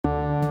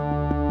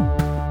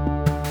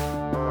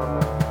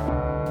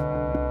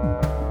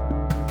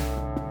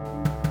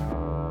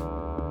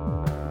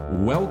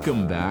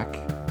Welcome back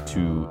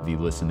to the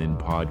Listen In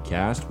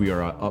podcast. We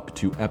are up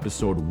to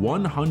episode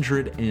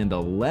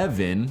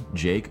 111.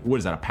 Jake, what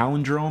is that, a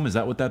palindrome? Is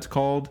that what that's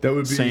called? That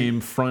would be...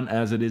 Same front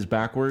as it is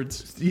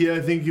backwards? Yeah,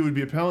 I think it would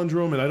be a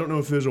palindrome, and I don't know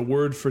if there's a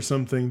word for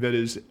something that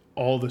is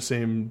all the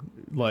same,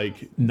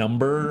 like...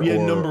 Number?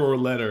 Yeah, number or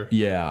letter.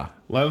 Yeah.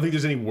 Well, I don't think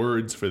there's any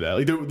words for that.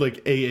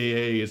 Like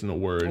AAA isn't a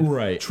word.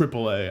 Right.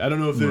 AAA. I don't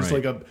know if there's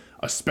like a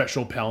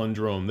special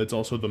palindrome that's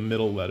also the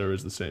middle letter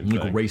is the same thing.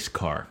 Like race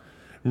car.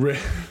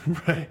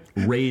 Right.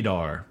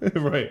 Radar.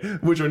 Right.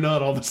 Which are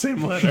not all the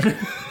same letter.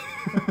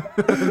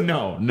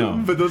 No.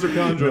 But those are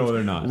palindromes. No,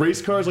 they're not.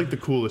 Race car is like the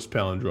coolest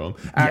palindrome.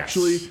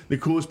 Actually, the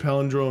coolest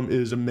palindrome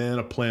is a man,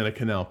 a plan, a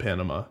canal,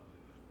 Panama.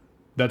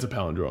 That's a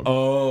palindrome.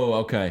 Oh,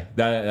 okay.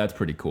 That's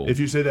pretty cool. If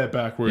you say that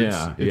backwards,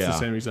 it's the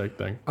same exact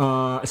thing.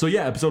 So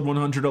yeah, episode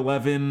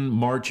 111,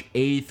 March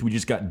 8th. We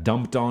just got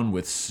dumped on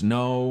with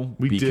snow.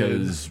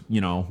 Because, you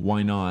know,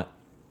 why not?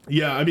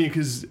 Yeah, I mean,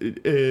 because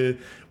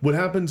what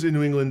happens in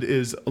New England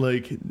is,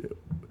 like,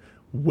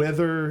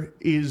 weather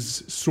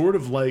is sort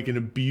of like an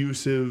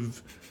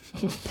abusive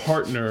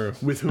partner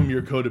with whom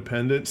you're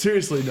codependent.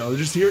 Seriously, no,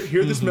 just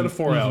hear this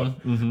metaphor out,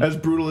 as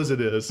brutal as it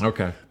is.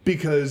 Okay.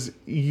 Because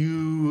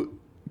you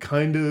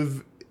kind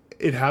of,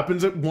 it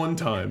happens at one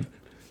time.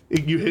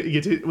 You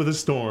get hit with a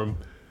storm.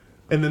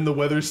 And then the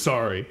weather's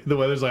sorry. The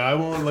weather's like, I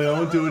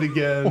won't do it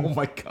again. Oh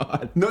my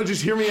God. No,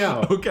 just hear me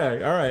out.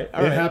 Okay, all right.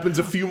 It happens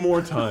a few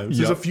more times.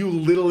 There's a few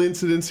little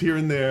incidents here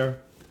and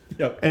there.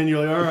 Yep. And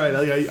you're like, all right,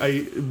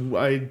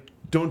 I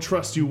don't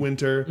trust you,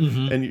 winter.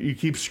 And you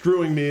keep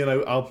screwing me, and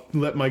I'll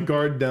let my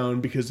guard down,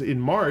 because in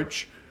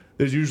March,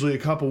 there's usually a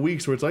couple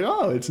weeks where it's like,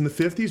 oh, it's in the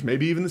 50s,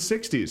 maybe even the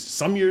 60s,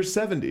 some years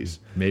 70s.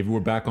 Maybe we're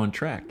back on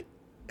track.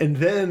 And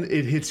then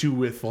it hits you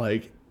with,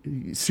 like,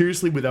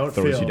 seriously, without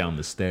fail, throws you down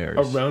the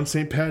stairs around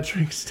St.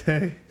 Patrick's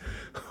Day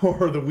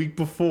or the week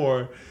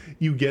before,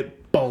 you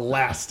get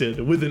blasted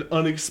with an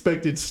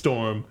unexpected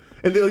storm.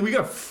 And they're like, we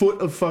got a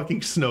foot of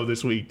fucking snow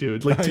this week,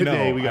 dude. Like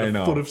today, we got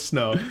a foot of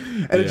snow.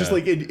 And it's just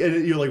like, and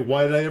you're like,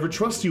 why did I ever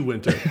trust you,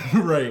 winter?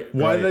 Right.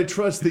 Why did I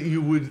trust that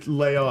you would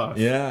lay off?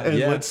 And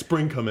let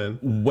spring come in?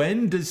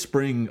 When does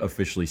spring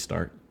officially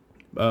start?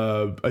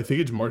 I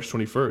think it's March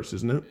 21st,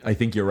 isn't it? I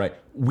think you're right.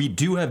 We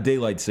do have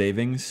daylight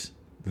savings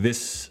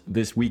this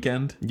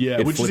weekend. Yeah,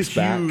 it which flips is a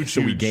back, huge,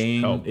 so we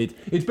gain help.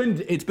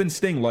 It's been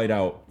staying light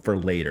out for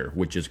later,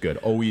 which is good.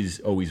 Always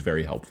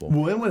very helpful.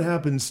 Well, and what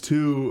happens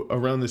too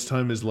around this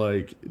time is,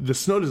 like, the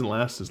snow doesn't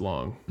last as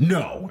long.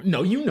 No,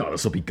 you know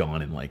this will be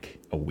gone in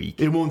like a week.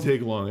 It won't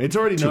take long. It's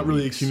already not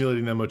really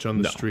accumulating that much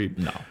on the street.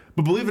 No.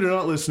 But believe it or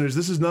not, listeners,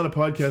 this is not a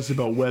podcast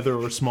about weather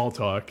or small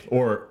talk.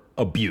 Or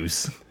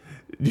abuse.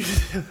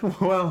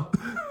 Well,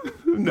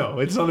 no,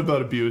 it's not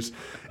about abuse.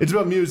 It's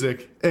about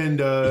music. And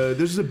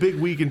this is a big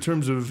week in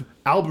terms of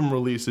album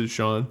releases,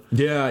 Sean.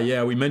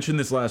 Yeah. We mentioned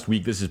this last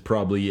week. This is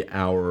probably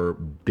our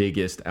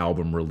biggest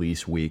album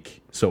release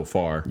week so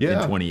far in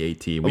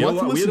 2018. We had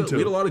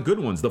a lot of good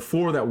ones. The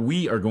four that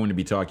we are going to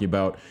be talking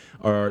about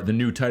are the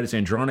new Titus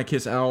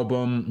Andronicus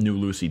album, new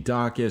Lucy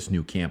Dacus,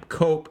 new Camp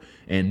Cope,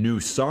 and new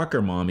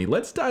Soccer Mommy.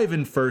 Let's dive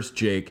in first,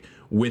 Jake,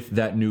 with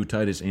that new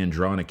Titus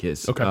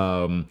Andronicus.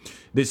 Okay.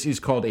 This is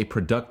called A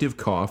Productive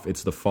Cough.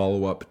 It's the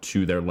follow-up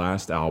to their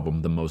last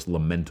album, The Most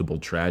Lamentable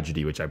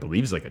Tragedy, which I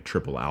believe is like a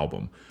triple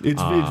album.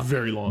 It's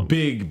very long.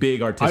 Big artistic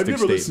statement. I've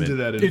never listened to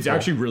that. It's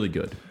actually really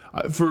good.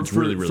 For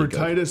good.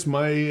 Titus,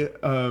 my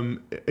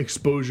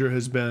exposure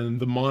has been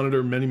The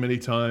Monitor many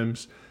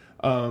times.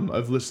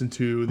 I've listened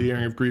to The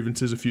Airing of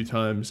Grievances a few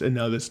times, and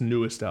now this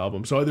newest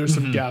album. So there's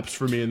some gaps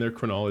for me in their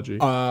chronology.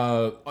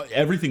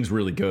 Everything's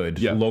really good.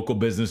 Yeah. Local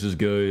Business is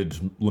good.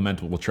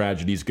 Lamentable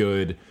Tragedy is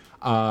good.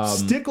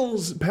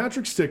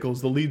 Patrick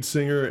Stickles, the lead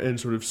singer and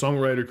sort of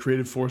songwriter,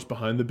 creative force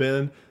behind the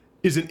band,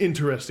 is an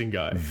interesting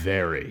guy.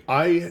 Very.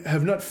 I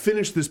have not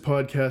finished this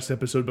podcast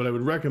episode, but I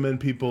would recommend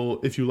people,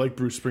 if you like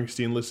Bruce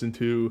Springsteen, listen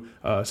to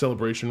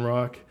Celebration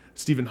Rock.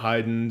 Stephen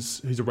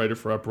Hyden's, he's a writer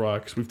for Up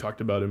Rocks. We've talked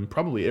about him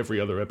probably every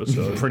other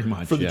episode. Pretty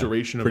much, for the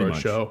duration of our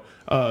show.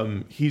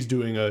 He's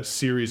doing a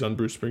series on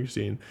Bruce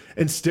Springsteen.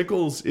 And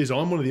Stickles is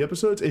on one of the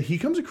episodes, and he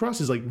comes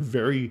across as, like,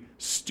 very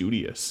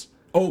studious.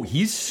 Oh,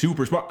 he's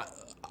super smart.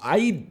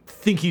 I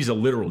think he's a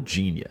literal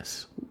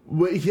genius.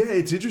 Well, yeah,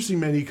 it's interesting,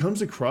 man. He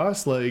comes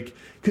across like,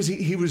 because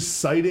he was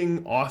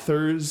citing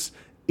authors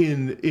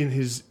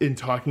in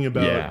talking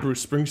about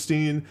Bruce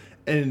Springsteen,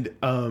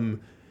 and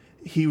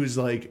he was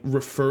like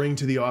referring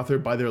to the author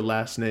by their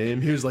last name.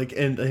 He was like,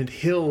 and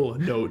Hill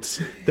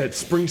notes that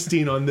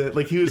Springsteen on the,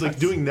 like, he was like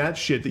doing that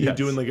shit that you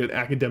do in like an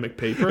academic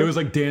paper. It was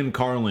like Dan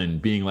Carlin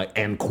being like,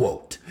 end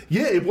quote.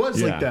 Yeah, it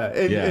was like that.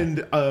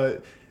 And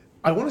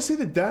I want to say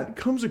that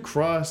comes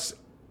across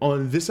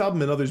on this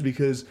album and others,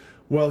 because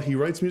while he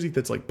writes music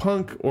that's like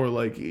punk or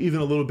like even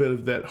a little bit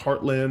of that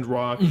heartland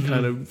rock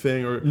kind of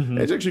thing, or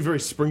it's actually very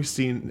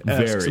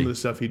Springsteen-esque, some of the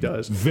stuff he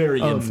does. Very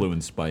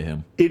influenced by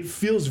him. It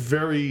feels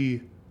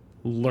very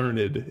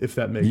learned, if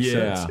that makes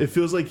sense. It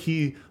feels like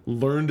he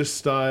learned a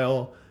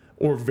style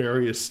or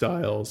various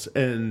styles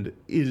and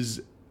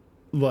is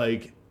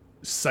like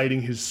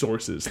citing his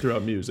sources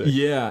throughout music.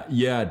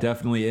 Yeah,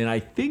 definitely. And I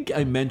think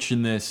I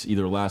mentioned this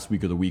either last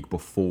week or the week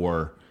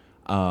before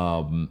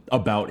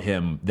about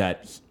him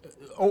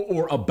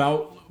or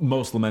about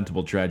Most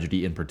Lamentable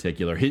Tragedy in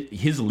particular.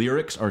 His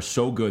lyrics are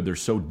so good, they're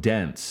so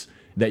dense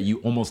that you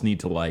almost need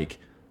to like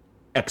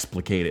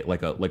explicate it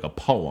like a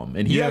poem.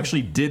 And he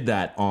actually did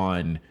that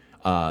on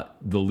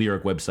the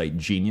lyric website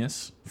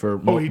Genius for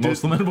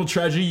Most Lamentable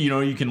Tragedy. You know,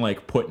 you can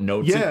like put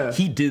notes. Yeah.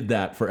 He did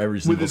that for every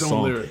single with his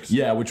song. own lyrics.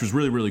 Yeah, which was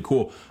really, really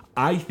cool.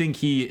 I think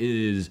he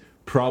is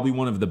probably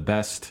one of the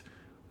best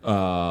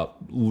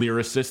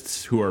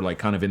lyricists who are like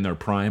kind of in their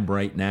prime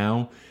right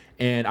now.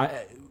 And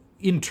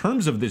in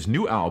terms of this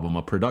new album,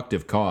 A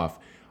Productive Cough,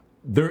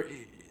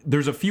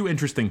 there's a few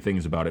interesting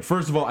things about it.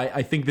 First of all,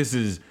 I think this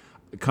is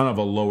kind of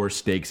a lower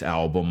stakes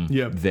album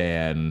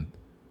than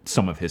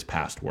some of his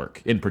past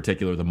work, in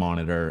particular The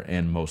Monitor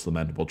and Most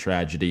Lamentable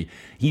Tragedy.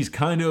 He's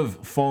kind of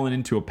fallen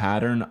into a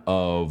pattern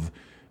of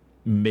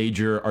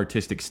major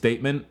artistic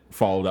statement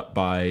followed up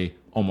by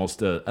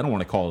almost I don't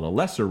want to call it a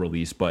lesser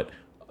release, but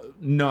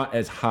not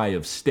as high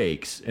of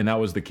stakes. And that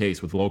was the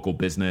case with Local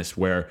Business,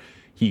 where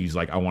he's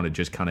like, I want to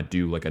just kind of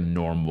do like a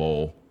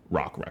normal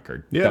rock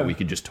record that we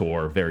could just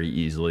tour very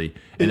easily.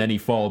 And then he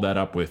followed that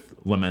up with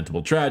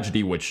Lamentable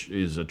Tragedy, which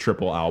is a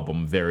triple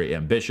album, very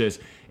ambitious.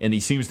 And he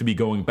seems to be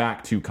going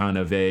back to kind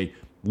of a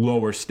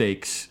lower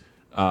stakes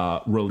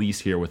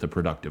release here with A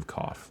Productive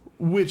Cough.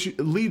 Which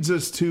leads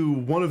us to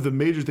one of the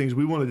major things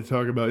we wanted to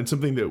talk about, and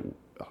something that,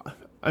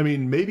 I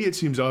mean, maybe it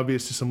seems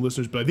obvious to some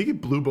listeners, but I think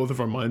it blew both of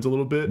our minds a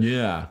little bit.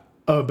 Yeah.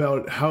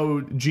 About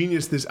how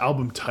genius this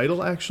album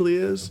title actually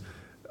is.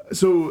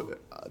 So,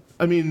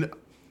 I mean,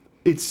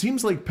 it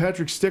seems like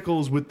Patrick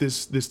Stickles with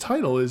this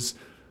title is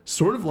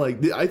sort of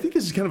like, I think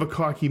this is kind of a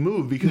cocky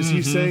move, because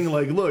he's saying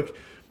like, look,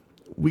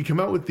 we come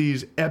out with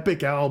these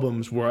epic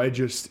albums where I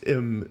just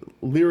am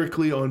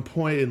lyrically on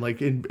point and like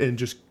and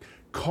just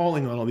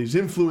calling on all these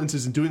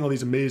influences and doing all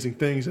these amazing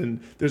things,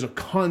 and there's a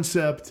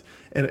concept,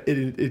 and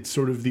it's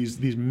sort of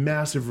these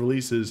massive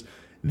releases.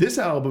 This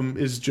album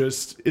is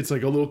just, it's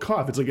like a little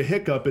cough. It's like a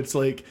hiccup. It's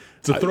like...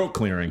 It's a throat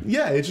clearing.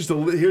 Yeah, it's just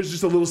here's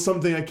just a little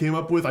something I came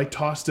up with. I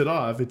tossed it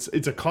off. It's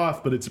a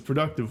cough, but it's a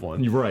productive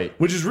one. Right.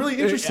 Which is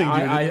really interesting.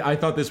 I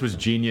thought this was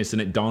genius,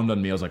 and it dawned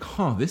on me. I was like,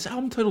 this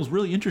album title is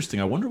really interesting.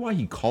 I wonder why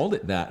he called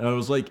it that. And I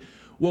was like,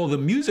 well, the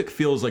music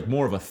feels like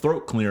more of a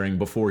throat clearing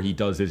before he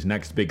does his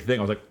next big thing.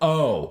 I was like,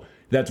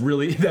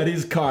 that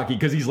is cocky,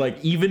 because he's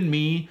like, even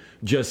me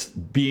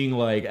just being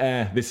like,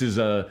 this is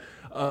a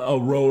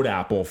road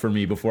apple for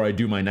me before I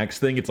do my next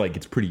thing. It's like,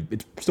 it's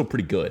still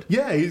pretty good.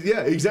 Yeah,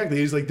 exactly.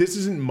 He's like, this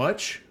isn't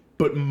much,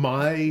 but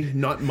my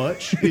not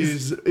much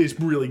is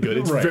really good.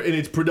 It's right. And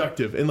it's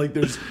productive. And like,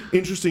 there's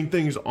interesting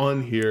things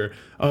on here.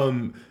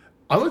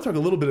 I want to talk a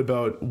little bit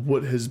about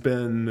what has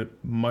been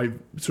my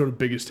sort of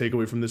biggest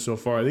takeaway from this so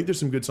far. I think there's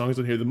some good songs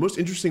on here. The most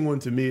interesting one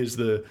to me is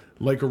the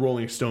Like a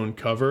Rolling Stone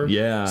cover.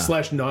 Yeah.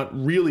 / not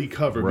really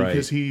cover, right.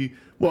 because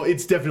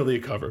it's definitely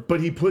a cover, but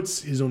he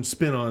puts his own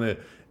spin on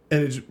it.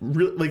 And it's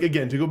really, like,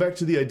 again, to go back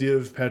to the idea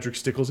of Patrick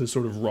Stickles as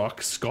sort of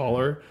rock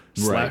scholar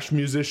 /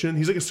 musician,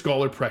 he's like a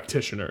scholar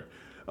practitioner.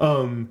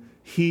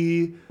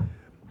 He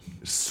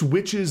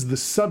switches the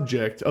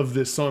subject of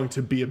this song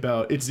to be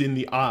about, it's in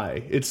the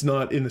I. It's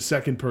not in the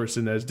second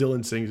person as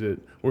Dylan sings it,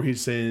 where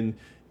he's saying,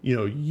 you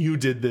know, you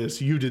did this,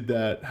 you did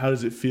that. How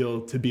does it feel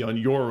to be on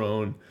your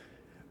own?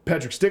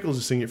 Patrick Stickles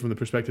is singing it from the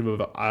perspective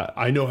of,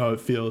 I know how it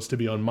feels to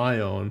be on my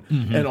own.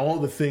 Mm-hmm. And all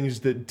the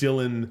things that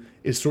Dylan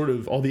is sort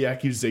of, all the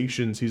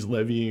accusations he's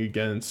levying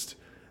against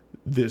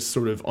this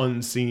sort of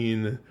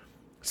unseen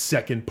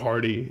second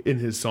party in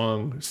his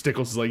song.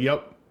 Stickles is like,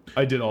 yep,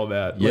 I did all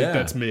that. Like,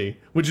 that's me.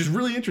 Which is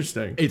really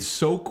interesting. It's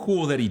so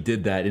cool that he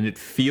did that, and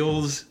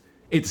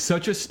it's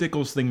such a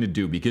Stickles thing to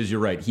do, because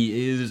you're right,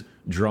 he is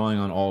drawing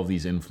on all of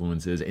these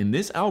influences. And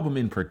this album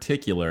in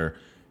particular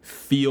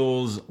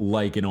feels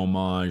like an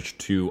homage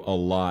to a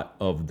lot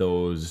of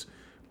those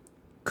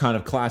kind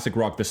of classic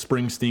rock, the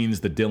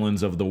Springsteens, the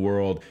Dylans of the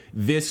world.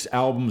 This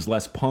album's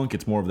less punk.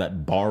 It's more of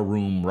that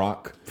barroom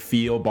rock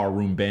feel,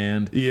 barroom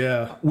band.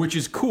 Yeah. Which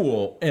is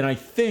cool. And I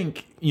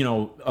think, you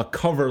know, a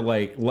cover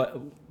like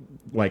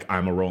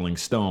I'm a Rolling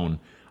Stone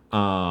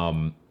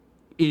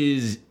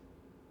is...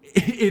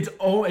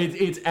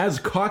 It's as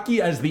cocky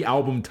as the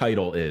album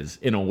title is,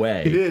 in a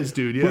way. It is,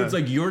 dude, yeah. But it's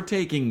like you're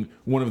taking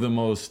one of the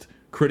most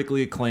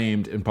critically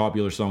acclaimed and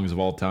popular songs of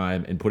all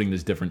time and putting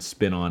this different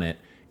spin on it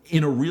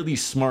in a really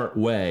smart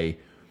way.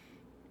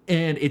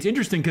 And it's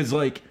interesting because,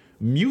 like,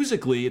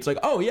 musically, it's like,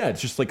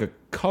 it's just like a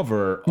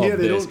cover of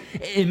this.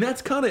 And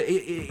that's kind of,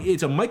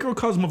 it's a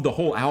microcosm of the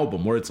whole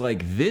album, where it's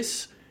like,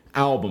 this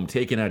album,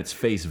 taken at its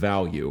face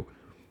value,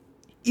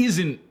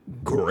 isn't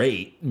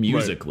great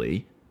musically.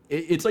 Right.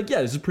 It's like,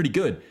 this is pretty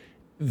good.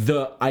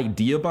 The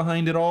idea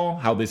behind it all,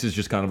 how this is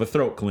just kind of a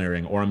throat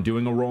clearing, or I'm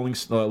doing a Rolling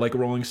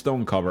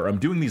Stone cover, I'm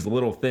doing these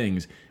little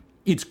things.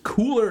 It's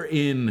cooler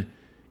and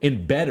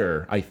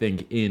better, I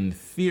think, in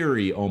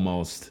theory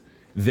almost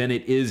than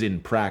it is in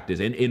practice.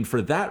 And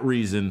for that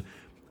reason,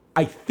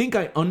 I think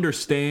I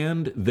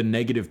understand the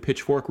negative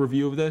Pitchfork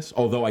review of this,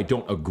 although I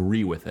don't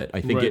agree with it.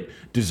 I think it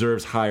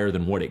deserves higher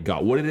than what it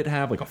got. What did it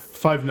have? Like a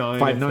 5.9.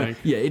 5.9.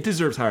 Yeah, it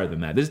deserves higher than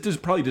that. This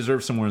probably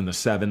deserves somewhere in the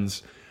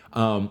 7s.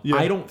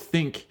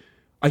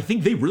 I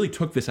think they really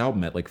took this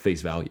album at like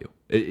face value.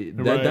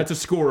 That's a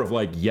score of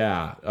like,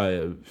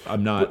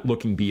 I'm not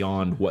looking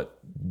beyond what,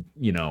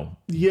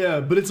 Yeah,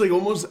 but it's like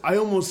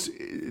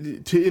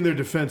in their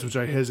defense, which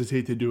I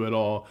hesitate to do at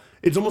all,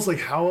 it's almost like,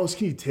 how else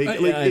can you take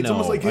it? Like, it's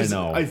almost like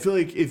I feel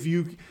like if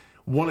you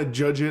want to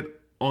judge it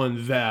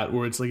on that,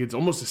 where it's like it's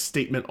almost a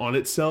statement on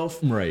itself,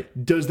 right?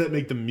 Does that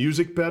make the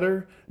music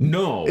better?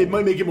 No, it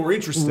might make it more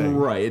interesting,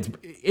 right?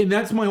 And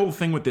that's my whole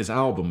thing with this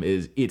album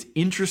is it's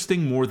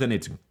interesting more than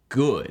it's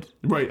good.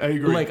 Right, I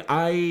agree. Like,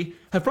 I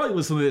have probably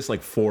listened to this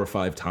like 4 or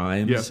 5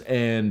 times,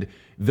 and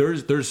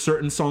there's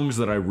certain songs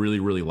that I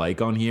really, really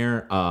like on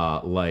here,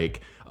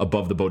 like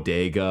Above the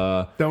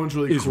Bodega. That one's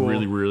really cool.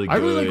 Really, really good. I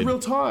really like Real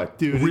Talk,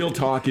 dude. Real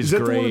Talk is great. Is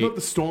that great. the one about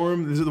the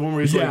storm? Is it the one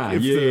where he's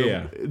like,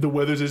 if the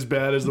weather's as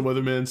bad as the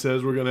weatherman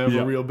says, we're going to have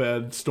a real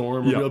bad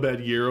storm, a real bad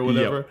year or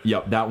whatever?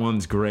 Yep, that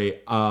one's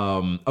great.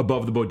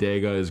 Above the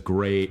Bodega is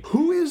great.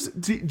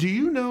 Do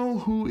you know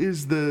who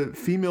is the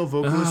female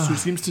vocalist who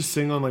seems to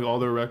sing on like all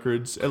their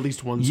records, at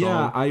least one song?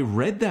 Yeah, I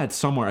read that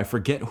somewhere. I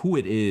forget who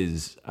it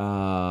is.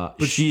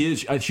 But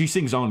she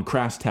sings on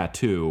Crass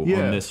Tattoo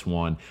on this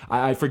one.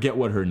 I forget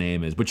what her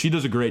name is, but she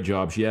does a great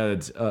job. She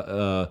adds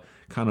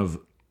kind of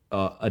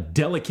a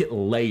delicate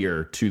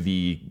layer to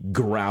the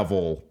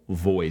gravel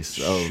voice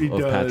of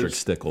Patrick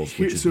Stickles,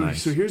 which is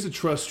nice. So here's a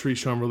trust tree,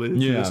 Sean,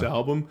 related to this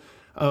album.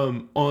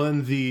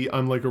 On the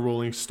I'm Like a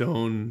Rolling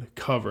Stone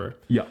cover.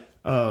 Yeah.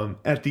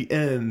 At the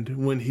end,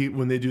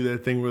 when they do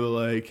that thing where they're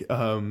like,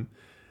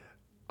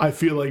 I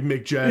feel like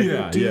Mick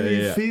Jagger. Do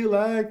you feel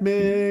like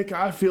Mick?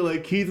 I feel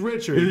like Keith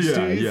Richards.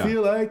 Do you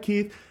feel like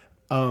Keith?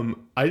 I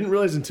didn't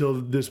realize until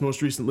this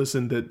most recent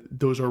listen that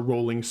those are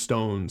Rolling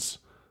Stones.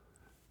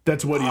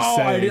 That's what he's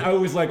saying. I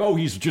was like,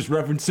 he's just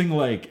referencing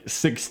like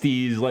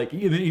 60s, like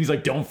he's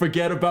like, don't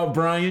forget about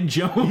Brian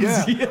Jones.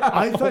 Yeah.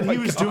 I thought he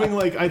was doing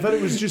like, I thought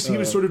it was just, he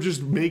was sort of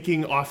just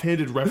making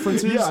offhanded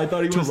references I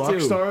thought he to was rock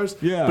stars.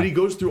 Yeah. But he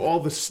goes through all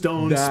the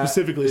Stones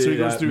specifically. So he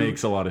goes through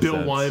makes a lot of Bill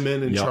sense.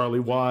 Wyman and Charlie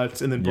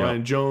Watts and then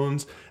Brian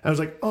Jones. I was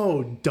like,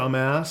 oh,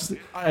 dumbass.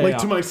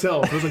 To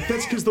myself. I was like,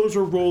 that's because those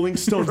are Rolling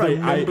Stones. They're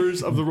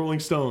members of the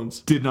Rolling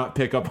Stones. Did not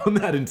pick up on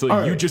that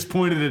until you just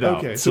pointed it out.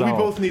 Okay, so we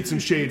both need some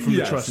shade from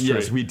the trust tree.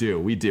 Yes, we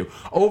do.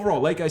 Overall,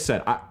 like I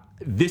said,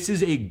 this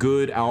is a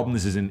good album.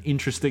 This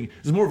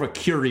is more of a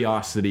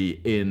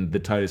curiosity in the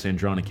Titus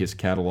Andronicus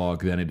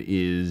catalog than it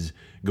is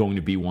going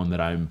to be one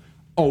that I'm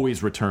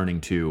always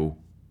returning to,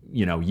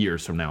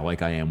 years from now,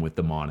 like I am with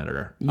The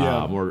Monitor,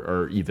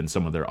 or even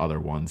some of their other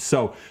ones.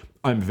 So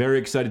I'm very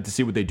excited to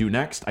see what they do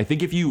next. I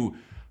think if you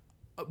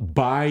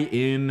buy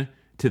in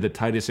to the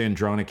Titus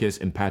Andronicus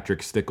and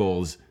Patrick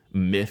Stickles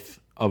myth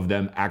of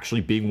them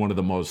actually being one of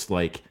the most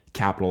like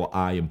capital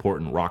I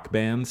important rock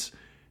bands,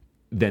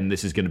 then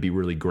this is going to be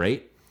really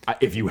great.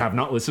 If you have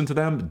not listened to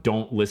them,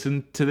 don't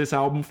listen to this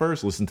album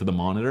first. Listen to The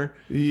Monitor.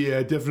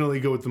 Yeah, definitely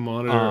go with The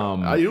Monitor.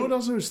 You know what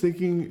else I was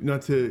thinking?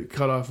 Not to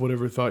cut off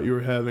whatever thought you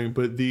were having,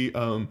 but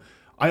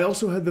I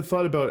also had the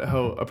thought about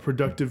how a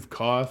productive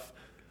cough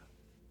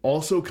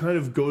also kind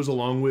of goes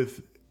along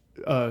with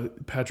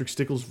Patrick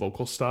Stickles'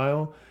 vocal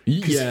style.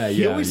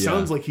 He always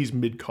sounds like he's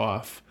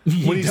mid-cough.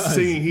 When he's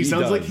singing, he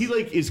sounds like he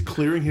is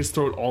clearing his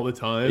throat all the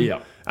time.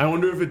 Yeah. I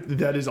wonder if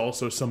that is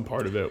also some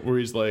part of it, where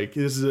he's like,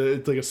 it's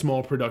like a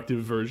small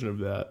productive version of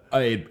that.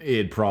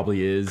 It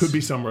probably is. Could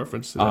be some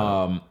reference to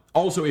that.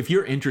 Also, if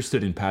you're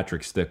interested in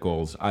Patrick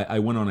Stickles, I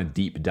went on a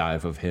deep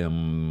dive of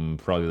him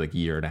probably like a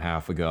year and a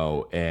half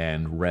ago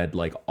and read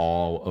like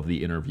all of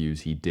the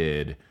interviews he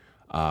did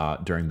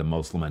during the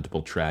Most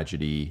Lamentable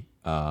Tragedy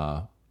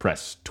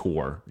press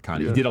tour.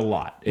 He did a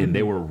lot, and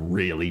they were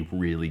really,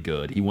 really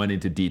good. He went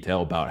into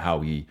detail about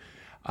how he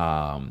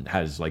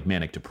has like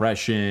manic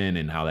depression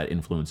and how that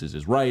influences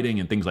his writing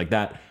and things like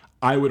that.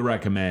 I would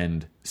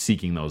recommend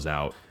seeking those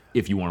out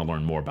if you want to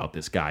learn more about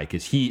this guy,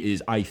 because he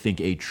is, I think,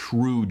 a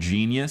true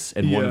genius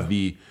and one of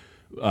the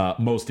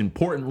most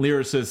important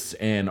lyricists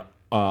and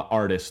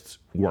artists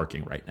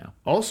working right now.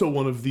 Also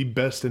one of the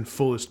best and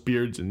fullest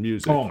beards in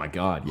music. Oh my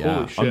God, yeah.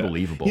 Holy shit.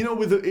 Unbelievable.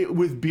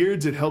 With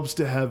beards, it helps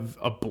to have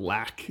a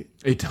black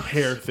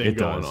hair thing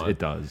going on. It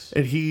does.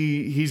 And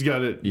he's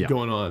got it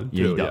going on.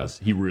 Yeah, he does.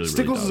 He really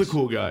Stickles does. is a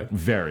cool guy.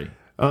 Very.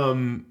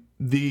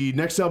 The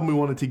next album we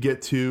wanted to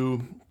get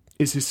to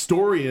is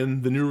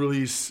Historian, the new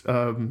release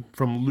from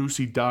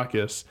Lucy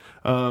Dacus.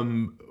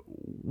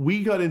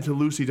 We got into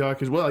Lucy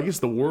Dacus. Well, I guess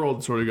the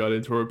world sort of got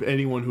into her.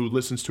 Anyone who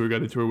listens to her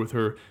got into her with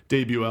her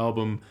debut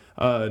album,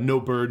 No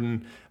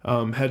Burden.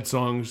 Had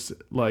songs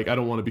like I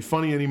Don't Want to Be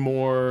Funny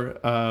Anymore,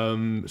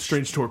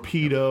 Strange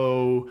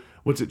Torpedo,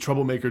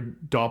 Troublemaker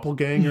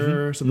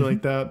Doppelganger, something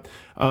like that.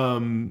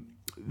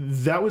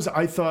 That was,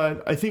 I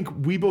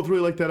think we both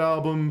really liked that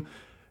album.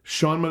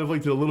 Sean might have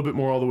liked it a little bit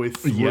more all the way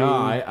through. Yeah,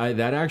 I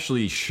that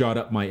actually shot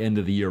up my end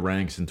of the year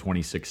ranks in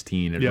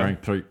 2016. It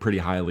ranked pretty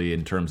highly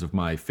in terms of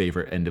my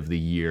favorite end of the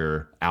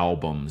year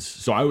albums.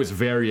 So I was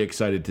very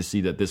excited to see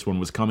that this one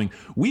was coming.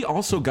 We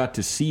also got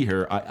to see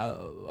her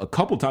a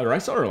couple times. I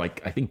saw her I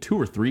think 2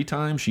 or 3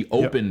 times. She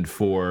opened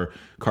for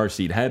Car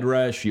Seat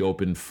Headrest. She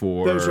opened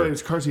for... That's right,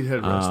 it's Car Seat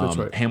Headrest. That's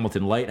right.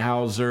 Hamilton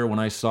Lighthouser when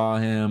I saw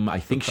him.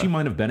 I think she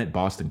might have been at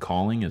Boston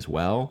Calling as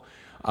well.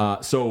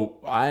 So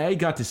I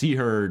got to see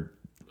her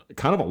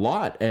kind of a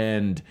lot,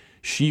 and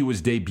she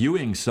was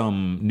debuting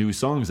some new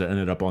songs that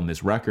ended up on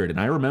this record. And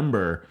I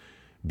remember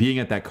being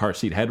at that Car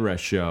Seat Headrest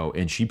show,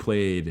 and she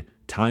played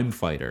Time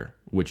Fighter,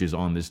 which is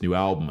on this new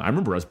album. I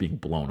remember us being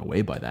blown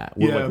away by that.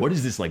 We're like, what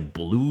is this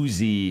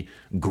bluesy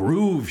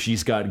groove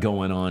she's got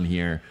going on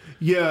here?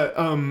 Yeah,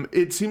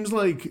 it seems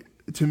like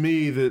to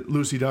me that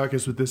Lucy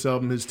Dacus with this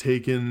album has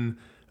taken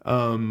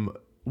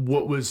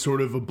what was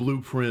sort of a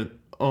blueprint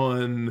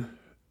on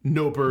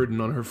No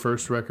Burden on her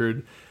first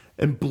record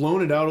and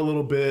blown it out a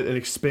little bit and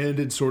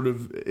expanded it's sort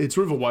of a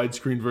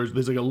widescreen version.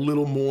 There's a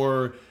little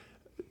more,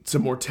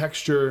 some more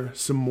texture,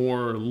 some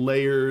more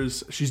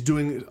layers. She's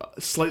doing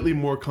slightly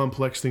more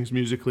complex things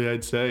musically,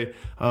 I'd say.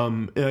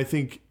 And I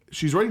think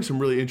she's writing some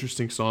really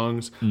interesting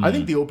songs. I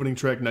think the opening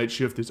track, Night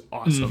Shift, is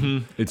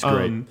awesome. It's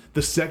great.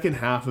 The second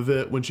half of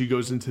it, when she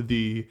goes into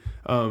the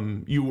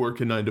you work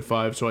a 9 to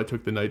 5, so I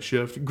took the night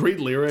shift. Great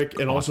lyric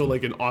and also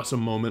an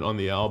awesome moment on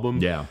the album.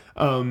 Yeah.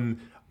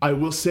 I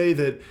will say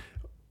that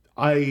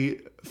I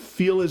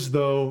feel as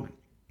though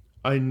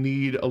I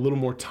need a little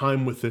more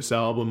time with this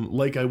album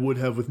like I would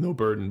have with No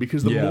Burden,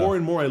 because the more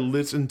and more I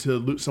listen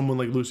to someone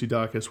like Lucy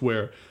Dacus,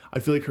 where I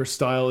feel like her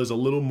style is a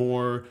little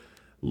more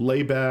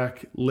lay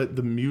back, let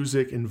the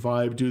music and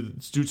vibe do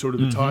sort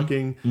of the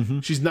talking.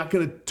 She's not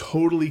going to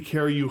totally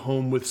carry you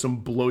home with some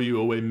blow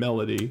you away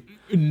melody.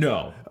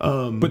 No.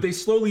 But they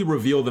slowly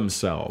reveal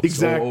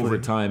themselves over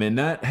time. And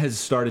that has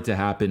started to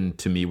happen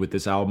to me with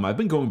this album. I've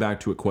been going back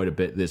to it quite a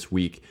bit this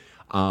week.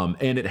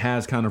 And it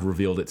has kind of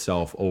revealed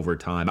itself over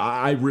time.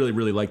 I really,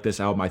 really like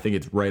this album. I think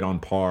it's right on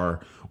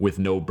par with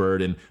No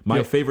Burden.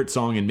 My favorite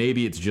song, and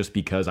maybe it's just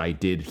because I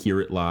did hear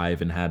it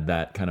live and had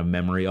that kind of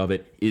memory of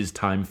it, is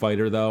Time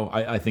Fighter, though.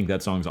 I think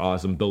that song's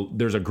awesome.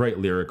 There's a great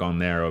lyric on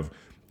there of,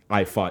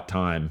 I fought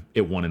time,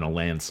 it won in a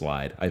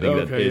landslide. I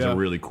think that is a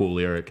really cool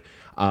lyric.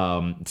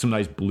 Some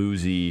nice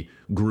bluesy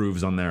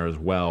grooves on there as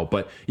well.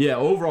 But yeah,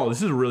 overall,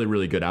 this is a really,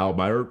 really good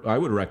album. I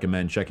would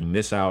recommend checking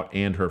this out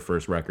and her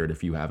first record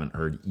if you haven't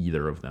heard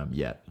either of them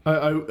yet.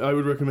 I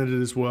would recommend it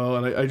as well.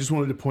 And I just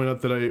wanted to point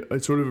out that I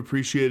sort of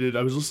appreciated,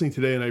 I was listening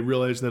today and I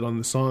realized that on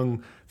the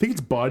song, I think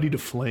it's Body to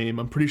Flame,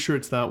 I'm pretty sure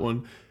it's that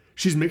one,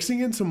 she's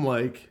mixing in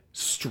some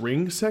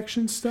string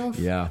section stuff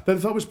that I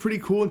thought was pretty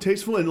cool and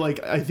tasteful, and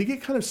I think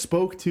it kind of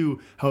spoke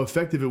to how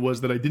effective it was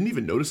that I didn't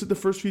even notice it the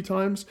first few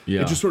times.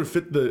 It just sort of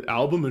fit the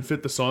album and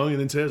fit the song, and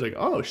then today I was like,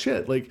 oh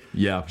shit,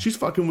 she's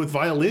fucking with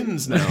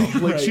violins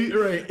now.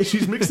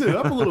 She's mixing it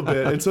up a little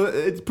bit, and so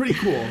it's pretty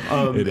cool.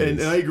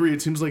 And I agree,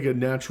 it seems like a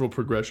natural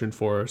progression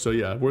for her, so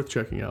yeah, worth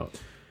checking out.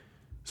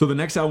 So the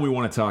next album we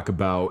want to talk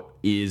about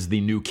is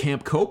the new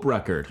Camp Cope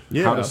record,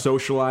 How to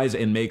Socialize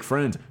and Make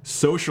Friends.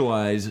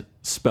 Socialize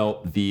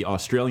spelt the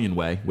Australian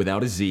way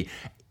without a Z.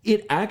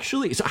 It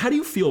actually... So how do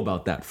you feel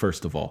about that,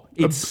 first of all?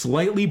 It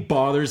slightly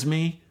bothers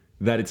me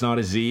that it's not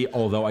a Z,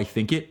 although I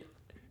think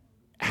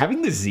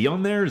having the Z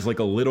on there is a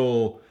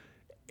little...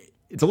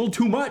 It's a little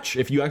too much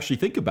if you actually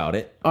think about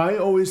it. I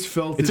always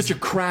felt it's such a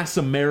crass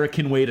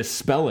American way to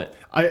spell it.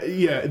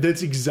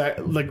 That's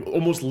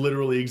almost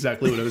literally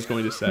exactly what I was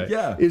going to say.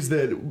 Is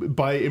that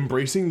by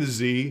embracing the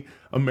Z,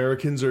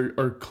 Americans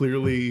are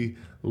clearly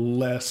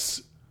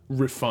less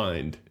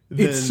refined.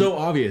 It's so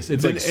obvious.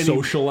 It's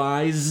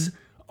socialize.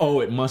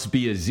 Oh, it must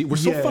be a Z. We're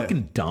so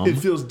fucking dumb. It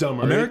feels dumb,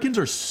 right? Americans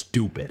are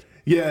stupid.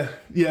 Yeah.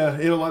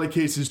 In a lot of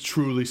cases,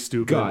 truly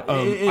stupid. God,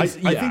 I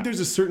think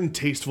there's a certain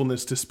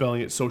tastefulness to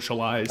spelling it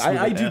socialize.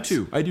 I do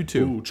too.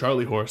 Ooh,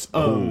 Charlie horse.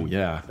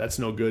 That's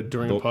no good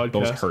during a podcast.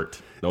 Those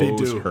hurt.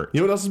 Those hurt.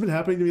 You know what else has been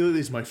happening to me lately?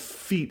 Is my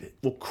feet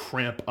will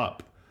cramp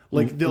up.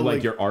 They'll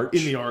your arch?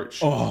 In the arch.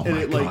 Oh,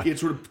 and my God. It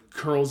sort of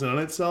curls in on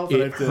itself.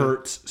 It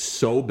hurts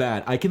so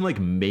bad. I can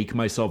make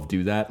myself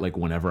do that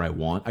whenever I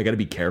want. I got to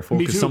be careful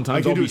because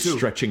sometimes I'll be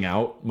stretching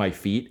out my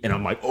feet and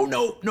I'm like, oh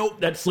no,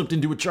 that slipped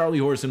into a Charlie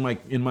horse in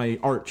my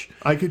arch.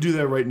 I could do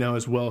that right now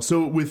as well.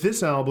 So with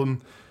this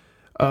album,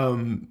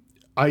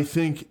 I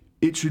think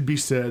it should be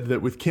said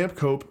that with Camp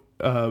Cope,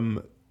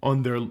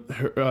 on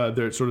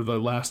their sort of the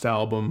last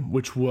album,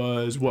 which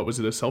was, what was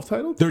it, a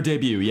self-titled? Their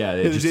debut,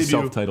 just a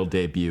self-titled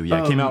debut.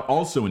 Yeah, it came out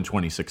also in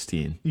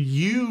 2016.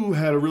 You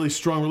had a really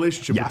strong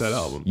relationship with that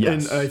album.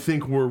 Yes. And I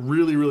think we're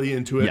really, really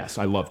into it. Yes,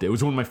 I loved it. It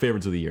was one of my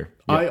favorites of the year.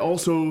 Yep. I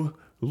also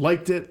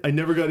liked it. I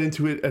never got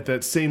into it at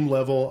that same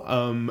level.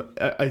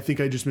 I think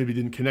I just maybe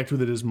didn't connect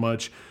with it as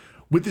much.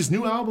 With this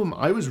new album,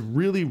 I was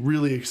really,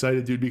 really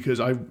excited, dude,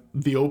 because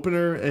the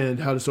opener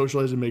and How to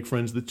Socialize and Make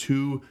Friends, the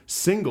two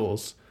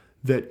singles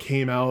that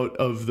came out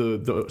of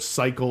the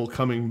cycle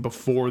coming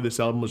before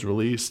this album was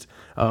released,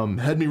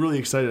 had me really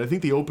excited. I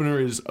think the opener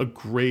is a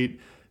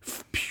great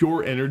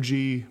pure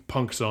energy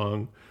punk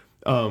song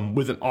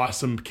with an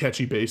awesome,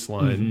 catchy bass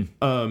line.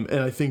 And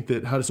I think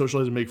that How to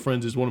Socialize and Make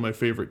Friends is one of my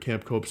favorite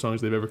Camp Cope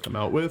songs they've ever come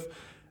out with.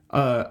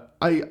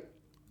 I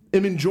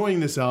am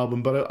enjoying this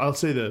album, but I'll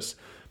say this.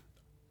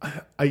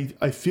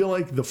 I feel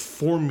like the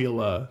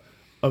formula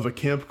of a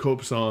Camp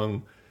Cope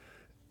song,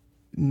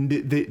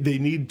 they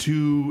need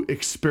to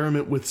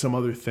experiment with some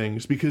other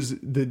things, because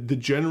the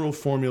general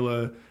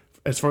formula,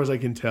 as far as I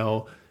can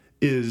tell,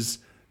 is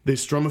they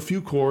strum a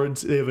few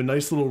chords, they have a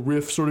nice little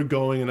riff sort of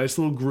going, a nice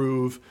little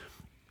groove,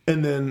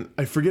 and then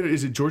I forget it.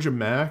 Is it Georgia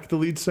Mack, the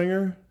lead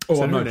singer?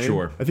 Oh, I'm not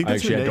sure. I think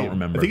that's her name. I don't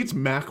remember. I think it's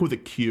Mack with a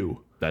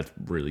Q. That's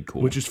really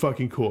cool. Which is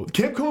fucking cool.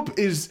 Camp Cope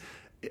is...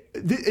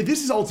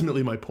 This is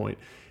ultimately my point.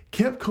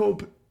 Camp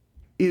Cope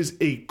is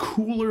a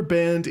cooler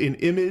band in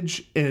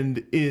image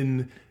and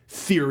in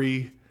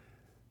theory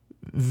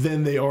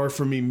than they are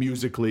for me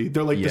musically.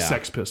 They're like the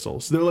Sex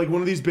Pistols. They're like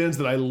one of these bands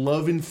that I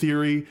love in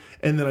theory,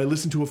 and then I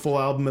listen to a full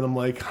album and I'm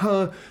like,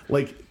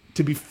 like...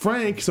 To be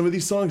frank, some of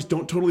these songs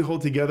don't totally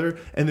hold together,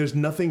 and there's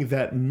nothing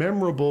that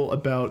memorable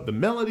about the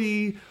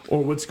melody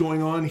or what's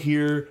going on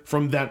here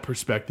from that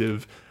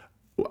perspective.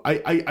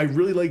 I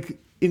really like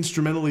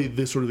instrumentally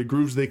the sort of the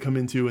grooves they come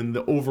into and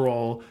the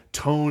overall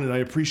tone, and I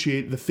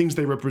appreciate the things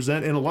they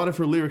represent, and a lot of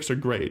her lyrics are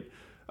great.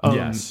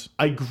 Yes.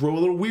 I grow a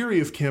little weary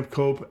of Camp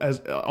Cope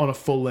as on a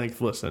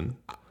full-length listen.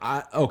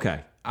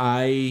 Okay.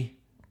 I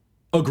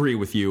agree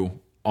with you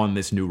on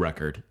this new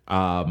record.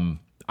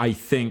 I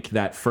think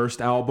that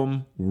first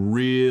album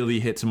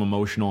really hit some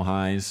emotional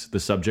highs. The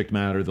subject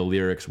matter, the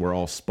lyrics were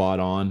all spot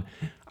on.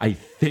 I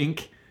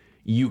think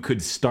you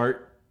could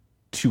start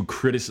to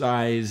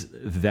criticize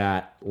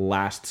that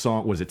last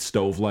song. Was it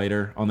Stove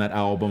Lighter on that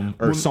album?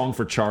 Or Song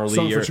for Charlie?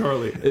 Song for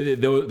Charlie.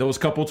 Those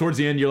couple towards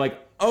the end, you're like,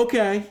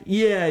 okay,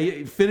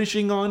 yeah,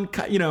 finishing on,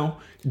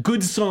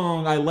 good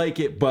song. I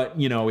like it, but,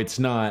 it's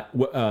not,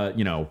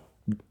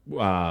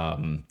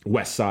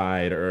 West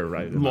Side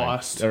or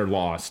Lost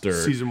or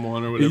Season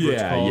 1 or whatever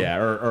it's called.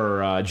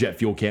 or Jet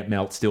Fuel Can't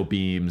Melt Steel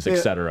Beams,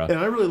 etc. And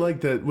I really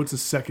like that. What's the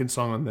second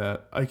song on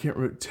that? I can't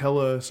remember.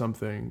 Tella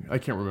something. I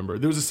can't remember.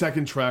 There was a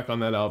second track on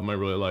that album I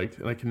really liked,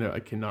 and I cannot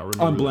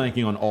remember. I'm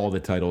blanking on all the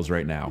titles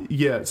right now.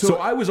 Yeah. So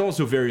I was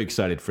also very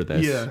excited for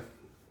this. Yeah.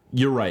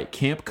 You're right.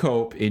 Camp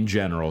Cope in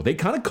general, they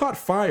kind of caught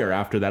fire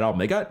after that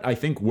album.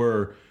 They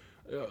were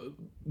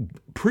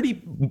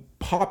pretty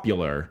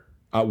popular.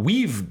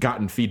 We've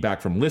gotten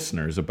feedback from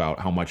listeners about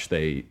how much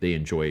they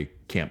enjoy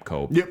Camp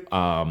Cope. Yep.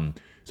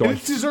 So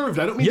it's deserved.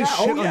 I don't mean to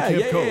shit on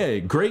Camp Cope. Yeah.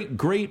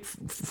 Great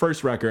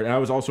first record. And I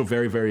was also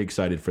very, very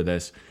excited for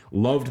this.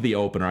 Loved the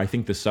opener. I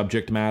think the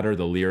subject matter,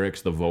 the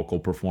lyrics, the vocal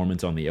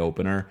performance on the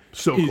opener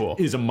cool.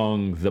 is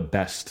among the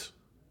best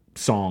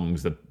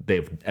songs that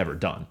they've ever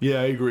done. Yeah,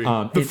 I agree.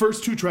 The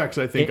first two tracks,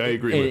 I think I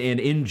agree with. And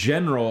in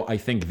general, I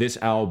think this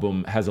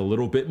album has a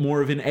little bit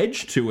more of an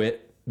edge to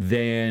it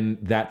than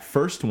that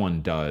first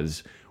one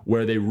does,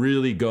 where they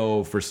really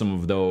go for some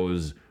of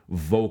those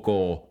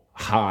vocal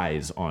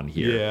highs on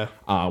here.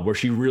 Yeah. Where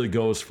she really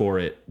goes for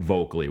it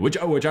vocally, which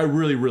I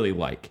really, really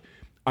like.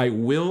 I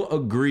will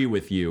agree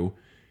with you.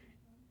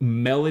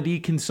 Melody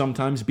can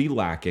sometimes be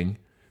lacking.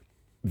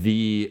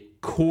 The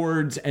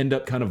chords end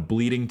up kind of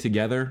bleeding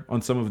together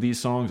on some of these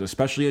songs,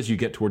 especially as you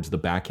get towards the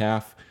back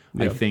half.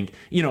 Yep. I think,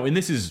 and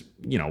this is,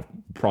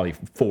 probably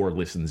 4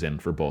 listens in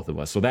for both of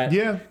us. So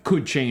that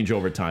could change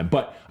over time.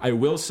 But I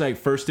will say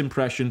first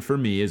impression for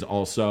me is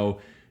also,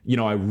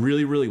 I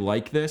really, really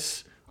like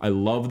this. I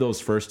love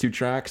those first 2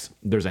 tracks.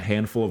 There's a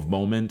handful of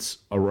moments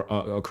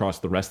across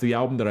the rest of the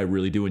album that I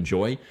really do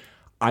enjoy.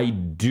 I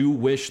do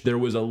wish there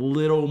was a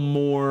little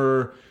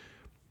more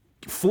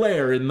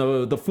flair in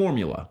the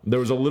formula. There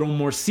was a little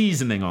more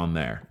seasoning on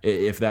there,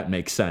 if that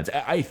makes sense.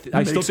 I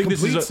still think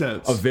this is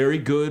a very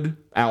good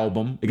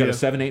album. It got a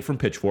 7.8 from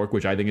Pitchfork,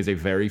 which I think is a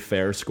very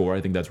fair score.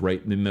 I think that's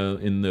right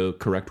in the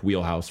correct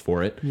wheelhouse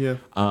for it. Yeah.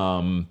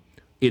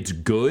 It's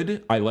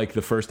good. I like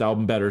the first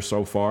album better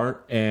so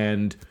far,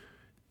 and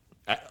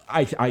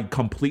I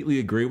completely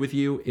agree with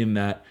you in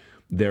that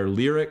their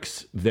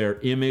lyrics, their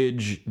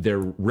image, their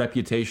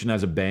reputation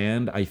as a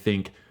band, I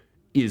think,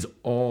 is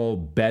all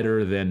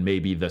better than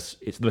maybe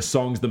the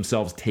songs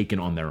themselves taken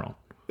on their own.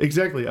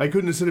 Exactly. I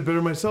couldn't have said it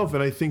better myself,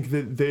 and I think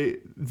that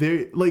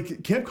they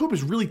like Camp Cope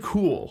is really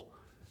cool.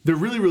 They're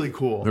really, really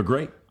cool. They're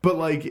great. But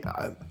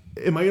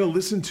am I going to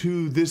listen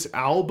to this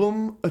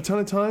album a ton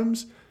of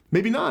times?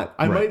 Maybe not.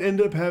 I might end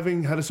up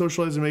having How to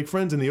Socialize and Make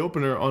Friends in the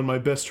opener on my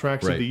best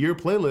tracks of the year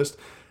playlist.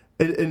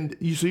 And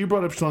you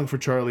brought up Song for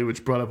Charlie,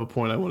 which brought up a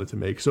point I wanted to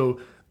make. So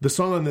the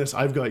song on this,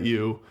 I've Got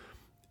You,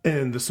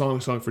 and the Song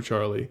for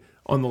Charlie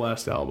on the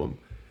last album.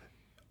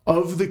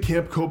 Of the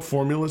Camp Cope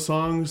formula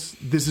songs,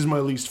 this is my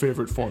least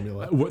favorite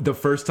formula. The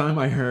first time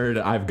I heard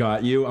I've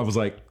Got You, I was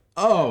like,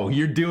 oh,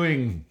 you're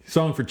doing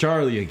Song for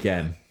Charlie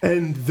again.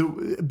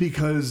 And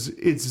because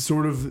it's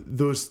sort of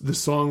the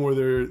song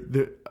where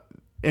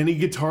any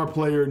guitar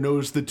player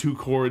knows the 2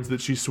 chords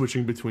that she's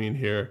switching between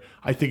here.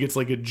 I think it's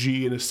like a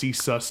G and a C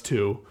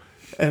sus2.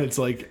 And it's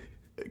like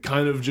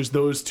kind of just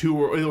those 2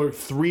 or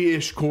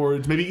 3-ish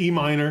chords, maybe E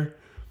minor.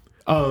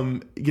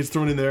 gets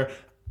thrown in there.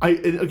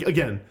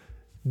 Again,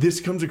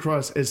 this comes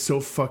across as so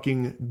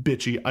fucking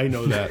bitchy. I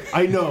know that.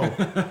 I know.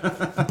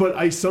 But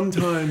I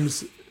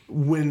sometimes,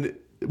 with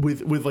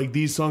like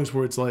these songs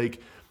where it's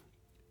like,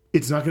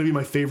 it's not going to be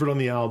my favorite on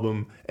the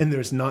album, and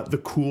there's not the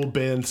cool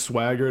band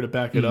swagger to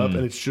back it up,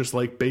 and it's just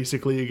like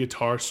basically a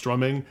guitar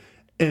strumming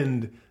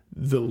and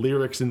the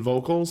lyrics and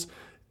vocals,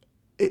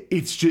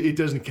 it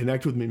doesn't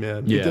connect with me,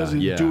 man. It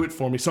doesn't do it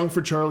for me. Song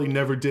for Charlie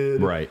never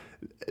did. Right.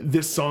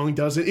 This song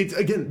doesn't. It's,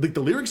 again, like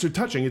the lyrics are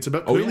touching. It's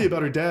about clearly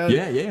about her dad.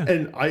 Yeah, yeah.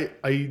 And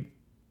I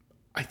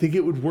think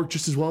it would work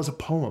just as well as a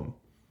poem.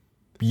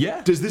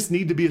 Yeah. Does this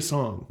need to be a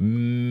song?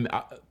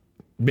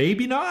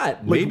 Maybe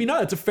not. Maybe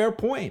not. It's a fair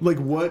point. Like,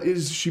 what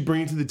is she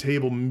bringing to the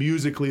table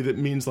musically that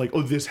means like,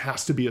 oh, this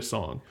has to be a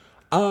song?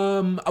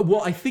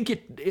 Well, I think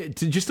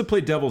just to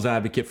play devil's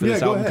advocate for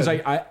this album, because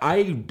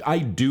I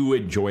do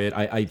enjoy it.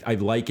 I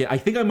like it. I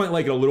think I might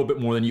like it a little bit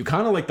more than you.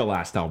 Kind of like the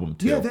last album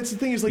too. Yeah, that's the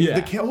thing. Is like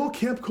the whole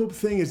Camp Cope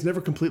thing is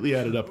never completely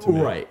added up to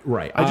me.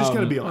 Right. I just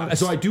gotta be honest.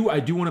 So I do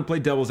want to play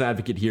devil's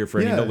advocate here for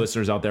any of the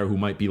listeners out there who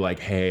might be like,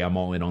 "Hey, I'm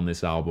all in on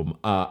this album."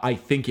 I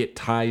think it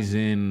ties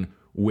in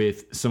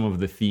with some of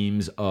the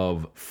themes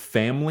of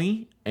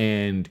family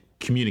and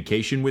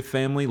communication with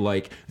family.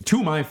 Like, two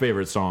of my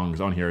favorite songs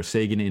on here are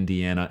Sagan,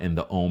 Indiana, and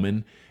The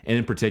Omen. And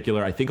in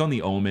particular, I think on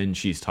The Omen,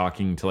 she's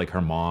talking to like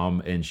her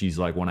mom, and she's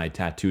like, when I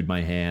tattooed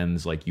my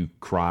hands, like you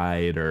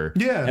cried, or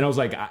and I was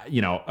like,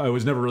 I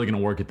was never really gonna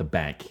work at the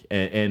bank.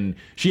 And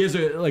she has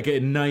a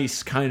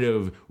nice kind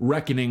of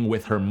reckoning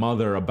with her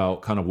mother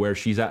about kind of where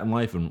she's at in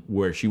life and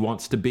where she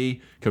wants to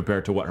be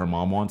compared to what her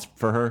mom wants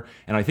for her.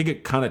 And I think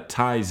it kind of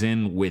ties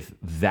in with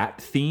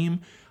that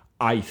theme.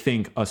 I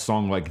think a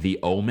song like The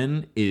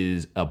Omen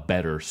is a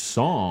better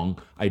song.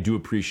 I do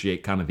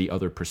appreciate kind of the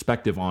other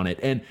perspective on it.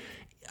 And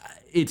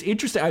it's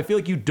interesting. I feel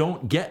like you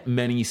don't get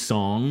many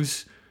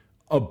songs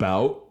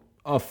about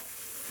a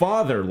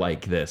father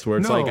like this, where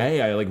it's like,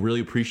 hey, I like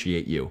really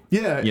appreciate you.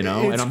 Yeah.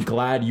 And I'm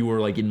glad you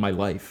were like in my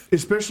life.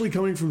 Especially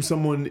coming from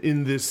someone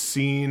in this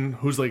scene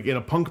who's like in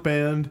a punk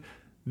band,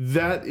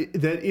 that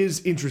is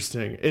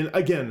interesting. And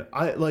again,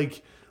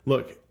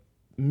 look,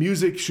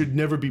 music should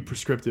never be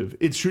prescriptive.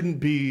 It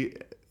shouldn't be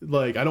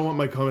like, I don't want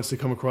my comments to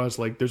come across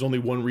like there's only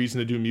one reason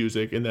to do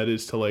music, and that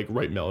is to like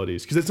write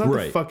melodies, because it's not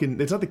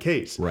it's not the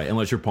case. Right,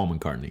 unless you're Paul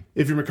McCartney.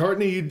 If you're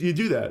McCartney, you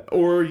do that.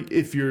 Or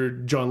if you're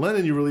John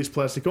Lennon, you release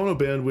Plastic Ono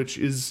Band, which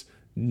is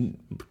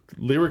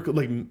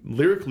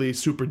lyrically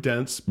super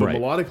dense, but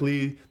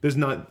melodically there's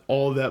not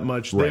all that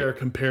much there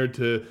compared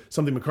to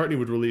something McCartney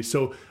would release.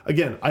 So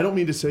again, I don't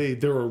mean to say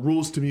there are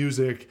rules to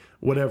music,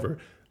 whatever.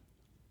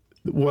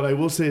 What I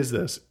will say is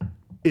this,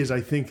 is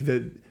I think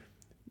that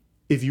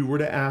if you were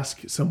to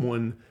ask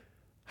someone,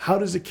 how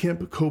does a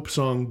Camp Cope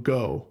song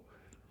go?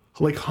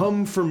 Like,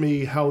 hum for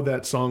me how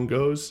that song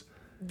goes.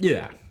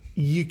 Yeah.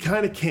 You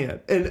kind of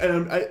can't.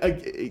 And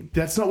I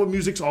that's not what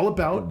music's all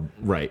about.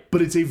 Right.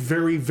 But it's a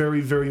very,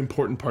 very, very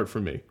important part for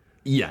me.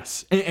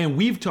 Yes. And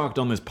we've talked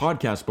on this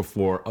podcast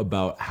before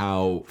about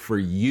how, for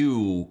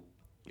you,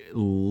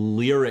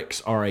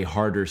 lyrics are a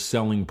harder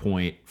selling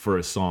point for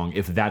a song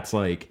if that's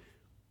like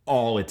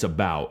all it's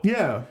about.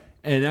 Yeah.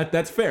 And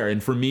that's fair.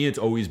 And for me,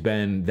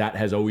 that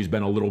has always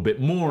been a little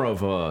bit more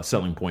of a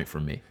selling point for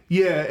me.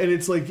 Yeah, and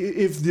it's like,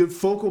 if the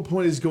focal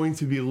point is going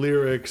to be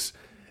lyrics,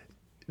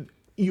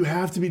 you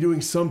have to be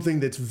doing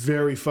something that's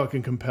very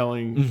fucking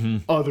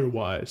compelling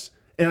otherwise.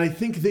 And I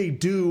think they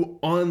do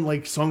on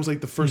like songs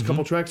like the first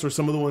couple tracks, or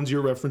some of the ones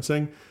you're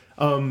referencing.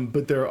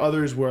 But there are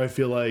others where I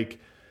feel like,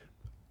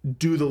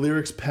 do the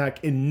lyrics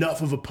pack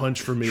enough of a punch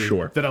for me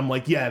that I'm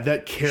like, yeah,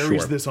 that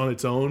carries this on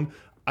its own.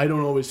 I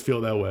don't always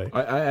feel that way.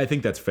 I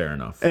think that's fair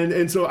enough.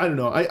 And so I don't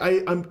know.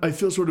 I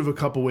feel sort of a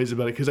couple ways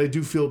about it, because I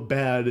do feel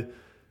bad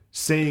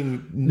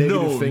saying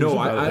negative things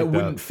about it. I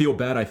wouldn't feel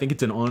bad. I think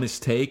it's an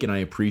honest take, and I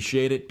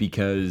appreciate it,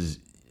 because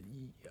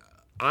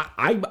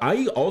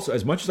I also,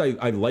 as much as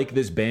I like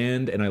this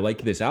band and I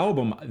like this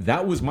album,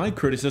 that was my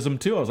criticism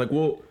too. I was like,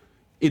 well,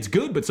 it's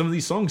good, but some of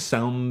these songs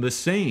sound the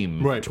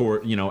same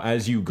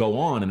as you go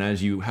on and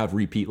as you have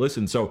repeat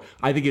listens. So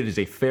I think it is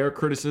a fair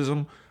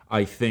criticism.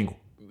 I think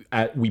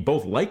we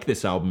both like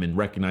this album and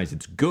recognize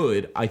it's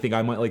good. I think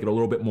I might like it a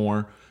little bit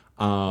more.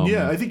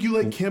 I think you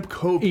like Camp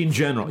Cope in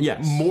general,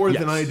 yes, more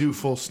than I do.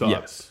 Full stop.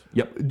 Yes,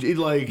 yep.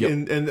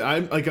 And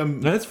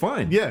I'm. That's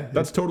fine. Yeah,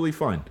 that's totally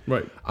fine.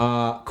 Right.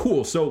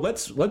 Cool. So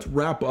let's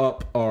wrap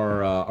up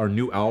our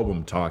new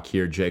album talk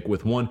here, Jake,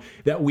 with one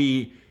that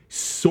we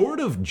sort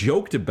of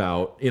joked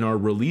about in our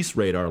release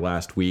radar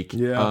last week.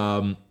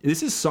 Yeah.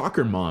 This is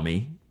Soccer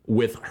Mommy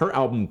with her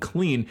album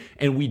Clean,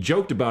 and we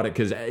joked about it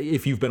because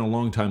if you've been a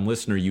longtime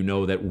listener, you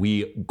know that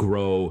we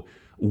grow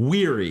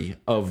weary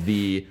of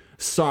the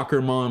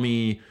Soccer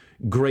Mommy,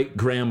 great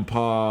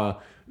grandpa,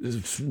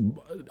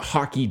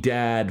 hockey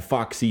dad,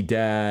 foxy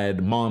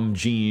dad, mom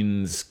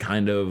jeans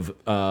kind of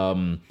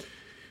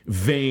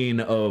vein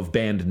of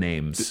band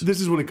names. This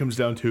is what it comes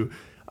down to.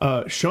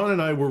 Sean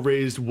and I were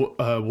raised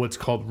what's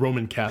called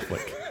Roman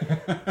Catholic,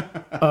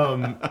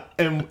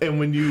 and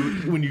when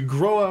you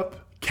grow up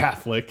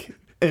Catholic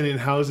and in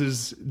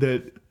houses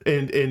that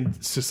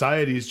and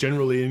societies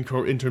generally in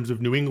terms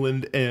of New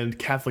England and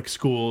Catholic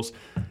schools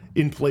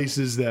in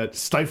places that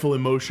stifle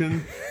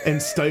emotion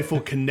and stifle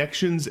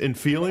connections and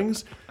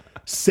feelings.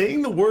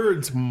 Saying the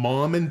words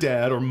mom and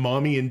dad, or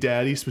mommy and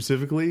daddy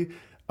specifically,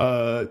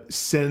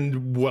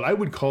 send what I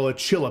would call a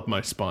chill up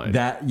my spine.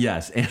 That,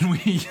 yes, and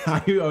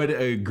I would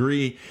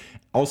agree.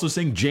 Also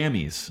saying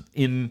jammies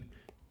in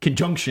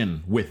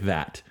conjunction with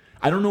that.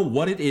 I don't know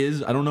what it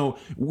is. I don't know.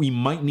 We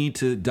might need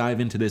to dive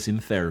into this in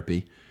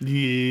therapy.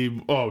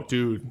 Yeah. Oh,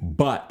 dude.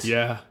 But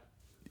yeah.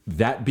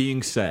 That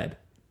being said,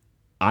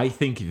 I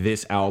think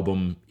this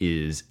album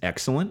is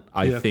excellent.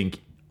 I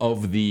think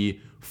of the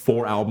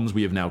 4 albums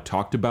we have now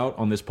talked about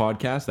on this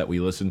podcast that we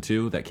listened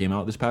to that came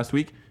out this past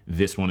week,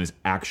 this one is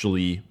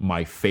actually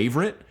my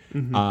favorite.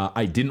 Mm-hmm.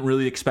 I didn't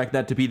really expect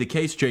that to be the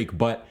case, Jake,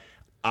 but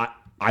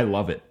I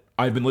love it.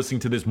 I've been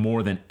listening to this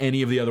more than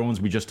any of the other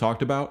ones we just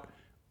talked about.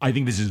 I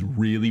think this is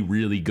really,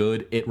 really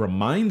good. It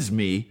reminds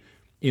me,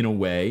 in a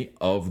way,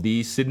 of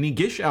the Sidney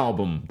Gish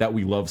album that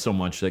we love so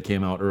much that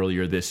came out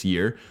earlier this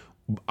year.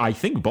 I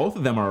think both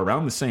of them are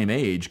around the same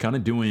age, kind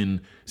of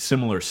doing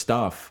similar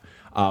stuff.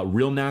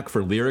 Real knack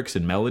for lyrics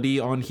and melody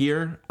on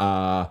here.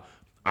 I'm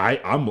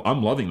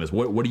loving this.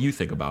 What do you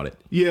think about it?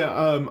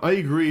 Yeah, I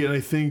agree, and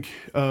I think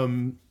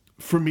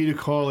for me to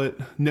call it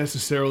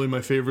necessarily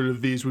my favorite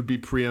of these would be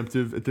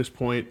preemptive at this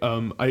point.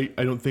 I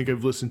don't think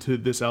I've listened to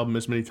this album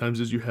as many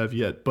times as you have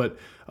yet, but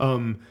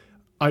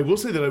I will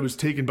say that I was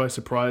taken by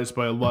surprise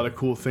by a lot of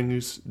cool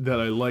things that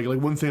I like.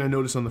 Like one thing I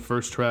noticed on the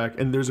first track,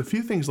 and there's a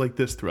few things like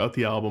this throughout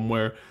the album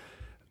where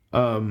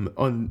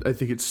I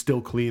think it's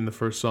Still Clean, the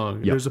first song.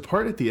 Yep. There's a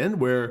part at the end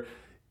where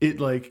it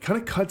like kind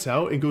of cuts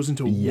out and goes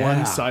into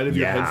one side of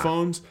your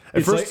headphones.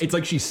 It's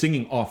like she's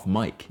singing off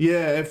mic. Yeah,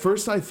 at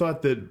first I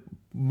thought that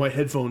my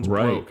headphones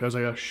broke. I was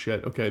like, oh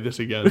shit, okay, this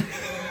again.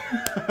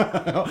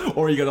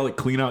 Or you gotta like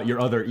clean out your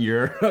other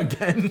ear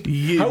again.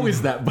 Yeah. How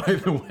is that, by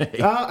the way?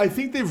 I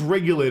think they've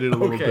regulated a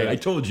little bit. I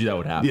told you that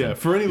would happen. Yeah,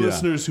 for any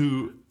listeners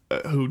who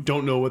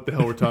don't know what the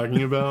hell we're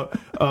talking about,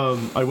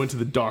 I went to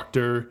the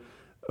doctor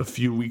a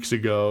few weeks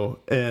ago,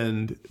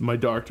 and my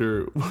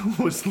doctor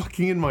was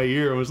looking in my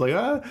ear and was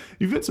like,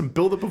 you've got some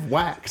buildup of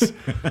wax.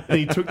 And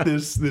he took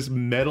this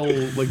metal,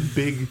 like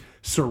big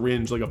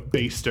syringe, like a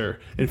baster,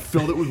 and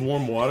filled it with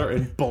warm water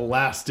and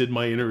blasted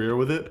my inner ear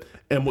with it.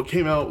 And what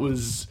came out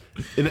was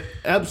an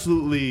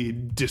absolutely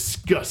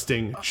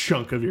disgusting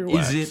chunk of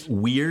earwax. Is it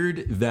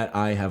weird that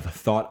I have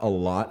thought a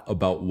lot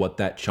about what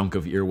that chunk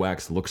of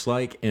earwax looks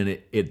like, and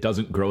it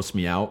doesn't gross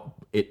me out?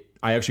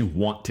 I actually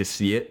want to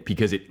see it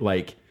because it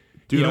like...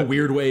 in a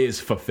weird way is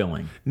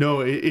fulfilling.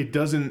 No, it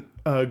doesn't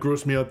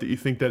gross me out that you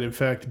think that. In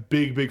fact,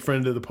 big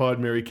friend of the pod,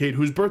 Mary Kate,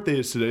 whose birthday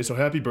is today, so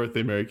happy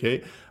birthday, Mary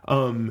Kate.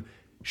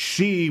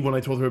 She, when I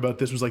told her about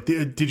this, was like,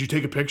 did you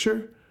take a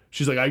picture?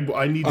 She's like,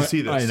 I need to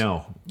see this. I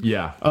know,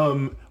 yeah.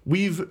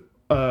 We've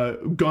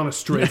gone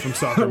astray from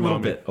Soccer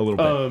Mommy. A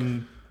little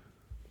bit.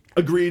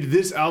 Agreed,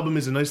 this album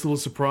is a nice little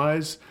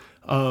surprise,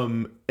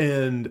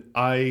 and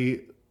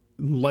I...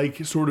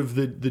 like sort of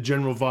the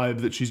general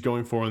vibe that she's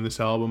going for on this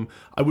album.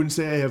 I wouldn't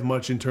say I have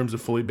much in terms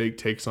of fully baked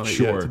takes on it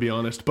yet, to be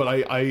honest, but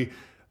I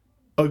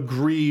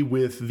agree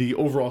with the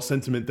overall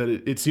sentiment that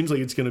it seems like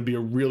it's going to be a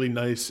really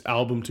nice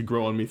album to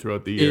grow on me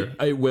throughout the year.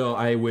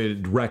 I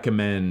would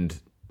recommend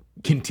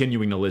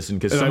continuing to listen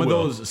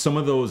because some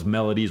of those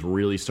melodies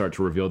really start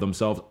to reveal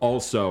themselves.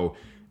 Also,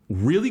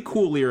 really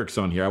cool lyrics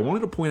on here. I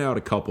wanted to point out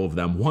a couple of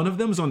them. One of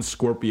them is on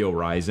Scorpio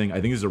Rising. I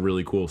think it's a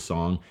really cool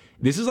song.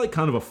 This is like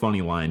kind of a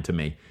funny line to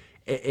me.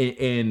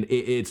 And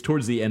it's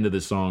towards the end of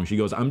the song. She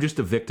goes, "I'm just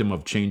a victim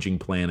of changing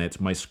planets,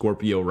 my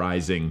Scorpio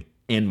rising,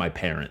 and my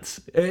parents."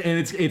 And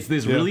it's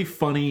this really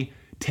funny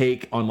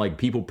take on like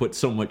people put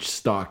so much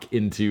stock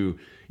into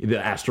the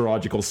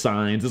astrological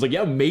signs. It's like,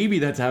 yeah, maybe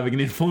that's having an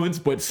influence,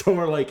 but so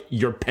are like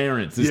your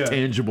parents, this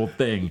tangible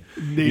thing.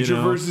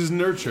 Nature versus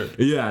nurture.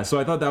 Yeah, so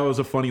I thought that was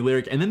a funny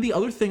lyric. And then the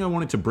other thing I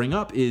wanted to bring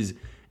up is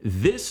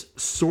this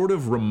sort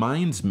of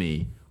reminds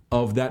me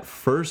of that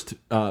first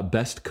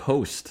Best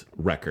Coast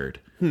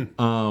record.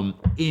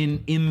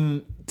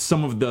 In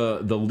some of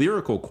the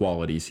lyrical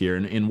qualities here.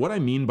 And what I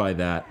mean by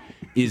that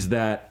is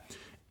that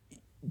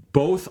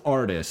both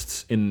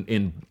artists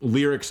in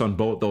lyrics on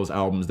both those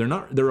albums, they're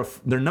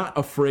not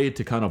afraid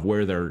to kind of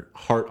wear their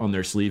heart on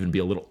their sleeve and be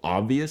a little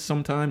obvious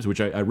sometimes,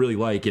 which I really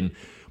like. And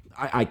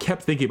I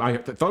kept thinking, I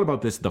thought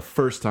about this the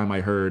first time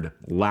I heard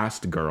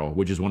Last Girl,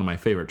 which is one of my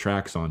favorite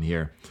tracks on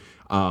here.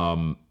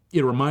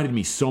 It reminded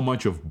me so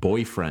much of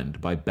Boyfriend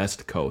by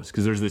Best Coast,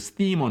 because there's this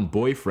theme on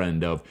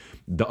Boyfriend of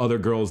the other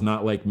girl's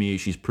not like me,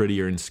 she's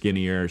prettier and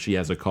skinnier, she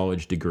has a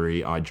college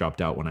degree, I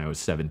dropped out when I was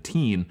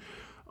 17.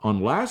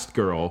 On Last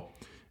Girl,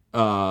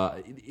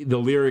 the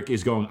lyric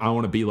is going, I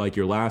want to be like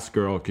your last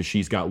girl because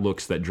she's got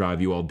looks that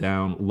drive you all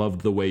down,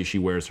 loved the way she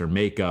wears her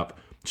makeup,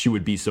 she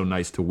would be so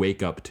nice to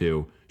wake up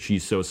to,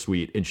 she's so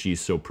sweet and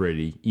she's so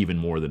pretty, even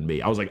more than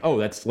me. I was like, oh,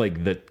 that's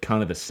like the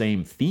kind of the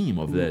same theme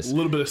of this. A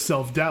little bit of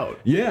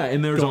self-doubt. Yeah,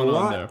 and there's a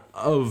lot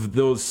of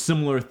those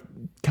similar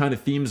kind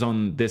of themes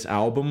on this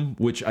album,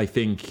 which I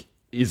think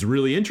is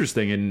really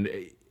interesting. And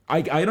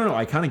I don't know.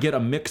 I kind of get a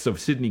mix of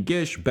Sidney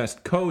Gish,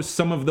 Best Coast,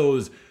 some of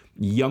those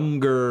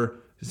younger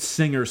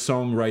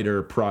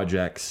singer-songwriter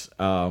projects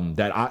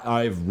that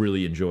I've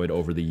really enjoyed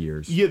over the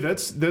years. Yeah,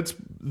 that's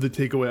the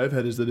takeaway I've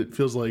had, is that it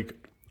feels like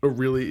a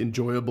really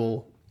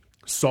enjoyable,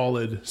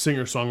 solid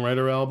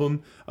singer-songwriter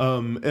album.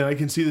 And I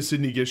can see the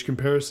Sidney Gish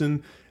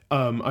comparison.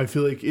 I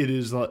feel like it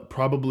is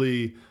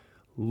probably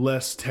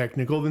less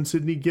technical than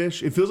Sidney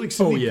Gish. It feels like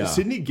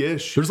Sidney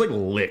Gish. There's like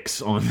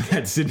licks on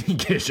that Sidney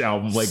Gish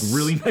album, like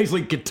really nice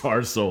like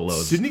guitar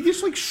solos. Sidney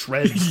Gish like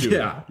shreds, dude.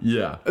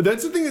 Yeah.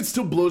 That's the thing that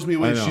still blows me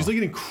away. She's like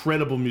an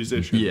incredible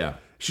musician. Yeah.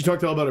 She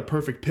talked all about her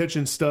perfect pitch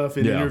and stuff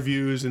in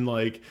interviews, and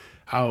like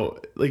how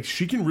like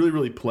she can really,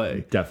 really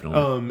play.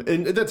 Definitely.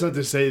 And that's not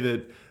to say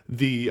that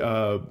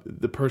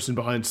the person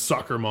behind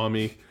Soccer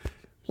Mommy,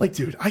 like,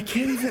 dude, I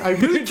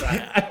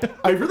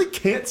really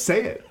can't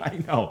say it. I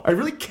know. I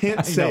really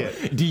can't say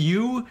it. Do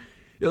you,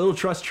 a little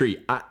trust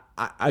tree,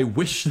 I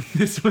wish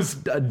this was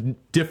a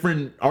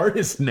different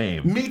artist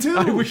name. Me too.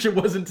 I wish it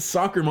wasn't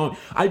Soccer Mom.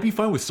 I'd be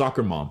fine with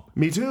Soccer Mom.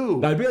 Me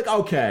too. I'd be like,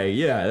 okay,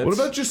 yeah. What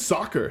about just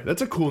Soccer?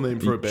 That's a cool name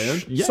for a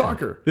band. Yeah.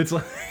 Soccer. It's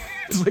like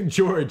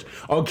George,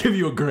 I'll give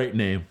you a great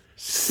name.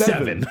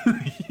 7.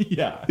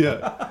 Yeah.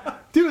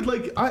 Dude,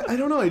 like, I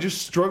don't know. I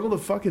just struggle to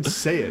fucking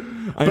say it.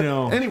 I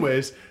know.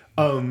 Anyways,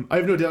 I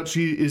have no doubt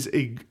she is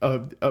a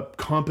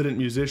competent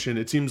musician.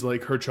 It seems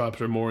like her chops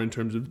are more in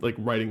terms of like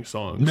writing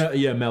songs.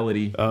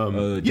 Melody.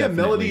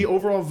 Melody,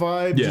 overall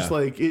vibe. Yeah. Just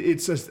like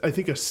it's I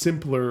think a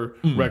simpler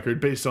record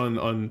based on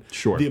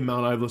the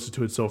amount I've listened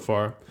to it so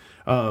far.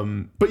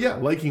 But yeah,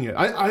 liking it.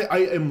 I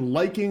am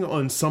liking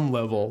on some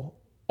level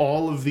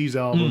all of these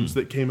albums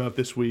that came out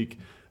this week.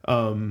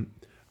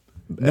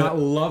 Not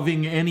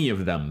loving any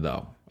of them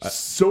though.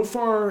 So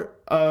far,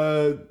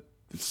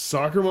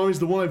 Soccer Mommy is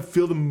the one I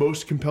feel the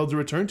most compelled to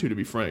return to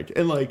be frank.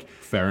 And like,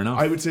 fair enough.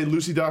 I would say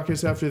Lucy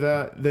Dacus after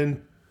that.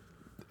 Then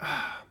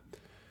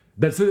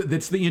that's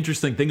the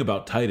interesting thing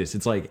about Titus.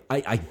 It's like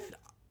I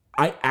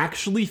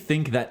actually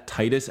think that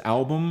Titus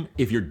album,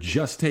 if you're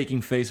just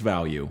taking face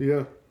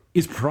value,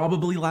 is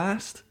probably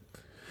last.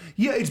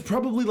 Yeah, it's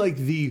probably like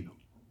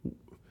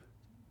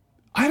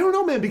I don't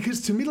know, man, because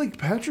to me, like,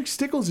 Patrick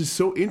Stickles is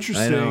so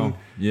interesting. I know.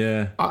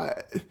 Yeah.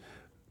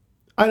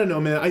 I don't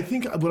know, man. I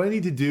think what I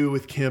need to do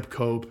with Camp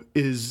Cope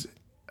is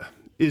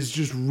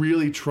just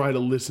really try to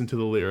listen to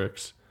the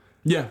lyrics.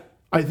 Yeah.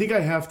 I think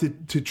I have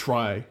to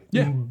try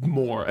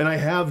more. And I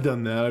have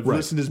done that. I've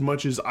listened as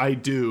much as I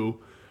do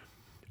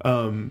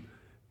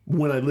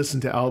when I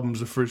listen to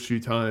albums the first few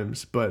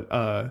times. But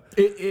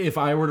if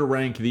I were to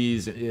rank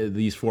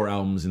these 4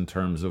 albums in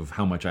terms of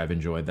how much I've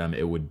enjoyed them,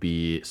 it would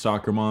be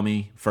Soccer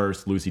Mommy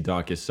first, Lucy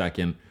Dacus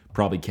second,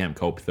 probably Camp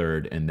Cope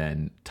third, and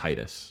then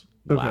Titus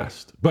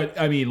last. But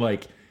I mean,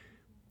 like,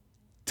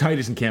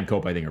 Titus and Camp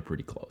Cope I think are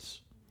pretty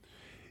close.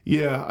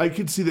 Yeah, I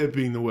could see that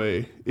being the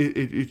way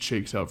it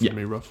shakes out for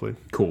me, roughly.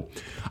 Cool.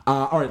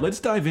 All right, let's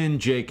dive in,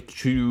 Jake,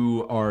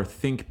 to our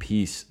Think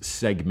Piece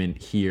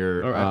segment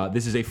here. All right.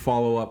 This is a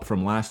follow-up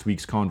from last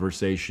week's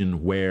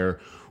conversation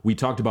where we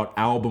talked about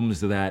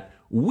albums that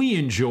we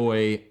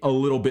enjoy a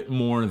little bit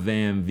more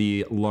than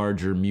the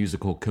larger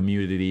musical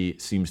community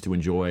seems to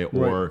enjoy,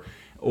 or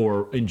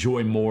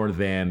enjoy more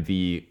than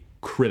the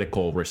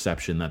critical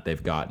reception that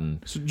they've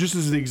gotten. So just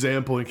as an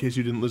example, in case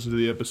you didn't listen to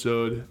the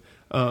episode,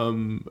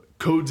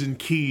 Codes and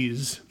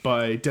Keys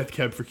by Death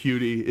Cab for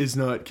Cutie is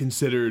not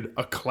considered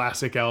a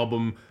classic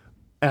album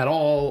at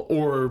all,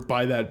 or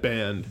by that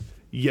band.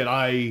 Yet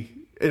I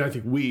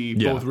think we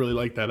both really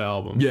like that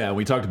album. Yeah,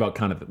 we talked about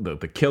kind of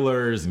the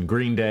Killers and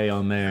Green Day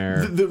on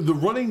there. The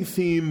running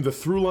theme, the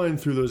through line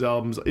through those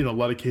albums, in a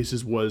lot of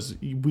cases, was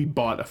we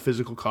bought a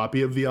physical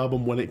copy of the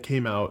album when it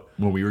came out.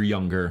 When we were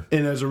younger.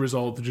 And as a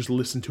result, just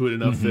listened to it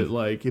enough that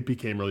like it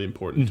became really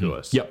important to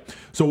us. Yep.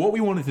 So what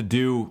we wanted to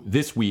do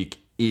this week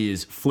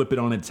is flip it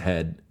on its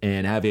head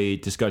and have a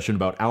discussion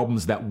about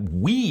albums that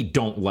we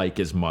don't like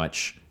as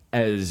much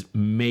as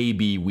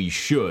maybe we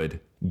should,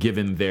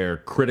 given their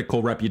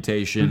critical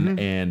reputation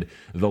and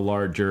the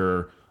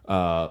larger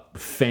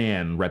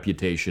fan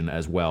reputation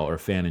as well, or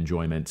fan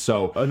enjoyment.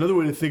 So another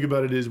way to think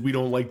about it is we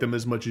don't like them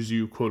as much as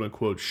you quote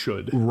unquote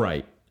should.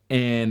 Right.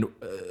 And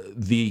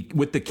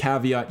with the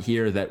caveat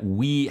here that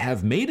we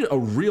have made a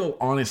real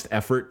honest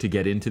effort to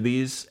get into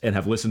these and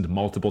have listened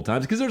multiple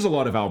times, because there's a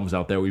lot of albums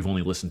out there we've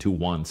only listened to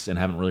once and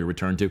haven't really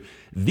returned to.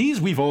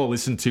 These we've all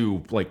listened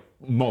to like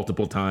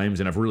multiple times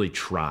and have really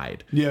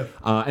tried. Yeah.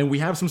 And we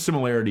have some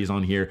similarities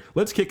on here.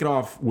 Let's kick it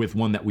off with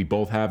one that we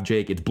both have,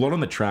 Jake. It's Blood on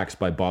the Tracks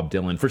by Bob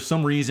Dylan. For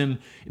some reason,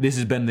 this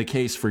has been the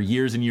case for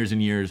years and years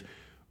and years.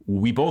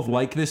 We both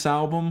like this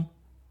album.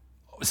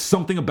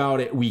 Something about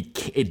it, we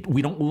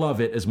don't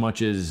love it as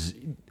much as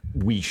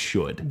we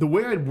should. The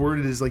way I'd word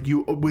it is like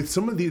with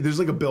some of there's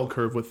like a bell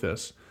curve with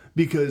this,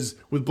 because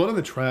with Blood on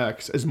the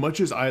Tracks, as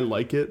much as I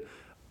like it,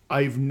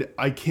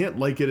 I can't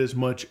like it as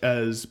much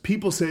as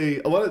people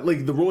say. A lot of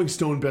like the Rolling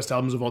Stone best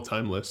albums of all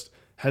time list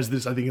has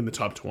this, I think, in the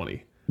top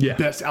 20. Yeah,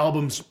 best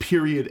albums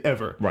period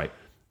ever. Right.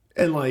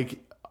 And like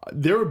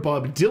there are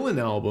Bob Dylan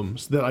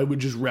albums that I would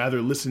just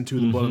rather listen to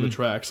than Blood on the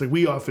Tracks. Like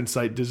we often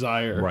cite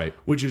Desire, right,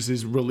 which is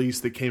his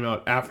release that came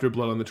out after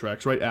Blood on the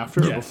Tracks, right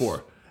after or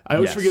before. I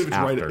always forget if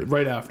it's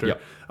right after.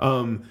 Yep.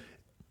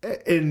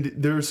 And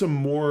there are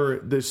some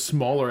there's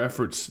smaller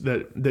efforts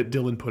that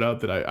Dylan put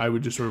out that I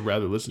would just sort of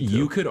rather listen to.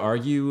 You could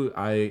argue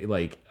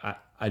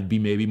I'd be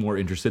maybe more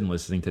interested in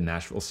listening to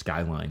Nashville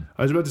Skyline.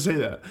 I was about to say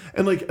that.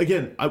 And like,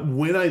 again,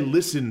 when I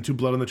listen to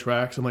Blood on the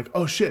Tracks, I'm like,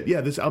 oh shit,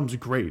 yeah, this album's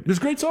great. There's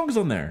great songs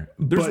on there.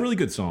 There's really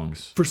good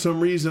songs. For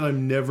some reason, I've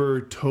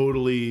never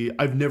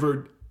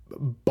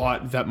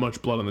bought that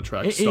much Blood on the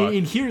Tracks stock.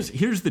 And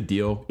here's the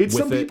deal. It's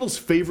some people's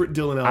favorite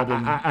Dylan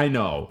album. I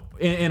know.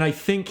 And I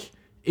think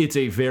it's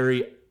a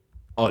very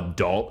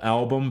adult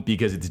album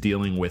because it's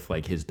dealing with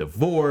like his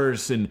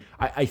divorce, and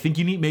I think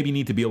you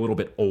need to be a little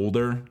bit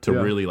older to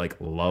really like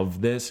love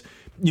this.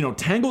 You know,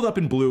 Tangled Up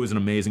in Blue is an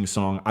amazing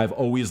song. I've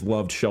always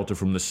loved Shelter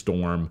from the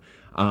Storm.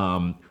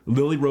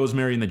 Lily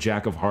Rosemary and the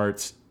Jack of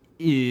Hearts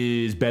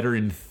is better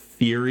in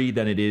theory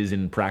than it is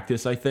in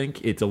practice. I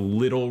think it's a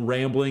little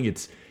rambling.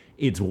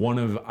 It's one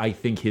of, I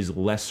think, his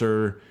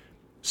lesser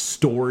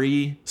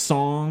story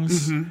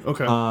songs.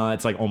 Okay.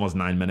 It's like almost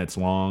 9 minutes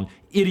long.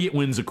 Idiot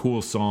Wind's a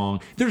cool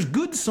song. There's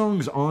good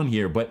songs on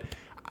here, but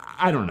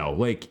I don't know.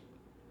 Like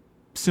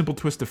Simple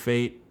Twist of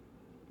Fate,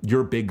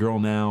 You're a Big Girl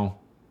Now,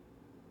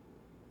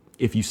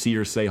 If You See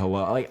Her Say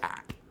Hello. Like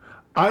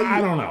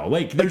I don't know.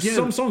 Like there's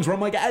some songs where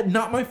I'm like,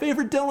 not my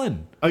favorite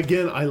Dylan.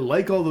 Again, I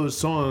like all those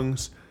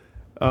songs.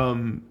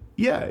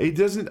 Yeah, it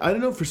doesn't. I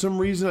don't know. For some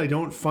reason, I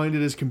don't find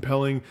it as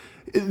compelling.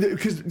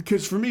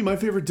 Because for me, my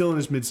favorite Dylan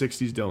is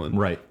mid-'60s Dylan.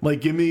 Right.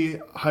 Like, give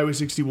me Highway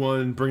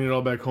 61, Bringing It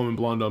All Back Home, and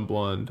Blonde on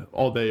Blonde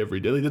all day, every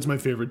day. Like, that's my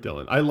favorite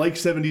Dylan. I like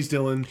 70s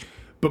Dylan,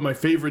 but my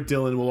favorite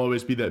Dylan will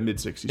always be that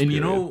mid-'60s period. And you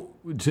know,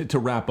 to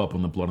wrap up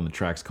on the Blood on the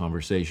Tracks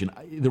conversation,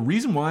 the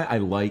reason why I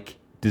like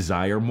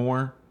Desire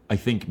more, I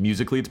think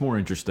musically it's more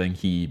interesting.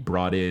 He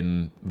brought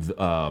in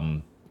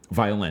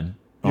violin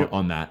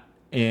on that.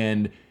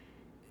 And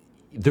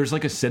there's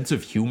like a sense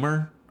of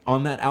humor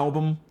on that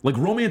album. Like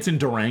Romance in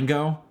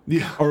Durango.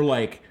 Yeah. Or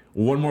like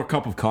One More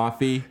Cup of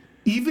Coffee.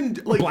 Even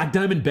like Black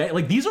Diamond Bay.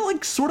 Like these are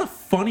like sort of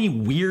funny,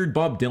 weird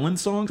Bob Dylan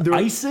songs.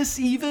 Isis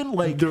even.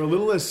 Like they're a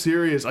little less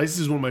serious. Isis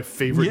is one of my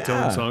favorite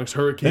Dylan songs.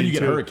 Hurricane. Then you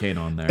get Hurricane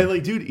on there. And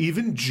like, dude,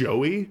 even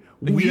Joey,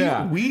 we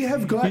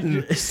have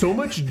gotten so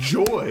much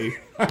joy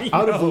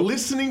out of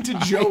listening to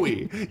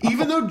Joey.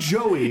 Even though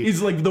Joey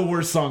is like the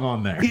worst song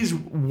on there. He's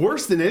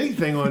worse than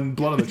anything on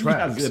Blood on the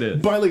Tracks. Yes, it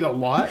is. By like a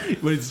lot.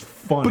 But it's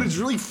funny. But it's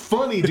really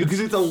funny, dude,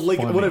 because it's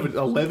whatever,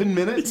 11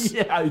 minutes?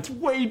 Yeah, it's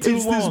way too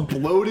long. It's this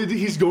bloated,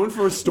 he's going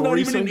for a story. Not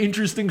even an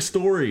interesting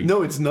story.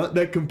 No, it's not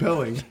that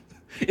compelling.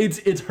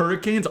 It's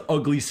Hurricane's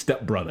ugly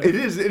stepbrother. It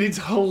is, and it's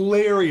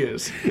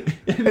hilarious.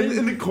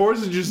 and the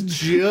chorus is just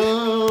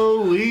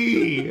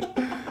Joey.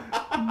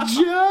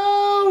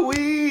 Joey.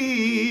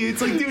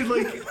 It's like, dude,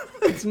 like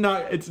it's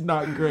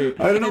not great.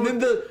 I don't know.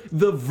 And then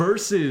the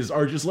verses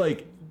are just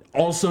like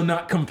also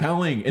not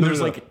compelling, and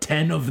there's like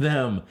 10 of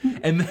them.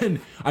 And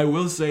then I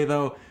will say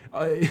though,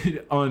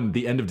 on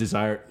the end of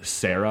Desire,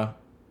 Sarah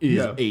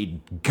is a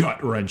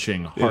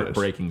gut-wrenching,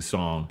 heartbreaking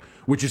song,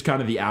 which is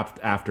kind of the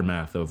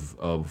aftermath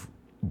of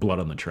Blood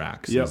on the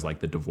Tracks. Is like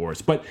the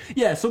divorce. But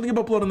yeah, something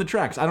about Blood on the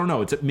Tracks. I don't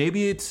know.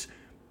 Maybe it's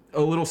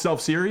a little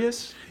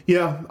self-serious.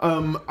 Yeah,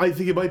 I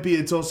think it might be.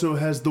 It also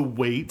has the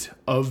weight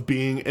of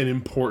being an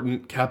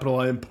important, capital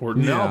I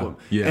important album.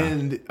 Yeah.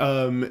 And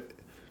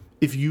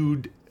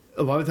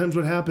a lot of times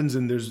what happens,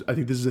 and I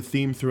think this is a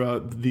theme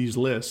throughout these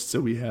lists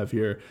that we have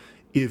here,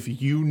 if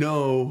you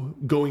know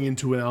going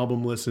into an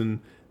album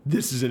listen,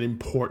 this is an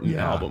important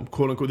album,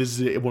 quote unquote, this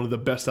is one of the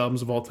best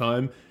albums of all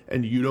time,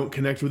 and you don't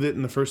connect with it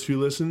in the first few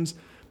listens,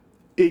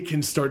 it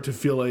can start to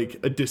feel like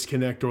a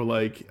disconnect, or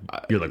like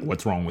you're like,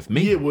 what's wrong with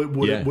me?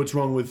 Yeah, what's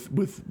wrong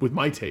with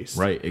my taste?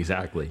 Right,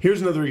 exactly.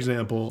 Here's another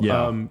example.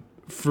 Yeah.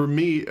 For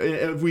me,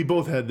 we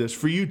both had this.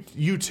 For you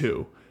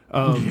two,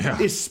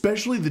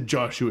 especially the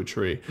Joshua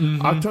Tree.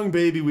 Octung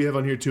Baby we have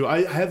on here too.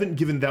 I haven't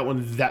given that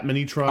one that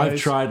many tries. I've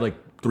tried like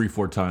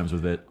 3-4 times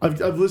with it.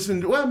 I've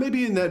listened, well,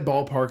 maybe in that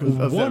ballpark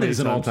of One that is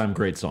an times. all-time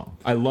great song.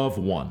 I love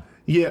One.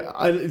 Yeah,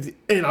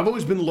 and I've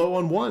always been low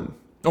on One.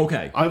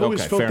 Okay. I've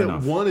always felt that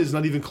enough. One is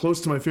not even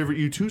close to my favorite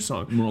U2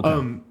 song.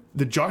 Okay.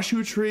 The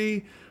Joshua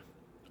Tree,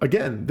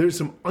 again, there's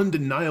some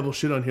undeniable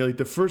shit on here, like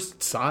the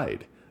first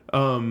side.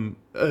 Oh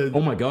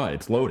my God,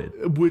 it's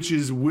loaded. Which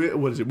is,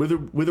 what is it? With or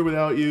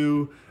Without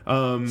You.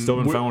 Still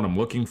haven't found what I'm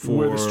looking for.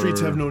 Where the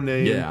Streets Have No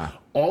Name. Yeah.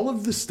 All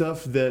of the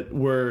stuff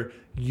where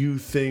you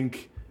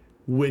think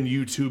when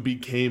U2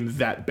 became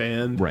that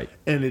band. Right.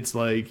 And it's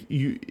like,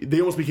 they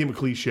almost became a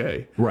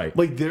cliche. Right.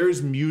 Like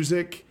there's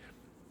music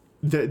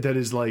that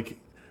is like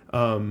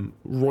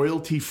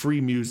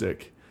royalty-free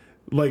music.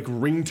 Like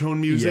ringtone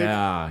music,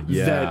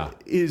 that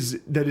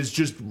is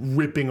just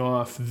ripping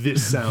off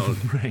this sound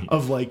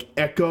of like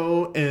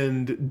echo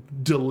and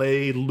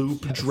delay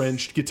loop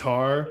drenched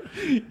guitar,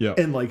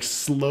 and like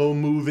slow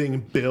moving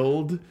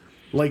build.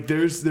 Like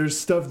there's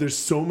stuff, there's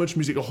so much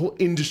music, a whole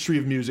industry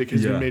of music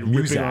has been made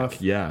ripping off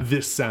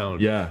this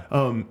sound. Yeah.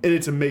 And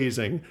it's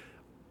amazing.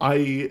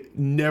 I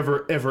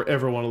never, ever,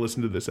 ever want to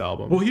listen to this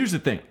album. Well, here's the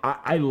thing.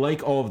 I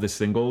like all of the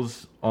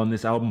singles on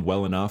this album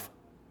well enough.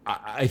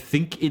 I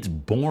think it's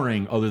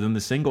boring other than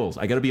the singles.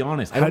 I got to be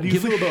honest. I don't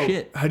give a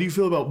shit. How do you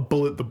feel about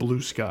Bullet the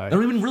Blue Sky? I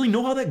don't even really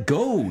know how that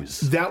goes.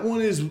 That one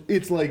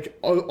it's like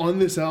on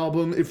this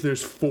album, if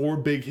there's 4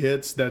 big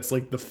hits, that's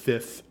like the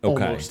 5th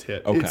almost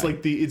hit. Okay. It's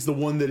like it's the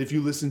one that if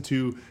you listen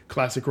to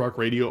classic rock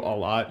radio a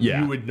lot,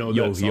 you would know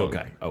that song.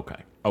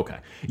 Okay.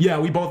 Yeah,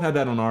 we both had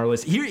that on our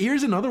list.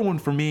 Here's another one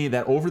for me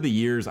that over the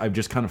years I've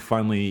just kind of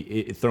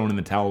finally thrown in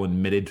the towel and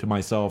admitted to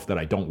myself that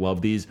I don't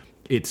love these.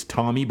 It's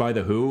Tommy by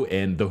The Who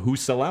and The Who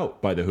Sell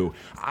Out by The Who.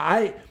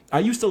 I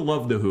used to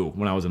love The Who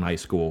when I was in high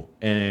school,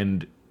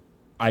 and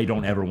I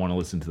don't ever want to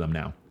listen to them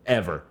now.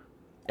 Ever.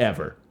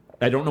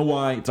 I don't know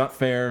why. It's not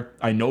fair.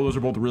 I know those are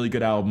both really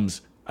good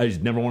albums. I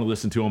just never want to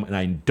listen to them, and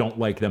I don't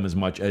like them as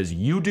much as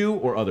you do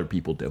or other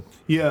people do.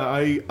 Yeah,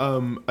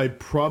 I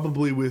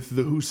probably with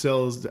The Who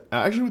Sells...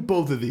 Actually, with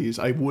both of these,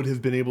 I would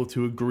have been able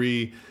to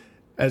agree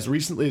as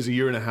recently as a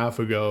year and a half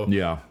ago.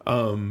 Yeah.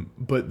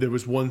 But there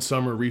was one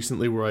summer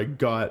recently where I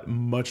got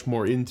much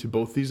more into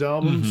both these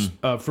albums.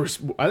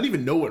 Mm-hmm. I don't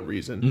even know what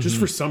reason, just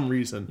for some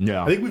reason.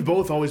 Yeah. I think we've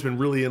both always been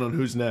really in on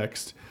Who's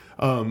Next.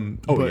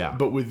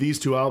 But with these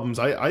 2 albums,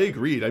 I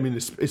agreed. I mean,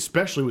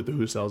 especially with The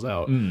Who Sells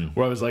Out,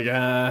 where I was like,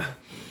 I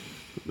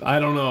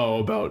don't know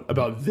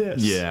about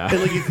this. Yeah. And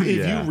like if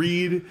you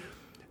read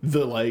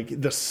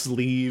the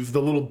sleeve,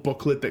 the little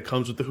booklet that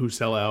comes with The Who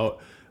Sell Out,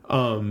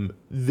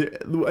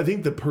 I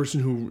think the person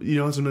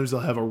who, sometimes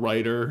they'll have a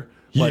writer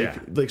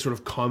like sort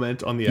of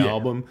comment on the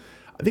album.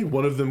 I think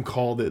one of them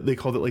called it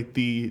like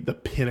the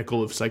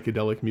pinnacle of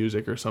psychedelic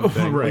music or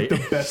something. Right.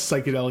 Like the best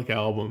psychedelic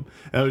album.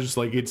 And I was just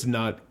like, it's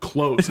not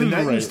close. And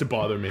that used to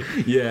bother me.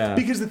 Yeah.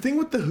 Because the thing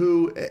with The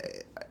Who,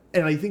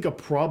 and I think a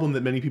problem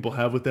that many people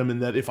have with them,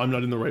 and that if I'm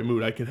not in the right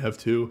mood, I can have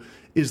too,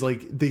 is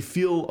like they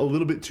feel a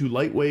little bit too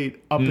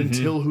lightweight up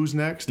until Who's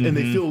Next. And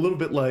they feel a little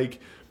bit like,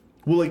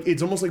 well, like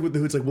it's almost like with The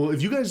Who, it's like, well,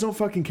 if you guys don't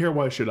fucking care,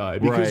 why should I?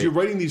 Because you're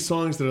writing these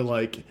songs that are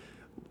like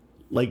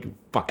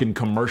fucking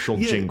commercial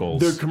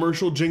jingles. They're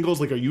commercial jingles.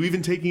 Like, are you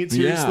even taking it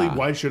seriously? Yeah.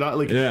 Why should I?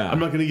 Like, I'm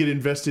not going to get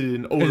invested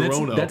in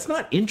Ono. That's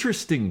not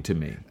interesting to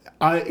me.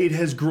 It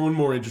has grown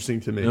more interesting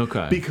to me.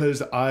 Okay.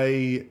 Because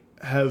I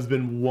have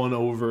been won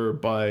over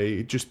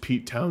by just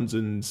Pete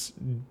Townshend's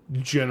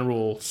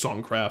general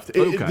songcraft.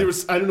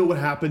 I don't know what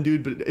happened,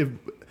 dude, but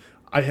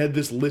I had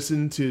this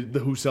listen to The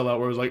Who Sell Out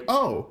where I was like,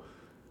 oh,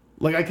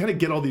 like I kind of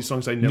get all these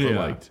songs I never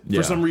liked.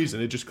 For some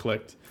reason, it just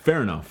clicked.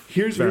 Fair enough.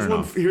 Here's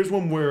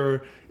one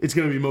where it's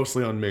going to be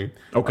mostly on me.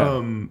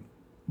 Okay.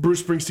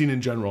 Bruce Springsteen in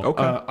general.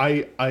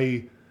 Okay.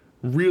 I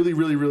really,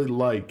 really, really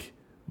like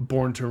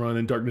Born to Run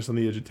and Darkness on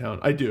the Edge of Town.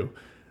 I do.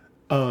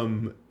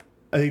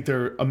 I think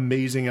they're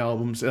amazing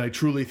albums, and I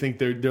truly think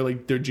they're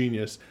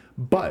genius.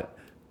 But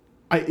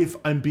if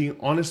I'm being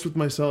honest with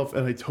myself,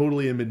 and I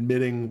totally am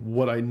admitting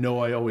what I know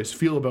I always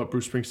feel about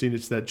Bruce Springsteen,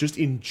 it's that just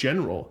in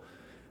general,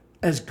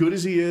 as good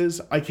as he is,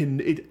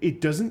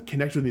 it doesn't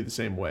connect with me the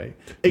same way.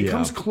 It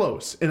comes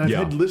close, and I've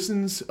had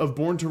listens of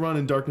Born to Run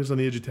and Darkness on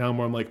the Edge of Town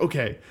where I'm like,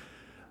 okay,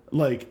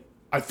 like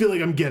I feel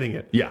like I'm getting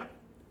it. Yeah.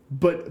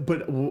 But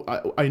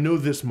I know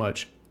this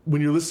much: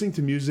 when you're listening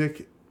to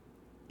music,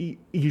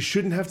 you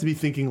shouldn't have to be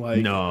thinking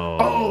like,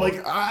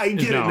 like I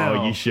get it now.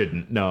 No, you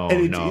shouldn't. No.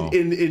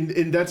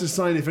 And that's a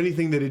sign, if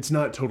anything, that it's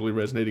not totally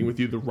resonating with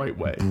you the right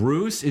way.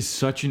 Bruce is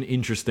such an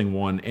interesting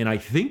one, and I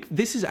think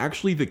this is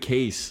actually the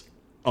case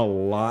a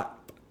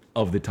lot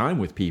of the time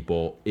with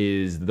people.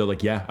 Is they're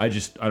like, I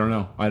don't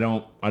know, I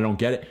don't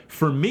get it.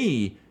 For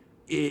me,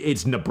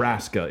 it's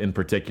Nebraska in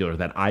particular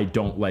that I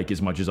don't like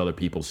as much as other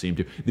people seem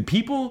to. The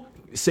people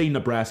say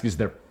Nebraska is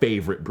their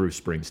favorite Bruce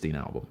Springsteen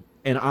album,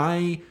 and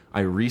I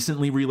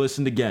recently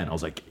re-listened again. I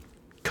was like,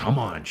 come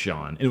on,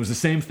 Sean. And it was the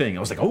same thing. I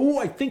was like, Jim,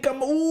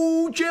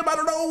 I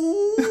don't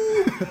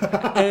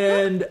know.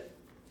 And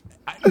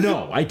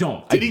no, I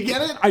don't. Did he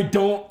get it? I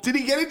don't. Did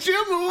he get it,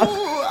 Jim?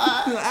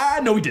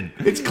 No, he didn't.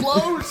 It's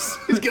close.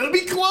 It's going to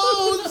be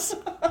close.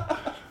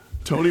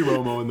 Tony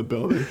Romo in the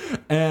building.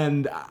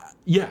 And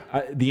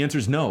the answer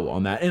is no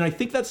on that. And I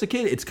think that's the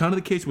case. It's kind of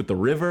the case with The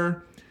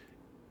River,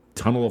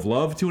 Tunnel of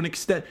Love to an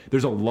extent.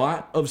 There's a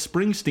lot of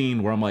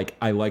Springsteen where I'm like,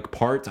 I like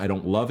parts, I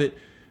don't love it.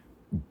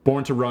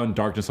 Born to Run,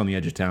 Darkness on the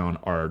Edge of Town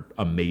are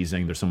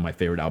amazing. They're some of my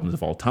favorite albums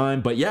of all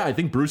time. But I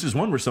think Bruce is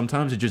one where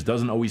sometimes it just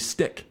doesn't always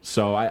stick.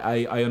 So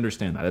I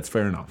understand that. That's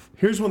fair enough.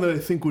 Here's one that I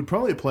think would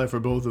probably apply for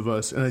both of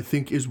us, and I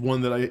think is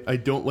one that I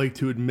don't like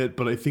to admit,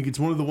 but I think it's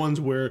one of the ones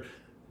where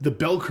the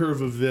bell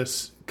curve of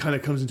this kind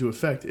of comes into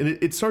effect. And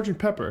it's Sgt.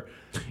 Pepper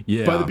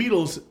by the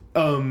Beatles,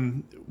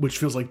 which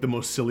feels like the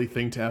most silly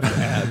thing to have to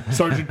add.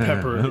 Sgt.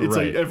 Pepper. It's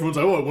like everyone's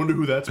like, I wonder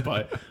who that's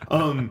by.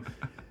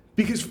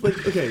 Because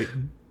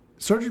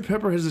Sgt.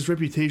 Pepper has this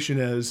reputation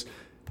as,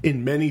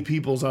 in many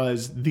people's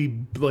eyes, the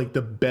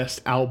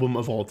best album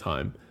of all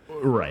time.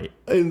 Right.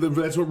 And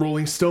that's what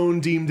Rolling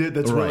Stone deemed it.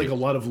 That's what a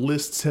lot of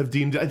lists have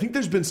deemed it. I think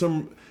there's been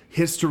some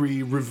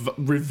history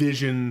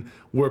revision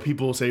where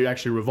people say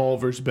actually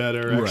Revolver's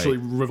better, actually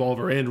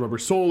Revolver and Rubber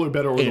Soul are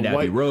better, or and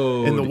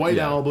the White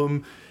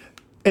Album.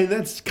 And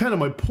that's kind of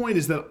my point,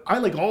 is that I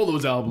like all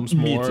those albums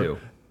more. Me too.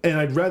 And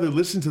I'd rather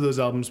listen to those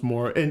albums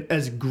more. And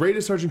as great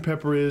as Sgt.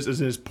 Pepper is, as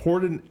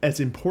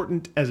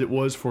important as it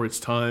was for its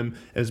time,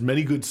 as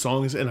many good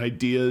songs and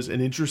ideas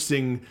and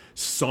interesting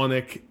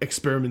sonic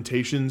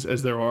experimentations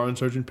as there are on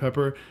Sgt.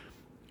 Pepper,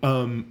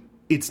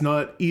 it's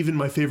not even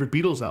my favorite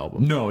Beatles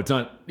album. No, it's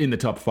not in the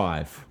top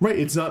 5. Right,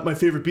 it's not my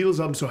favorite Beatles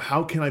album. So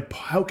how can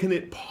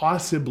it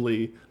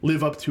possibly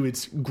live up to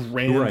its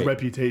grand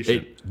reputation?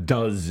 It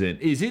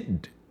doesn't. Is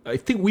it? I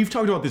think we've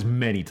talked about this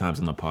many times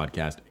on the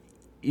podcast.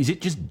 Is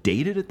it just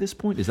dated at this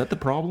point? Is that the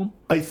problem?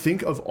 I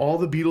think of all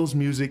the Beatles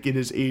music, it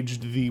has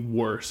aged the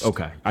worst.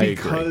 Okay, I agree.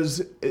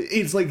 Because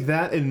it's like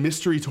that and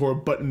Mystery Tour,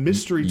 but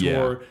Mystery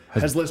Tour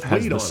has less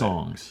weight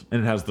on it.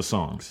 And it has the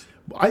songs.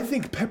 I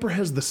think Pepper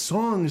has the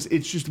songs.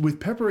 It's just with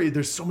Pepper,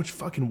 there's so much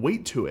fucking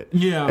weight to it.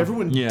 Yeah,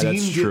 everyone deemed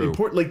it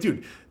important. Like,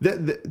 dude,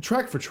 that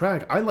track for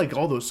track, I like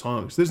all those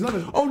songs. There's not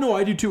a... Oh no,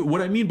 I do too.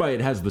 What I mean by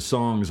it has the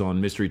songs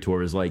on Mystery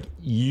Tour is like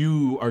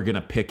you are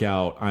gonna pick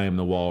out "I Am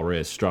the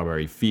Walrus,"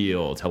 "Strawberry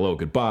Fields," "Hello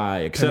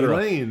Goodbye,"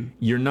 etc.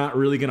 You're not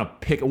really gonna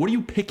pick. What are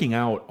you picking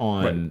out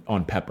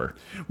on Pepper?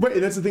 Right,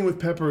 and that's the thing with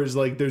Pepper is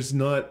like there's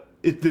not.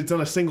 It's not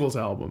a singles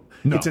album.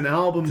 No, it's an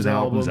album's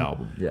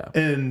album. Yeah,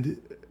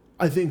 and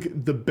I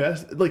think the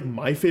best, like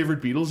my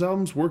favorite Beatles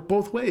albums work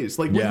both ways.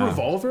 Like with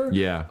Revolver,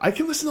 I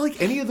can listen to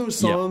like any of those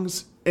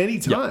songs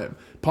anytime.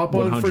 Pop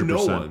on 100%. For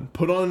No One.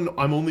 Put on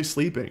I'm Only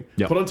Sleeping.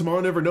 Put on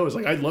Tomorrow Never Knows.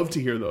 Like I'd love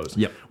to hear those.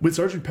 With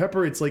Sgt.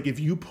 Pepper, it's like if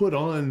you put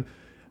on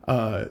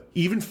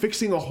even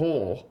Fixing a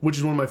Hole, which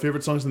is one of my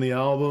favorite songs on the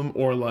album,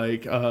 or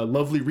like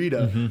Lovely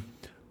Rita,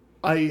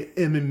 I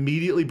am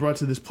immediately brought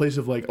to this place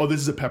of like, oh, this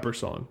is a Pepper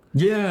song.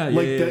 And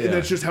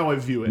that's just how I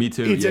view it. Me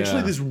too. It's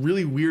actually this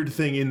really weird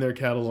thing in their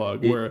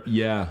catalog where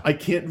I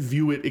can't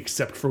view it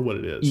except for what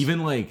it is.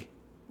 Even like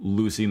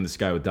Lucy in the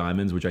Sky with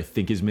Diamonds, which I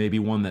think is maybe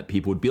one that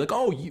people would be like,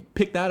 oh, you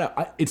picked that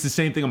up. It's the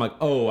same thing. I'm like,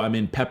 oh, I'm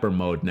in Pepper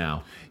mode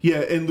now.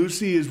 Yeah, and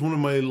Lucy is one of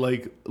my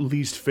like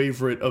least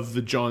favorite of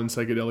the John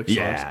psychedelic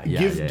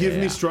songs. Give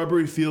me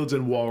Strawberry Fields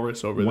and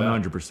Walrus over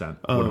 100%.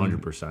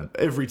 100%.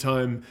 Every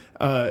time.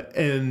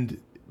 And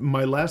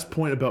my last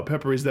point about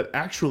Pepper is that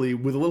actually,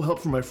 with a little help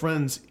from my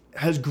friends,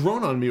 has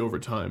grown on me over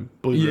time.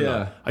 Believe it or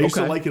not. I used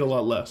to like it a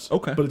lot less.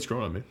 But it's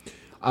grown on me.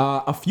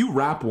 A few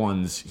rap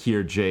ones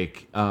here,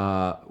 Jake.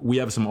 We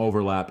have some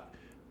overlap.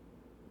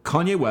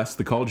 Kanye West,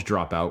 The College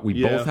Dropout.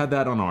 We both had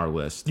that on our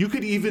list. You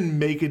could even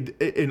make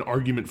an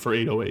argument for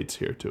 808s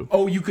here, too.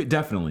 Oh, you could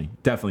definitely.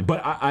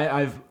 But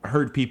I've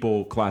heard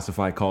people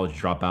classify College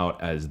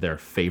Dropout as their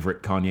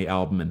favorite Kanye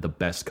album and the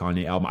best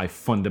Kanye album. I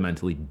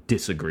fundamentally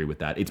disagree with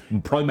that. It's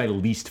probably my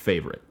least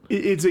favorite.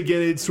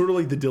 It's sort of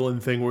like the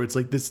Dylan thing where it's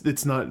like,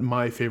 it's not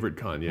my favorite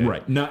Kanye.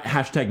 Right. Not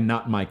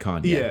my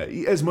Kanye.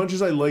 Yeah. As much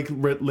as I like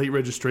Late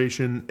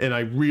Registration, and I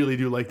really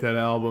do like that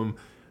album,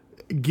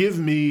 give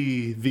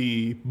me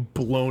the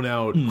blown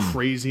out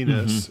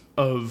craziness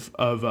of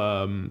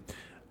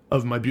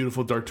My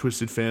Beautiful Dark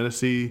Twisted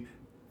Fantasy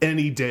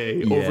any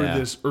day over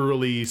this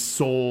early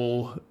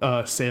soul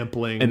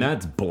sampling. And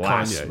that's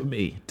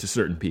blasphemy to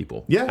certain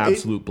people. Yeah,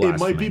 absolute blasphemy. It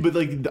might be, but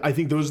like I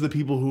think those are the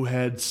people who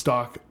had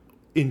stock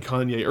in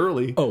Kanye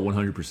early. Oh,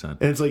 100%.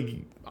 And it's like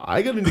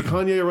I got into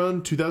Kanye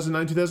around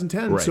 2009,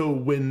 2010. Right. So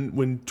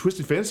when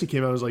Twisted Fantasy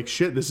came out, I was like,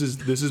 shit, this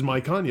is my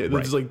Kanye.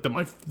 This is like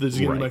this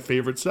is gonna be my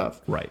favorite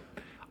stuff. Right.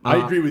 I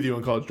agree with you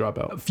on College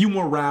Dropout. A few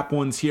more rap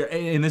ones here,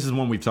 and this is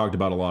one we've talked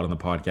about a lot on the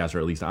podcast, or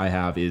at least I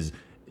have, is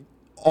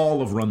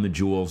all of Run the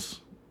Jewels.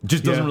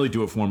 Just doesn't really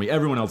do it for me.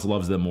 Everyone else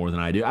loves them more than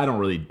I do. I don't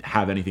really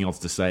have anything else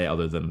to say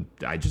other than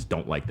I just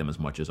don't like them as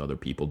much as other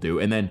people do.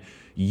 And then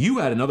you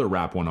had another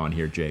rap one on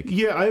here, Jake.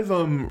 Yeah, I've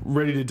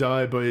Ready to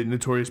Die by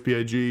Notorious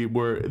B.I.G.,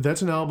 where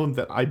that's an album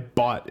that I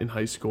bought in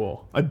high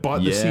school. I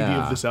bought the CD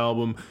of this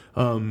album,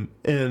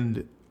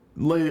 and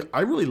like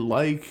I really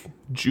like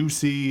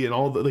Juicy and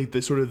all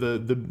the sort of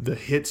the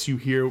hits you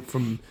hear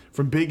from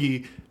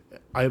Biggie.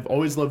 I've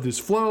always loved his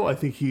flow. I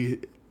think he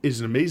is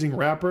an amazing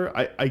rapper.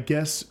 I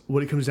guess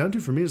what it comes down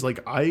to for me is like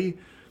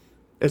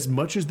as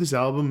much as this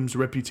album's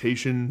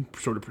reputation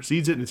sort of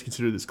precedes it and it's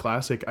considered this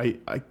classic,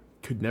 I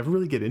could never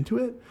really get into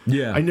it.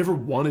 Yeah. I never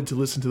wanted to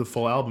listen to the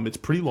full album. It's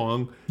pretty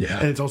long. Yeah.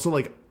 And it's also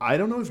like, I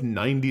don't know if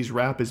 90s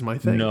rap is my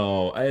thing.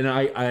 No, and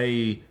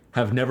I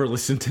have never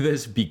listened to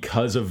this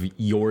because of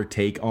your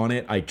take on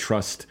it. I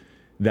trust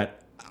that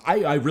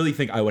I really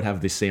think I would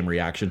have the same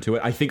reaction to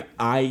it. I think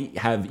I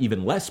have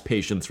even less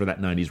patience for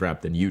that 90s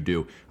rap than you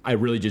do. I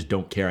really just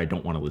don't care. I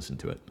don't want to listen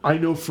to it. I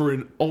know for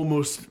an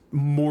almost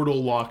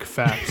mortal lock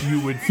fact you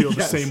would feel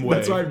the same way.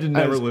 That's why I've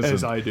never listened.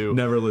 As I do.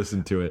 Never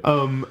listened to it.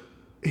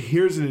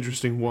 Here's an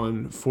interesting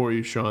one for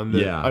you, Sean.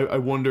 That I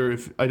wonder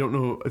if, I don't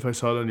know if I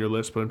saw it on your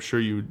list, but I'm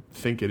sure you would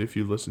think it if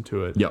you listened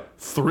to it. Yep.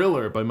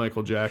 Thriller by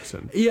Michael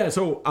Jackson. Yeah,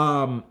 so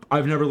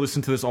I've never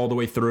listened to this all the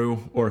way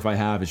through, or if I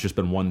have, it's just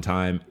been one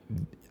time.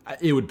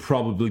 It would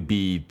probably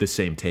be the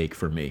same take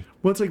for me.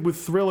 Well, it's like with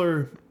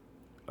Thriller,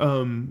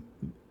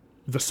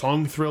 the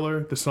song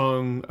Thriller, the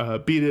song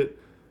Beat It,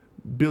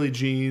 Billie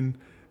Jean.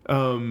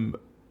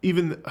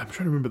 Even I'm trying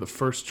to remember the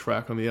first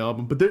track on the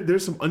album, but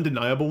there's some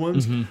undeniable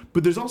ones. Mm-hmm.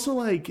 But there's also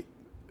like,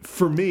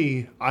 for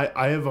me,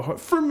 I have a hard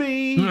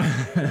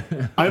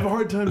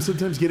time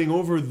sometimes getting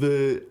over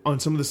on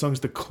some of the songs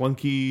the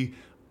clunky,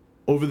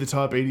 over the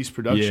top 80s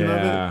production of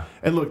it.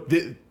 And look,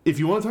 if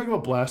you want to talk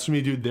about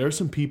blasphemy, dude, there are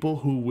some people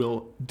who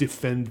will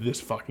defend this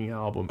fucking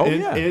album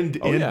and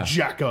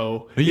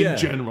Jacko in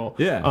general.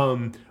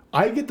 Yeah.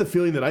 I get the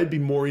feeling that I'd be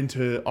more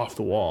into Off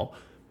the Wall.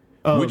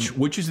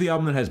 Which is the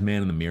album that has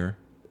Man in the Mirror?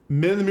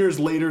 Man in the Mirror is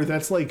later.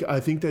 That's like, I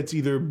think that's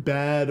either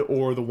Bad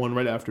or the one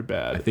right after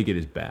Bad. I think it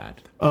is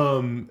Bad.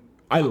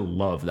 I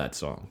love that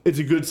song. It's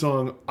a good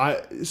song.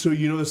 So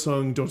you know the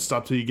song Don't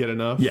Stop Till You Get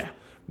Enough? Yeah.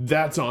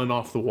 That's on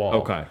Off the Wall.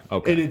 Okay.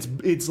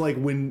 And it's like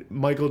when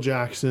Michael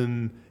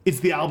Jackson, it's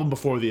the album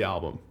before the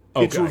album.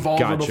 Okay. It's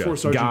Revolver before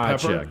Sgt.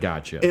 Pepper.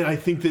 Gotcha. And I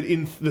think that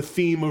in the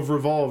theme of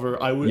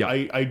Revolver,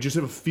 I just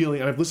have a feeling,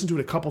 and I've listened to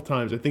it a couple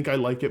times, I think I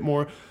like it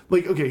more.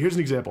 Like, okay, here's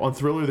an example. On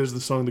Thriller, there's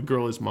the song The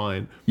Girl Is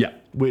Mine. Yeah.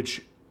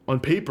 Which, on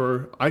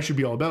paper, I should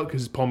be all about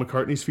because Paul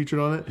McCartney's featured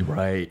on it.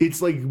 Right.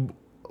 It's like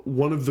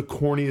one of the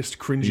corniest,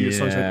 cringiest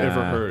songs I've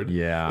ever heard.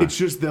 Yeah. It's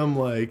just them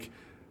like,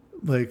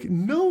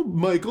 no,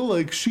 Michael,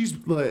 like she's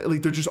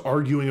like they're just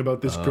arguing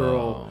about this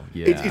girl.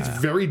 Yeah. It's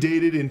very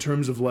dated in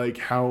terms of like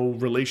how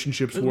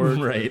relationships work.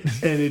 Right.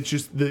 And it's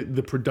just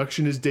the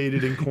production is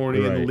dated and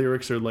corny and the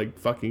lyrics are like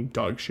fucking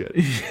dog shit.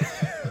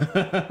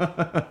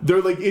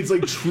 They're like, it's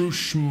like true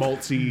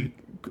schmaltzy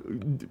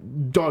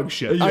dog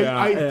shit. Yeah,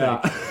 I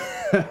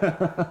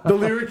think. The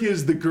lyric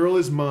is, the girl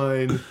is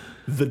mine,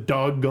 the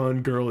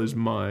doggone girl is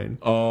mine.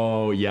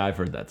 Oh, yeah, I've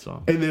heard that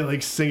song. And they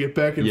like sing it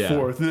back and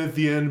forth. And at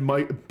the end,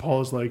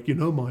 Paul's like,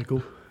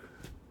 Michael,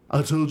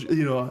 I told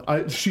you,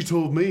 she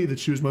told me that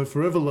she was my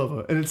forever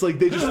lover. And it's like,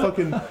 they just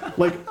fucking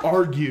like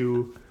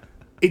argue.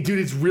 Dude,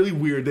 it's really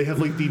weird. They have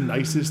like the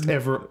nicest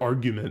ever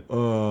argument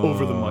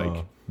over the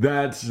mic.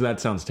 That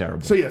sounds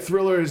terrible. So yeah,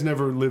 Thriller has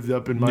never lived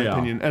up, in my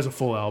opinion, as a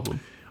full album.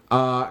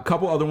 A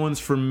couple other ones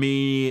for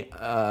me.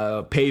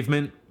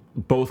 Pavement.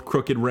 Both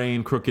Crooked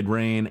Rain,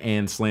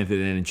 and Slanted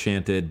and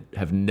Enchanted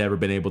have never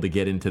been able to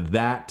get into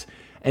that.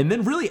 And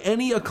then really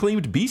any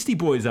acclaimed Beastie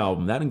Boys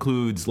album. That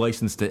includes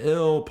License to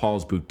Ill,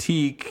 Paul's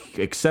Boutique,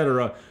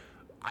 etc.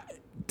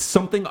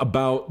 Something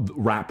about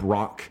rap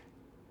rock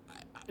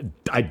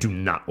I do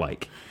not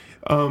like.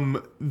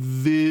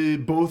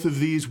 Both of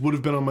these would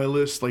have been on my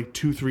list like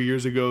 2-3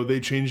 years ago. They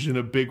changed in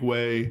a big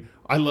way.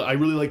 I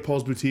really like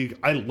Paul's Boutique.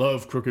 I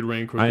love Crooked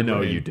Rain. I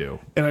know you do.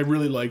 And I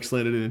really like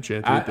Slanted and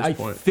Enchanted at this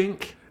point.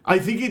 I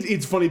think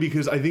it's funny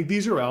because I think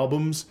these are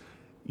albums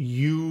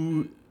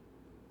you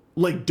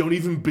like don't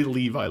even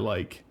believe I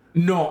like.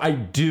 No, I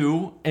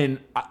do, and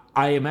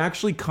I am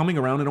actually coming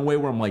around in a way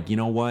where I'm like, you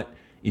know what?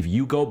 If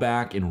you go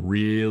back and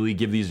really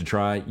give these a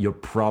try, you're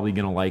probably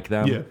gonna like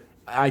them. Yeah,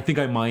 I think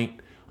I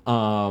might.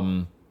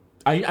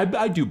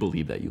 I do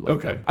believe that you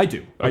like them. I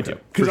do.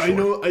 Because I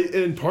know,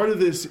 and part of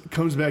this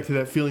comes back to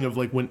that feeling of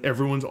like when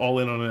everyone's all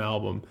in on an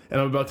album, and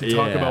I'm about to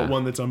talk about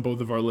one that's on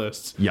both of our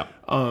lists. Yeah.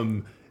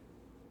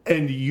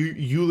 And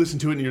you listen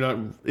to it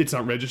and it's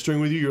not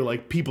registering with you. You're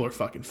like, people are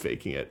fucking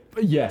faking it.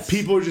 Yes.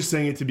 People are just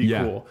saying it to be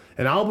cool.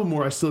 An album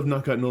where I still have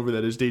not gotten over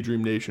that is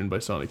Daydream Nation by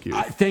Sonic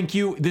Youth. Thank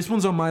you. This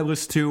one's on my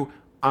list too.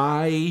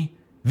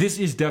 This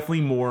is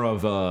definitely more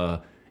of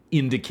a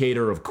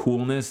indicator of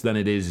coolness than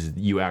it is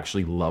you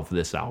actually love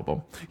this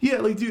album. Yeah,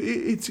 like,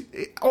 dude,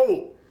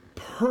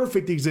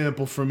 perfect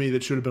example for me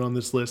that should have been on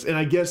this list. And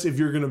I guess if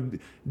you're going to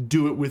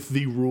do it with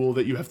the rule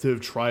that you have to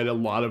have tried a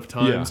lot of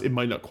times, it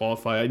might not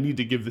qualify. I need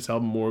to give this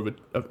album more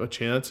of a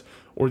chance,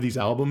 or these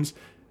albums.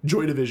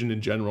 Joy Division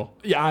in general.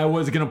 Yeah, I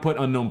was going to put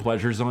Unknown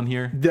Pleasures on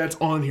here. That's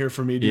on here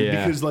for me, dude,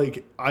 because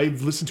like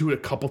I've listened to it a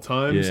couple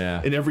times,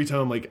 and every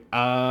time I'm like,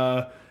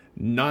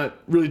 not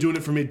really doing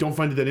it for me. Don't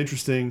find it that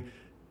interesting.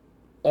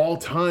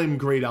 All-time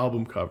great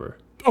album cover.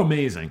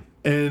 Amazing.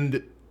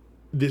 And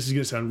this is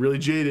going to sound really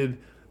jaded,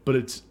 but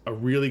it's a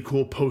really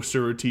cool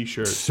poster or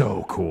t-shirt.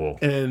 So cool.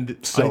 And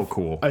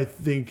cool. I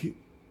think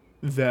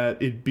that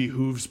it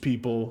behooves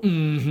people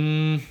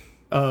to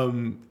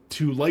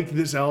like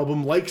this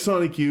album, like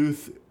Sonic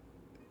Youth.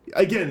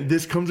 Again,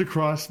 this comes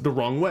across the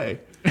wrong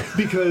way.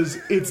 Because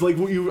it's like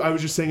what I was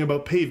just saying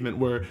about Pavement,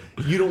 where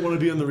you don't want to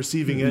be on the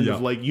receiving end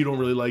of like, you don't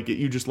really like it,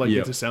 you just like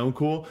it to sound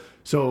cool.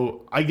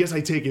 So I guess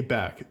I take it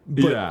back.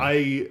 But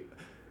I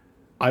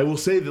will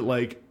say that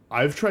like,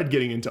 I've tried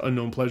getting into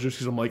Unknown Pleasures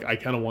because I'm like, I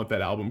kind of want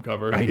that album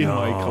cover in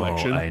my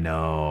collection. I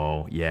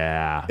know,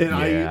 yeah. And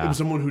I am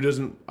someone who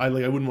doesn't. I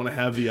wouldn't want to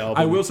have the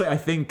album. I will say, I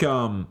think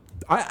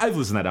I've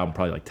listened to that album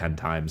probably like 10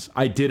 times.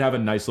 I did have a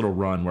nice little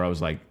run where I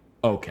was like,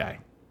 okay,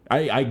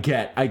 I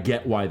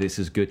get why this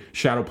is good.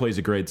 Shadow Play's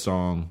a great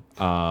song.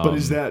 But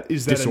is that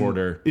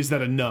Disorder? Is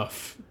that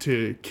enough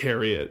to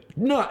carry it?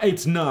 No,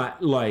 it's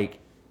not like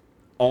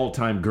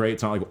all-time great.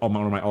 It's not like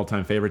one of my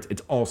all-time favorites.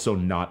 It's also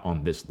not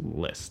on this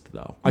list,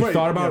 though. I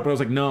thought about it, but I was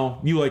like, no,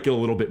 you like it a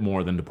little bit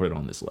more than to put it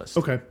on this list.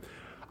 Okay.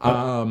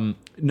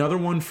 Another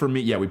one for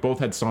me, we both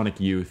had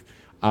Sonic Youth.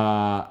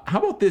 How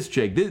about this,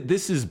 Jake?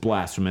 This is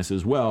blasphemous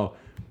as well.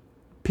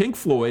 Pink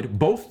Floyd,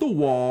 both The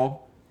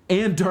Wall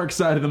and Dark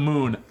Side of the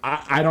Moon.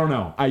 I don't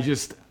know.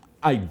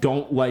 I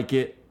don't like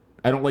it.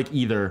 I don't like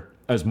either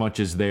as much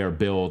as they are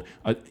billed.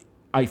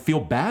 I feel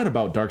bad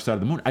about Dark Side of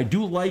the Moon. I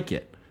do like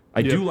it.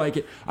 I do like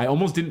it. I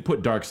almost didn't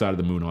put Dark Side of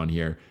the Moon on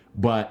here,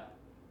 but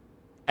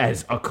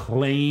as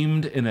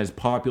acclaimed and as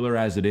popular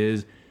as it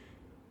is,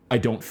 I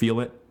don't feel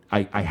it.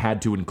 I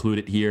had to include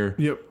it here.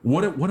 Yep.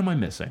 What am I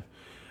missing?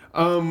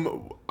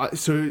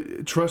 So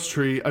Trust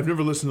Tree, I've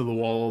never listened to The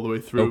Wall all the way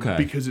through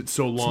because it's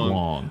so long. It's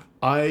long.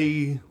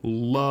 I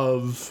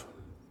love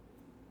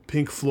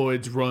Pink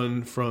Floyd's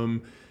run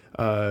from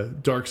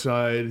Dark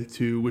Side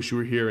to Wish You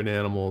Were Here and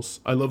Animals.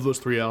 I love those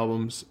 3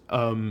 albums.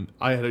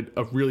 I had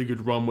a really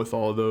good run with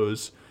all of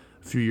those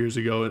a few years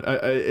ago,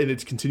 and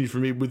it's continued for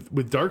me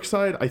with Dark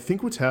Side. I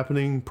think what's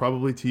happening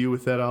probably to you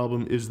with that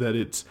album is that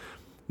it's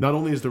not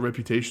only is the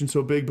reputation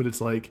so big, but it's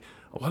like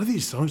a lot of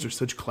these songs are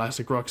such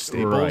classic rock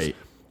staples. Right.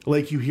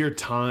 Like you hear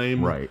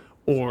Time,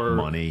 or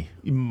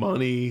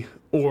Money,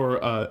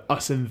 or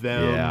Us and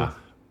Them. Yeah.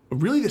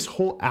 Really, this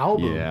whole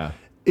album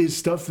is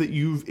stuff that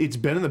it's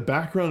been in the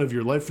background of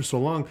your life for so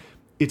long.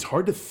 It's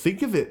hard to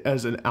think of it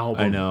as an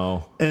album. I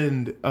know.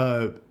 And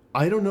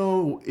I don't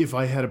know if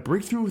I had a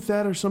breakthrough with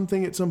that or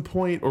something at some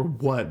point or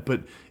what,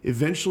 but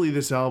eventually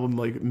this album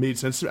made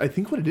sense. I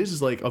think what it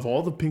is of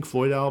all the Pink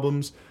Floyd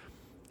albums,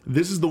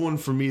 this is the one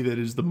for me that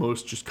is the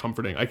most just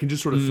comforting. I can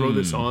just sort of throw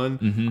this on.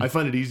 Mm-hmm. I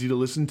find it easy to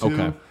listen to.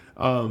 Okay.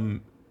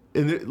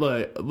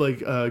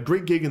 And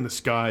Great Gig in the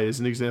Sky is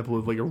an example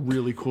of a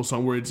really cool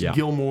song where it's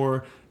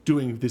Gilmour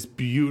doing this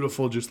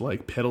beautiful just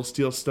pedal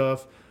steel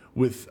stuff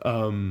with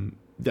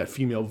that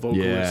female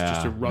vocalist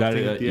just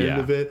erupting at the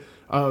end of it.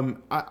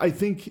 I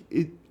think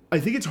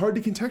it's hard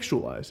to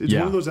contextualize. It's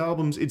one of those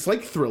albums. It's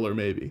like Thriller,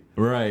 maybe.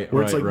 Right.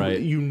 Where it's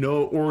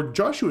or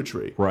Joshua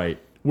Tree.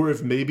 Right. Where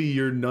if maybe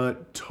you're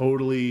not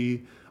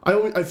totally,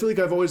 I feel like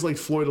I've always liked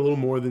Floyd a little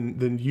more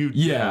than you.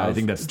 Yeah, I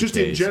think that's just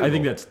the case. In general. I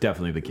think that's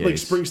definitely the case. Like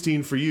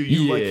Springsteen for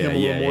you like him a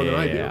little more than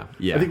I do.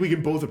 Yeah. I think we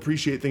can both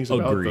appreciate things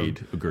about them.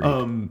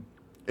 Agreed.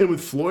 And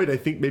with Floyd, I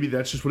think maybe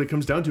that's just what it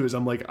comes down to. Is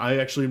I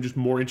actually am just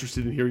more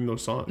interested in hearing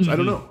those songs. I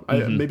don't know.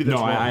 Maybe that's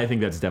wrong. I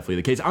think that's definitely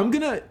the case. I'm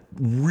gonna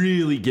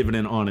really give it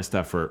an honest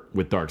effort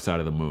with Dark Side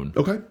of the Moon.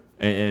 Okay.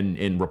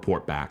 And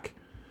report back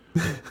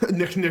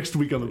next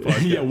week on the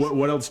podcast. Yeah.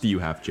 What else do you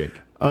have, Jake?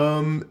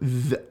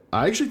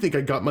 I actually think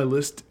I got my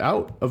list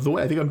out of the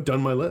way. I think I've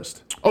done my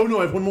list. Oh no,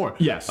 I have one more.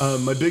 Yes.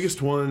 My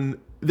biggest one.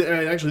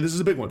 Actually, this is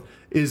a big one.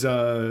 Is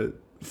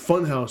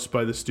Funhouse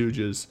by the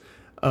Stooges.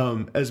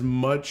 As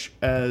much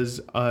as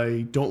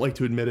I don't like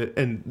to admit it,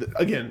 and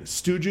again,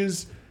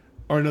 Stooges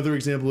are another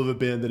example of a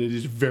band that it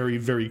is very,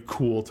 very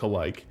cool to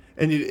like,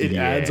 and it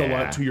adds a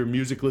lot to your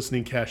music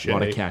listening cachet. A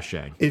lot of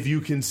cachet. If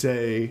you can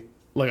say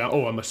I'm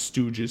a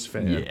Stooges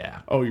fan.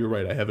 Yeah. Oh, you're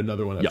right. I have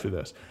another one after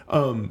this.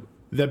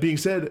 That being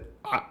said,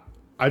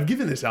 I've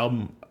given this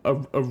album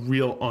a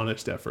real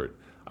honest effort.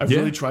 I've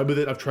really tried with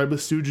it. I've tried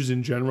with Stooges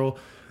in general.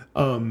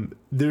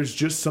 There's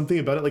just something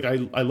about it.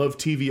 I love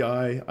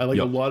TVI. I like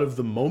a lot of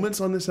the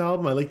moments on this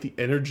album. I like the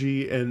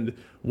energy and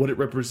what it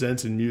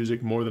represents in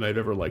music more than I've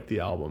ever liked the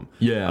album.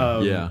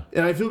 Yeah.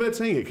 And I feel bad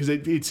saying it because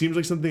it seems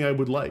like something I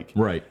would like.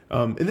 Right.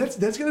 And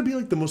that's gonna be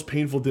the most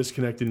painful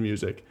disconnect in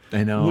music.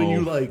 I know. When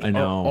you are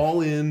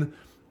all in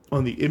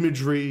on the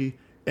imagery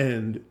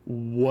and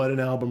what an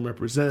album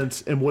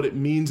represents and what it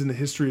means in the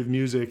history of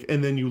music,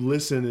 and then you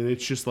listen and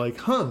it's just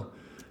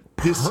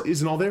this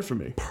isn't all there for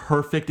me.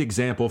 Perfect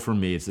example for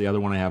me. It's the other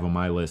one I have on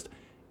my list.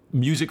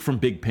 Music from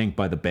Big Pink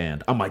by the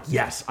band. I'm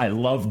yes, I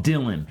love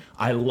Dylan.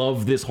 I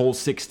love this whole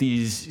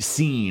 60s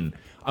scene.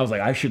 I was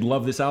I should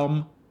love this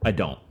album. I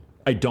don't.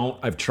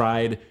 I've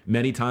tried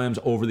many times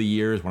over the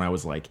years when I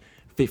was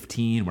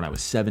 15, when I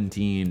was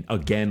 17,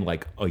 again,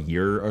 a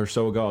year or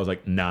so ago. I was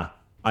nah,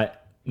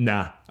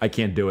 I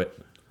can't do it.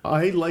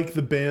 I like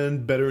the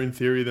band better in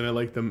theory than I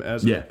like them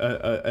as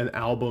an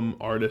album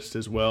artist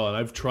as well. And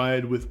I've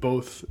tried with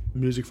both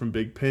Music from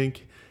Big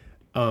Pink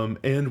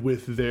and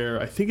with their,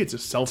 I think it's a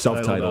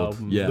self-titled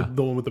album,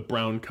 the one with the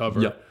brown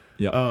cover.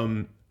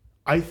 Yep.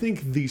 I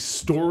think the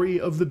story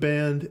of the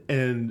band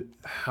and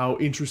how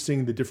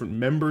interesting the different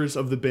members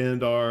of the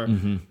band are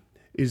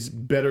is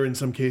better in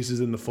some cases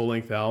than the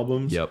full-length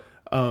albums. Yep.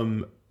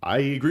 I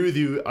agree with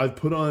you. I've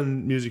put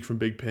on Music from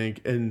Big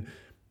Pink and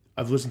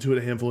I've listened to it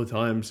a handful of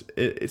times.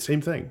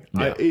 Same thing.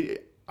 Yeah.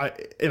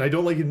 And I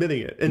don't like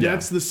admitting it. And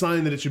that's the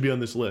sign that it should be on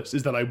this list,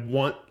 is that I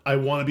want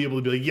to be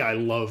able to be I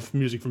love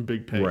Music from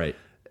Big Pink. Right.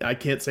 I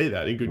can't say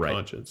that in good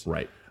conscience.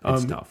 Right.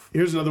 It's tough.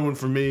 Here's another one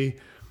for me.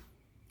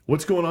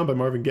 What's Going On by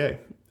Marvin Gaye.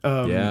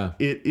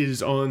 It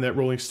is on that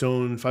Rolling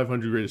Stone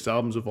 500 Greatest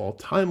Albums of All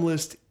Time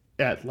list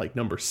at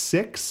number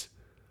 6.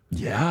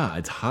 Yeah,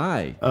 it's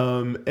high.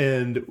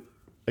 And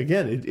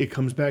again, it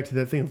comes back to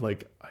that thing of I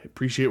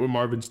appreciate what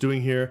Marvin's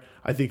doing here.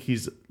 I think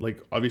he's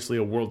obviously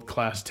a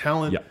world-class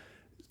talent,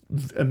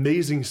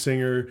 amazing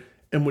singer,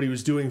 and what he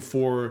was doing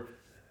for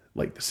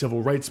the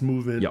civil rights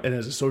movement and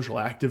as a social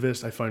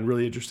activist, I find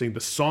really interesting. The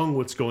song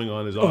 "What's Going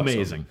On" is awesome.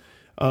 Amazing.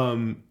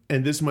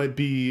 And this might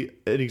be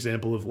an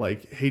example of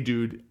like, hey,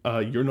 dude,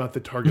 you're not the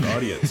target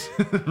audience.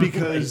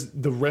 Because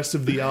the rest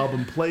of the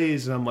album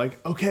plays, and I'm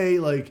like, okay,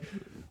 like,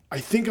 I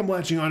think I'm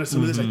latching on to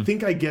some of this. I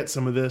think I get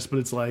some of this, but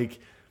it's like,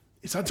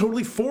 it's not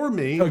totally for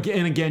me.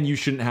 And again, you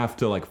shouldn't have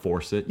to like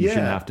force it. You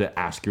shouldn't have to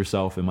ask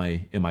yourself, am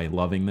I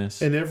loving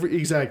this? And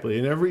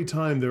every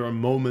time there are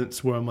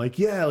moments where I'm like,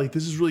 yeah, like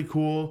this is really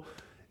cool.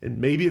 And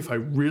maybe if I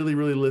really,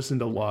 really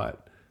listened a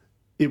lot,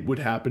 it would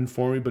happen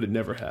for me, but it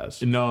never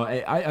has. No,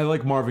 I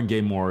like Marvin Gaye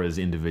more as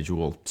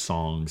individual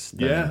songs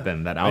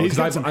than that album.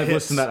 Because I've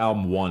listened to that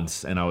album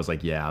once, and I was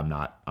like, yeah, I'm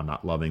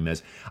not loving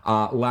this.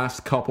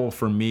 Last couple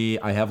for me,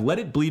 I have Let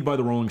It Bleed by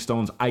the Rolling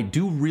Stones. I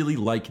do really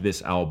like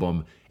this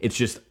album. It's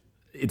just,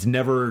 it's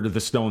never the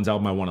Stones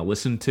album I want to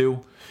listen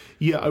to.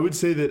 Yeah, I would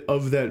say that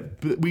of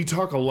that, we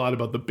talk a lot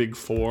about the big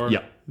four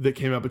that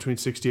came out between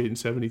 68 and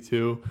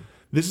 72.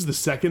 This is the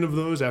second of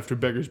those after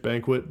Beggar's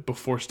Banquet,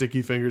 before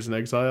Sticky Fingers and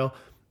Exile.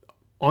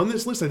 On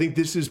this list, I think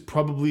this is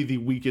probably the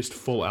weakest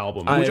full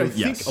album, which I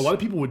think a lot of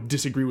people would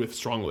disagree with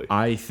strongly.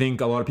 I think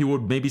a lot of people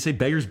would maybe say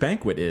Beggar's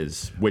Banquet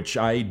is, which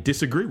I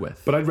disagree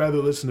with. But I'd rather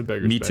listen to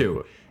Beggar's Banquet. Me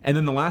too. And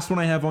then the last one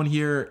I have on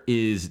here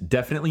is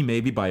Definitely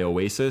Maybe by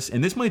Oasis.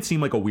 And this might seem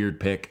like a weird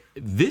pick.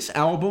 This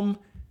album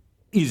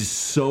is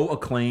so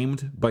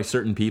acclaimed by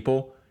certain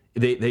people.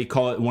 They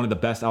call it one of the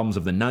best albums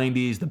of the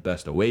 90s, the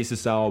best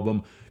Oasis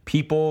album.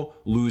 People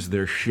lose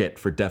their shit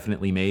for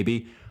Definitely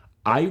Maybe.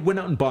 I went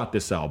out and bought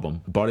this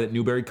album, bought it at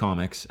Newberry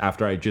Comics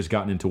after I had just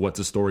gotten into What's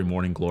a Story,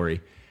 Morning Glory.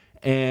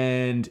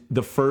 And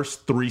the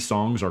first 3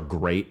 songs are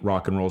great.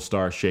 Rock and Roll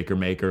Star, Shaker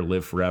Maker,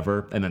 Live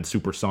Forever, and then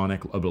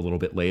Supersonic a little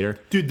bit later.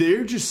 Dude,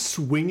 they're just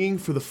swinging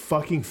for the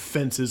fucking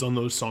fences on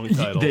those song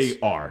titles. They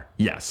are,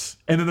 yes.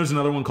 And then there's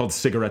another one called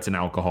Cigarettes and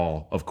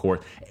Alcohol, of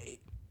course.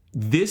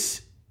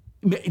 It's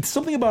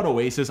something about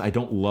Oasis. I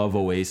don't love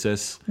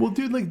Oasis. Well,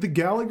 dude, like the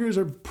Gallaghers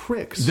are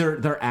pricks.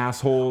 They're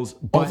assholes.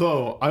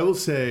 Although, I will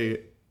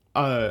say...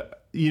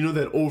 you know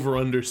that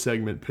over-under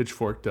segment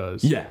Pitchfork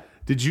does? Yeah.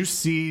 Did you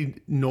see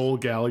Noel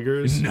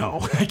Gallagher's? No,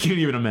 I can't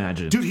even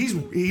imagine. Dude,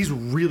 he's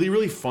really,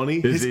 really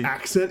funny. His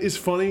accent is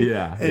funny.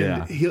 Yeah,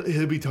 and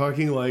he'll be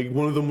talking like,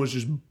 one of them was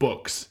just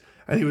books.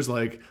 And he was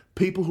like,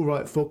 people who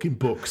write fucking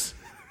books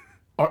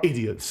are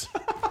idiots.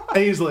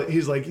 And he's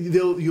like,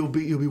 you'll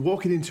be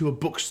walking into a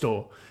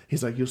bookstore.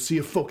 He's like, you'll see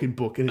a fucking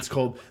book, and it's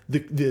called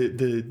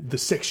the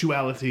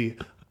sexuality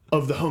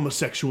of the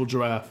homosexual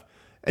giraffe.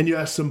 And you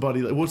ask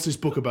somebody, like, what's this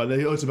book about? And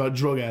they go, it's about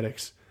drug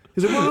addicts.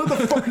 He's like, well, what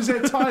the fuck is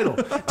that title?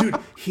 Dude,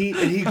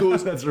 he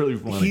goes... That's really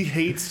funny. He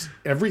hates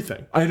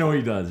everything. I know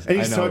he does. And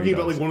he's talking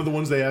about, like, one of the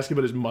ones they ask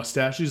about his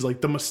mustache. He's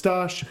like, the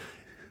mustache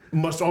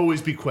must always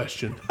be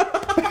questioned.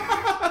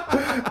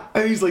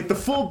 And he's like, the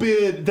full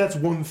beard, that's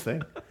one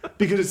thing.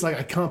 Because it's like,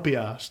 I can't be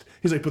asked.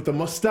 He's like, but the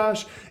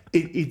mustache,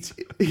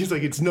 he's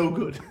like, it's no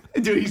good.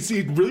 Dude, he's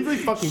really, really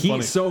fucking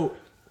funny. So,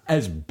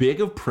 as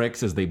big of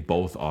pricks as they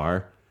both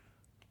are,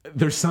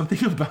 there's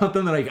something about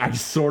them that I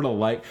sort of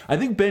like. I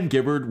think Ben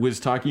Gibbard was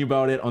talking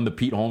about it on the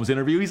Pete Holmes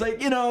interview. He's like,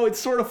 it's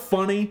sort of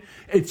funny.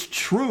 It's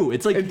true.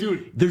 It's like,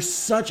 dude, they're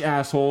such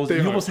assholes.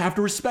 You almost have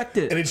to respect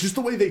it. And it's just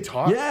the way they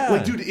talk. Yeah.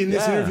 Like, dude, in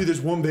this interview, there's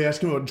one, they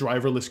ask him about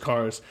driverless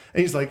cars. And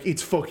he's like,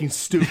 it's fucking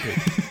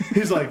stupid.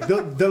 He's like,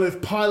 they'll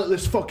have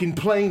pilotless fucking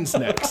planes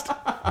next.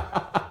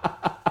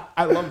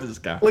 I love this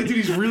guy. Like, dude,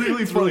 he's really,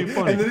 really funny.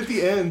 And then at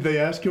the end, they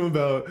ask him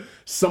about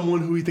someone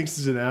who he thinks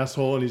is an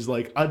asshole, and he's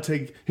like, I'd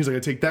take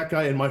that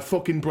guy and my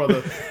fucking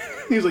brother.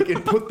 He's like,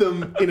 and put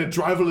them in a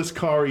driverless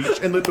car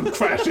each and let them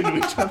crash into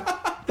each other.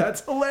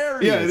 That's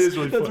hilarious. Yeah, it is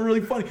really funny. That's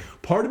really funny.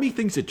 Part of me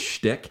thinks it's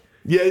shtick.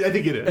 Yeah, I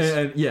think it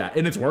is.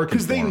 And it's working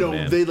because they know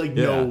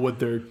know what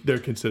they're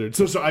considered.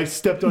 So I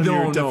stepped on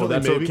your definitely. No,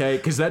 that's maybe. Okay,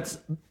 because that's.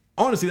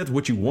 Honestly, that's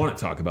what you want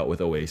to talk about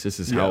with Oasis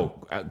is how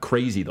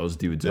crazy those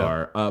dudes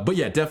are. But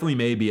yeah, Definitely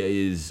Maybe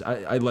is...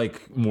 I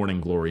like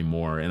Morning Glory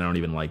more, and I don't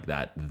even like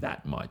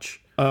that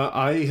much.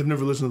 I have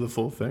never listened to the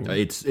full thing.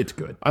 It's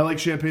good. I like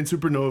Champagne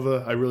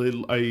Supernova.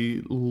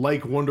 I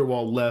like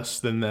Wonderwall less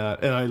than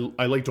that, and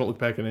I like Don't Look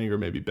Back in Anger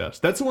maybe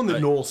best. That's the one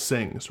that Noel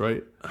sings,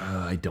 right?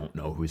 I don't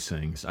know who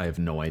sings. I have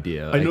no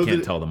idea. I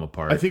can't tell them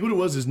apart. I think what it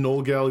was is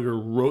Noel Gallagher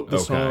wrote the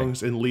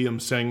songs, and Liam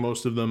sang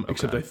most of them,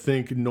 except I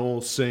think Noel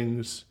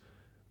sings...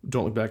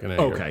 Don't Look Back in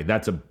Anger. Okay,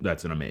 that's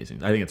an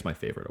amazing. I think it's my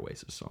favorite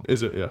Oasis song.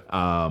 Is it?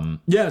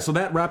 Yeah. So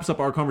that wraps up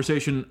our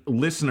conversation.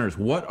 Listeners,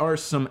 what are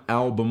some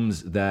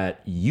albums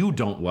that you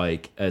don't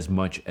like as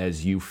much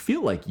as you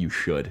feel like you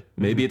should?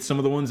 Maybe it's some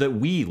of the ones that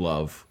we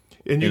love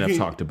and have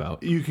talked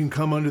about. You can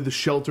come under the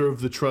shelter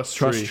of the Trust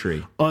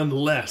Tree.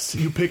 Unless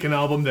you pick an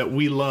album that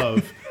we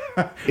love.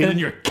 And then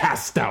you're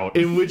cast out.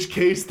 In which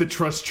case, the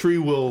trust tree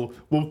will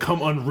come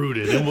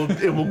unrooted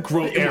and will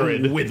grow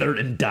arid, wither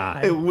and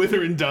die. It'll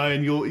wither and die,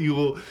 and you'll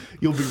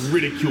be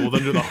ridiculed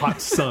under the hot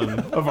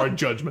sun of our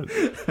judgment.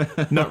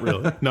 Not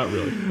really.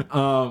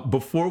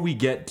 Before we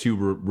get to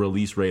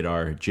release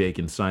radar, Jake,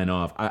 and sign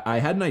off, I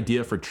had an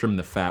idea for Trim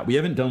the Fat. We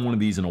haven't done one of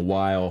these in a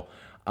while.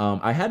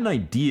 I had an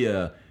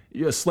idea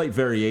a slight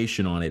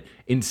variation on it.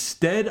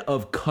 Instead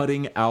of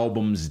cutting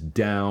albums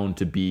down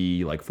to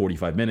be like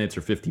 45 minutes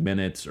or 50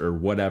 minutes or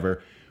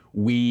whatever,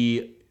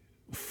 we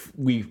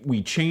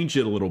changed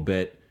it a little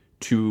bit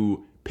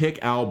to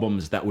pick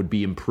albums that would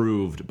be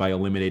improved by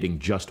eliminating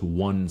just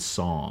one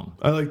song.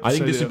 I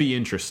think this would be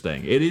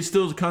interesting. It is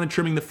still kind of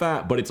trimming the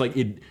fat, but it's like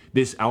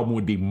this album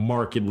would be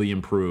markedly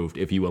improved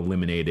if you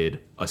eliminated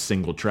a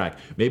single track.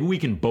 Maybe we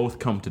can both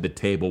come to the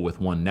table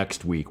with one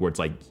next week where it's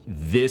like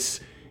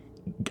this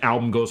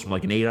album goes from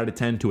like an 8 out of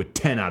 10 to a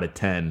 10 out of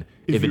 10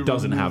 if it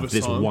doesn't have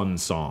this one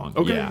song.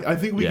 Okay, yeah. I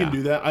think we can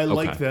do that. I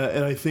like that,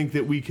 and I think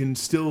that we can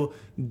still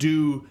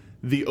do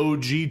the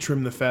OG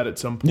trim the fat at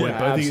some point. Yeah,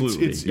 but I think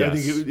absolutely. I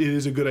think it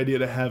is a good idea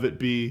to have it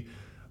be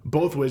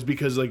both ways,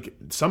 because like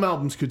some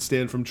albums could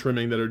stand from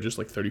trimming that are just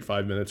like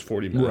 35 minutes,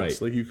 40 minutes.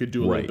 Right. Like you could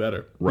do a little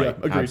better. Right. Yeah,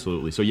 agreed.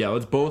 Absolutely. So yeah,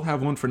 let's both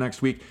have one for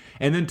next week.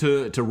 And then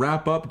to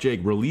wrap up,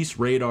 Jake, Release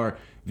Radar.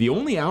 The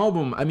only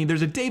album, I mean,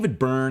 there's a David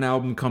Byrne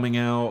album coming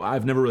out.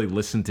 I've never really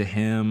listened to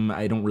him.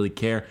 I don't really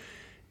care.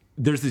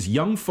 There's this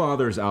Young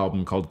Fathers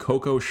album called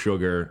Cocoa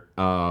Sugar.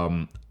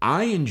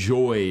 I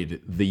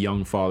enjoyed the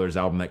Young Fathers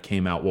album that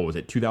came out, what was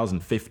it,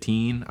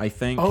 2015, I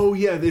think? Oh,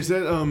 yeah. There's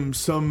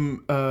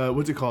that,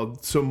 what's it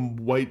called? Some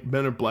White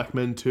Men or Black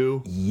Men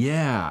Too?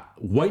 Yeah.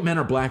 White Men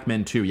or Black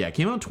Men Too. Yeah, it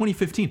came out in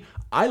 2015.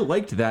 I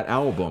liked that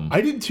album.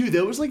 I did too.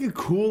 That was like a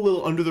cool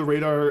little under the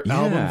radar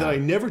album that I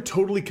never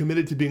totally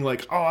committed to being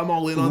like, oh, I'm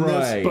all in on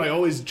this, but I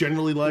always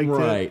generally liked it.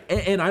 Right.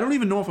 And I don't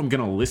even know if I'm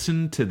going to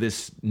listen to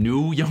this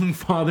new Young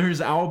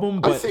Fathers album.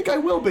 But, I think I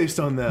will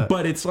based on that.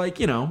 But it's like,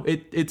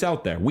 it's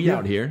out there. We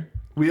out here.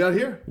 We out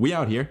here. We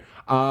out here.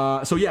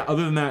 So yeah,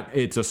 other than that,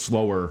 it's a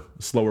slower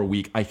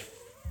week. I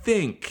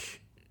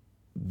think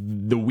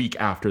the week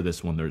after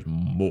this one, there's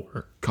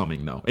more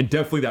coming though. And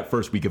definitely that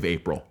first week of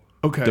April.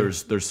 Okay.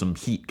 There's some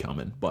heat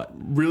coming, but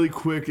really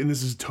quick, and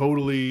this is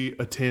totally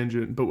a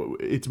tangent, but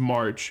it's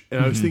March.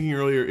 And I was thinking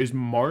earlier, is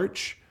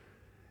March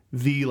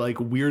the like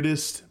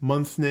weirdest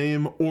month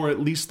name, or at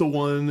least the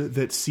one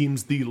that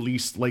seems the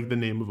least like the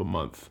name of a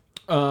month?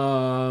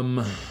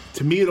 To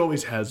me, it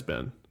always has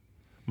been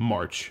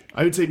March.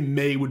 I would say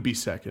May would be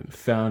second.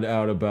 Found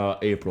out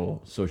about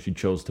April, so she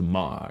chose to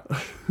march.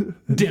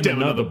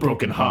 Damn another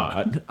broken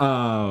heart.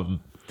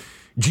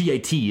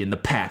 GAT in the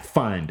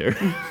Pathfinder.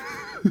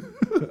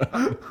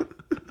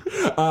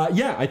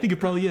 Yeah, I think it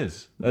probably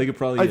is. I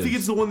think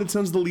it's the one that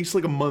sounds the least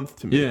like a month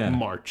to me. Yeah.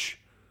 March.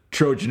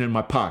 Trojan in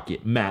my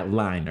pocket, Matt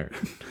Liner.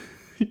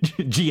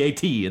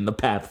 GAT in the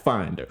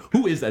Pathfinder.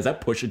 Who is that? Is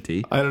that Pusha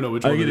T? I don't know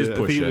which one it is. I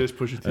think it is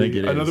Pusha T.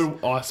 Another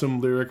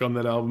awesome lyric on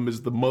that album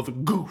is the Mother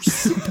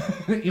Goose.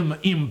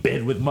 in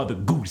bed with Mother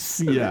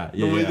Goose. Yeah.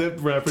 The way that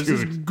rappers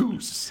is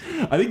Goose.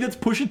 I think that's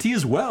Pusha T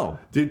as well.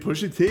 Dude,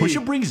 Pusha T.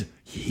 Pusha brings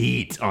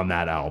heat on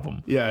that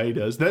album. Yeah, he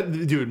does.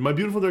 Dude, My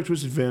Beautiful Dark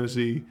Twisted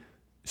Fantasy.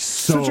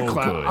 Such a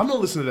classic. I'm gonna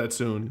listen to that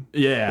soon.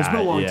 Yeah, it's been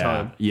a long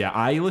time. Yeah,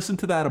 I listen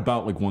to that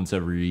about like once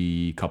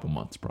every couple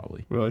months,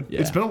 probably. Really? Yeah,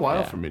 it's been a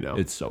while for me now.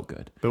 It's so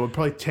good. But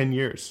probably 10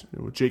 years.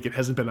 Jake, it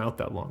hasn't been out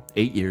that long.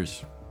 8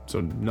 years.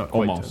 So not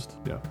quite almost.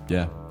 10.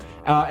 Yeah.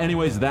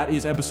 Anyways, that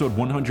is episode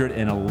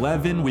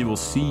 111. We will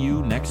see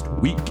you next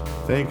week.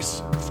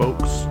 Thanks,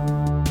 folks.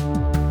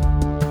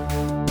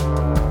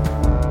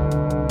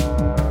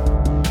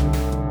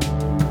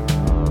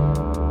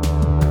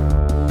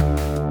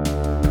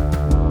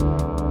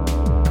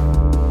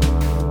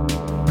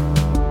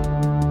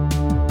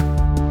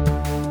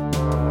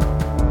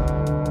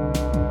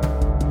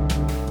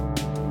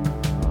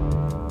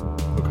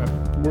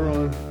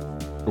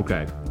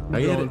 Okay.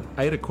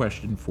 I had a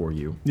question for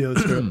you. Yeah,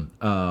 let's go.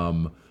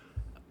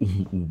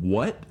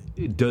 What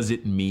does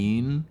it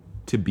mean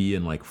to be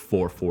in like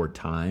 4/4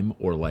 time,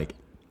 or like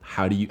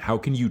how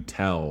can you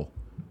tell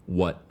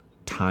what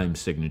time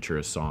signature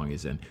a song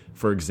is in?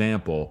 For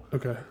example,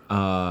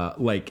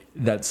 like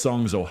that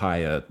song's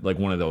Ohio, like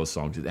one of those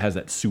songs. It has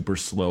that super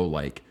slow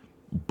like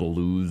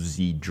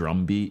bluesy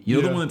drum beat. You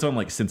know the one that's on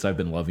like Since I've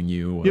Been Loving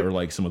You, or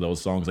like some of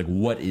those songs. Like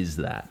what is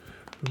that?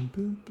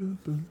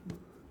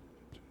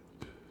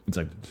 It's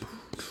like,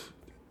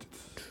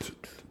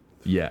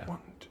 yeah. I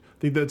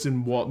think that's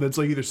in that's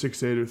like either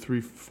 6/8 or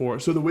 3/4.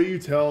 So the way you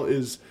tell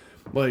is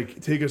like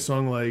take a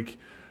song like,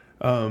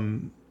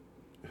 the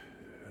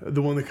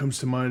one that comes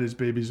to mind is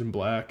Babies in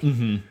Black.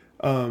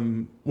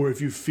 Where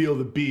if you feel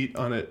the beat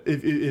on it,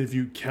 if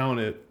you count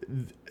it,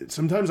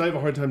 sometimes I have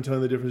a hard time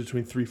telling the difference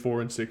between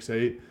 3/4 and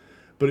 6/8.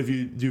 But if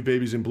you do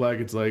Babies in Black,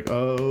 it's like,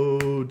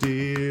 oh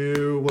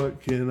dear,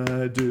 what can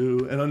I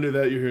do? And under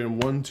that, you're hearing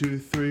 1, 2,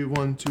 3,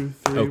 1, 2,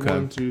 3,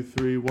 1, 2,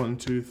 3, 1,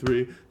 2,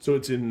 3. So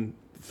it's in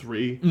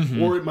 3,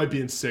 or it might be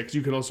in 6.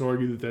 You could also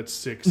argue that that's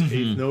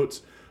 6/8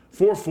 notes.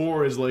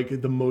 4/4 is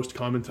like the most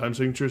common time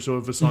signature. So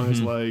if a song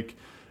is like,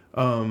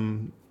 I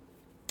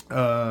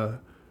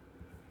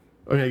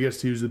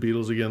guess to use the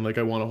Beatles again, like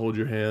I Want to Hold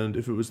Your Hand.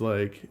 If it was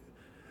like,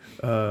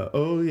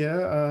 oh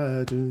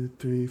yeah, I do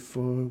 3,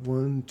 4,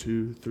 1,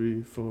 2,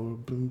 3, 4,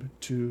 boom,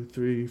 2,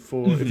 3,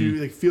 4. If you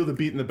like feel the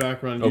beat in the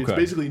background, it's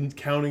basically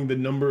counting the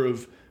number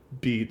of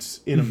beats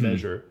in a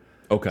measure.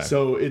 Okay.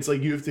 So it's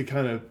like you have to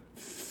kind of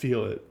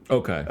feel it.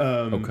 Okay.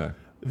 Okay.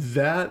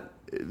 That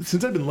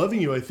Since I've Been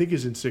Loving You, I think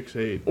is in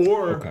 6/8.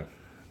 Or okay.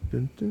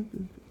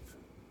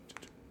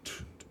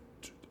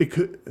 It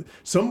could.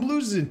 Some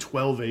blues is in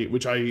 12/8,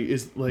 which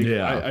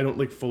I don't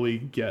like fully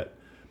get.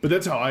 But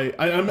that's how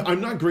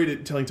I'm not great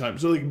at telling time.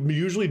 So like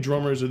usually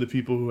drummers are the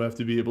people who have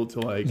to be able to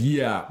like.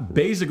 Yeah.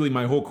 Basically,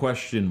 my whole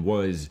question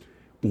was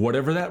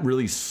whatever that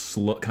really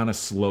kind of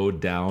slowed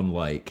down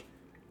like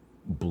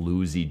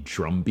bluesy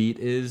drum beat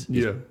is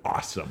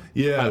awesome.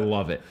 Yeah, I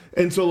love it.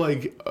 And so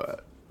like.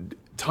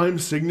 Time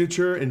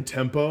signature and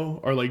tempo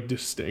are like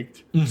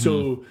distinct. Mm-hmm.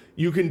 So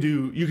you could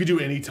do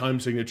any time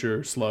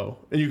signature slow,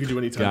 and you can do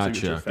any time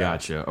signature fast.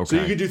 Gotcha. Okay. So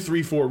you could do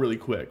 3/4 really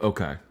quick.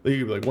 Okay. Like you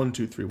could be like 1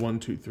 2 3 1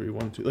 2 3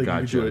 1 2. Like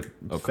you could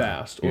do it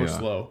fast or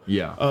slow.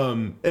 Yeah.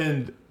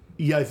 And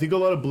yeah, I think a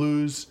lot of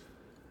blues,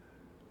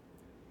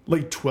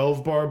 like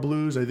 12-bar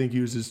blues, I think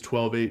uses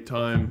 12/8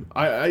 time.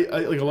 I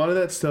like a lot of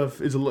that stuff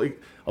is like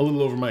a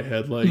little over my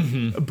head. Like,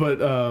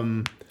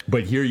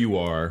 But here you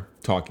are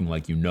talking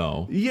like you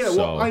know. Yeah, so.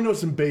 well, I know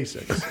some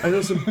basics.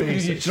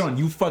 Sean,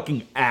 you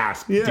fucking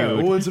ass, dude.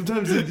 Well, and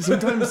sometimes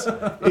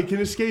it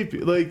can escape you.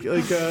 Like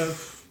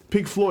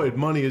Pink Floyd,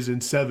 Money is in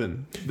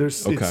 7.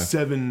 It's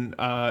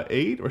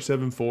 7/8 or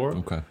 7/4.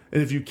 Okay.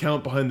 And if you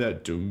count behind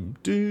that, do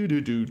do do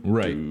do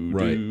right.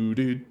 do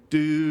do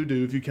do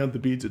do. If you count the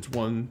beats, it's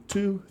 1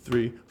 2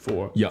 3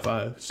 4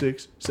 5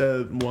 6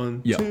 7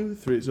 1 2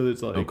 3. So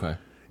it's like okay.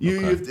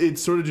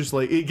 It's sort of just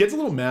like it gets a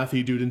little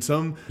mathy, dude.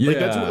 And like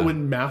that's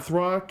when math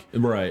rock,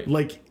 right?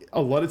 Like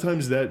a lot of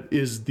times that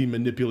is the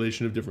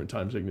manipulation of different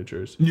time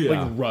signatures. Yeah,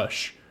 like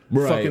Rush,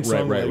 right,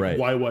 song right, like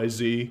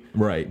YYZ,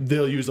 right?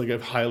 They'll use like a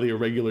highly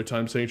irregular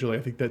time signature. Like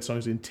I think that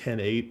song's in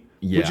 10/8,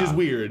 which is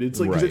weird. It's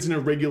like because it's an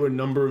irregular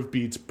number of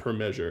beats per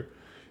measure,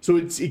 so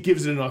it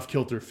gives it an off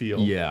kilter feel.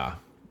 Yeah.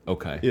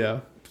 Okay. Yeah.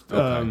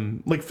 Okay.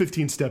 Like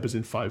 15 Step is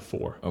in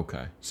 5/4.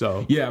 Okay.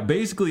 So yeah,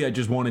 basically, I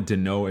just wanted to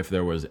know if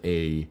there was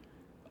a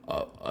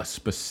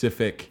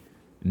specific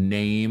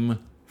name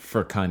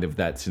for kind of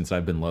that Since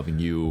I've Been Loving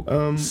You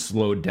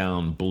slowed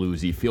down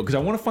bluesy feel, because I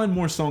want to find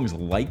more songs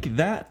like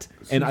that,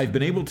 and I've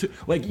been able to,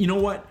 like, you know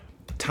what,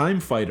 Time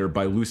Fighter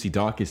by Lucy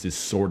Dacus is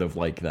sort of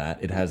like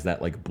that. It has that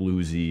like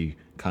bluesy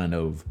kind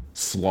of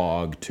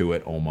slog to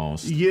it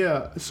almost.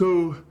 Yeah,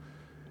 so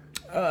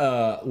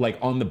like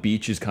On the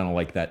Beach is kind of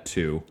like that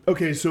too.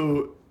 Okay,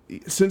 so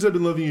Since I've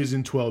Been Loving You is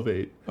in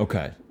 12/8.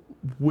 Okay.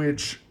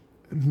 Which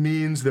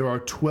means there are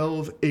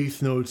 12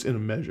 eighth notes in a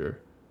measure.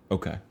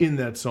 Okay. In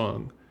that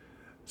song.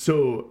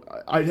 So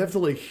I'd have to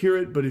like hear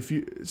it, but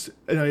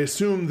and I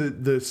assume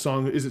that the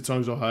song, is it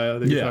Songs Ohio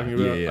that you're talking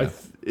about? Yeah.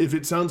 If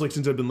it sounds like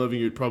Since I've Been Loving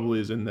You, it probably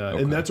is in that.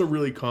 Okay. And that's a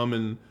really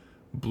common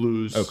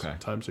blues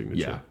time signature.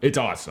 Yeah, it's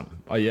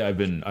awesome. I've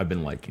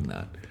been liking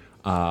that.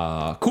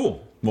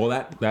 Cool. Well,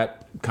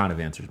 that kind of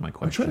answers my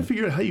question. I'm trying to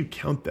figure out how you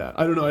count that.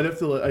 I don't know. I'd have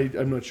to.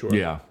 I'm not sure.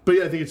 Yeah. But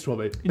yeah, I think it's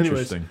 12/8.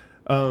 Interesting.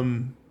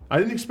 Anyways, I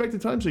didn't expect a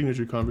time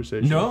signature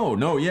conversation.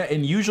 No, yeah,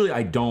 and usually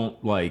I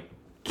don't like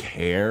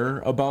care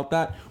about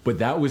that, but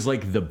that was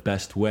like the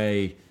best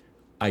way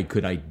I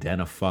could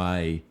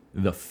identify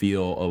the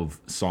feel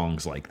of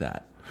songs like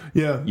that.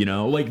 Yeah, you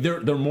know, like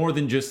they're more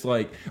than just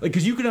like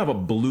because you can have a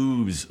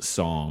blues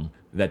song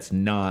that's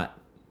not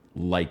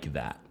like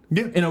that.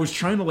 Yeah, and I was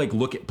trying to like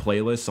look at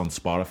playlists on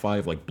Spotify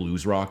of like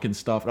blues rock and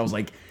stuff, and I was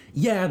like,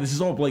 yeah, this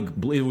is all like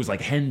it was like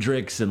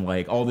Hendrix and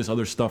like all this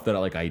other stuff that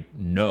I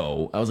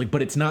know. I was like,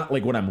 but it's not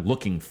like what I'm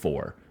looking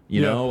for.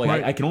 You know, like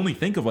right. I can only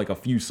think of like a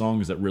few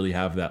songs that really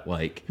have that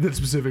like that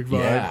specific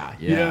vibe.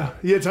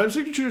 Yeah. Time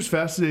signature is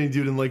fascinating,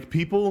 dude, and like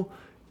people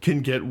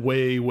can get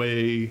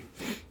way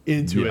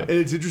into it, and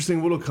it's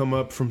interesting what'll come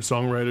up from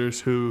songwriters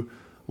who.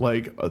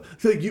 Like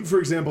for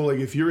example, like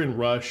if you're in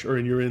Rush or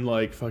you're in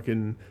like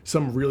fucking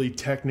some really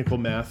technical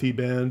mathy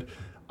band,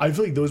 I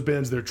feel like those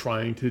bands, they're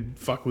trying to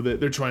fuck with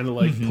it. They're trying to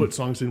like put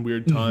songs in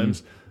weird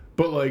times.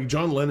 But like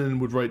John Lennon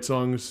would write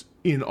songs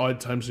in odd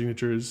time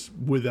signatures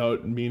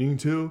without meaning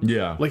to.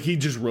 Yeah. Like he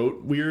just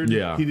wrote weird.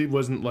 Yeah. He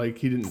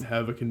didn't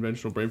have a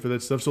conventional brain for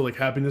that stuff. So like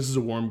Happiness is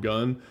a Warm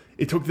Gun,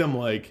 it took them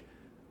like,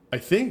 I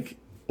think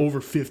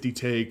over 50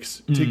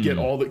 takes to get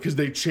all that, because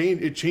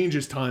it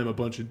changes time a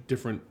bunch of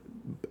different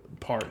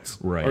parts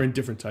are in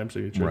different time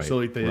signatures, so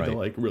like they had to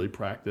like really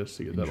practice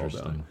to get that all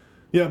down.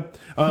 Yeah,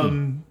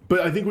 but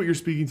I think what you're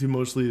speaking to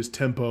mostly is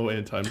tempo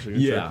and time signature.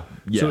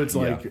 Yeah. So it's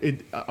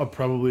like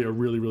probably a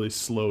really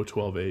slow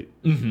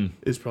 12/8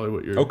 is probably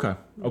what you're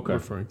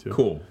referring to.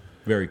 Cool,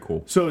 very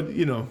cool. So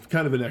you know,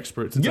 kind of an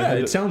expert.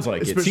 It sounds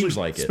like it. Seems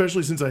like it,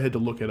 especially since I had to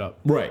look it up.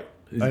 Right.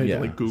 I had to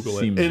like Google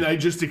it, and I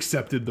just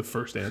accepted the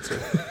first answer.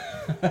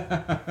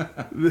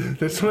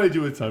 That's what I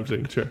do with time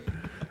signature.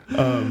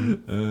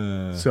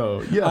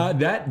 So yeah,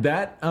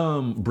 that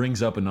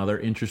brings up another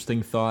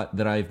interesting thought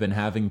that I've been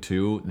having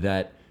too.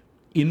 That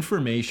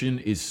information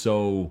is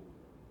so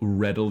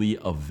readily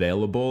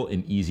available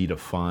and easy to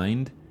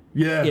find.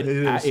 Yeah, it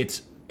is.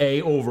 It's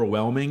A,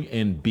 overwhelming,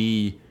 and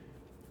B,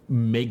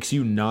 makes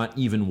you not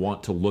even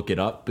want to look it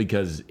up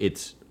because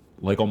it's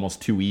like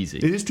almost too easy.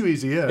 It is too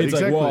easy, yeah. It's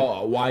exactly. Like,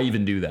 well, why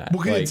even do that?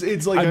 Well,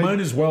 it's like I might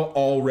as well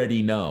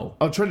already know.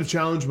 I'll try to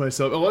challenge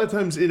myself. A lot of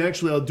times, and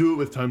actually I'll do it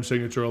with time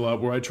signature a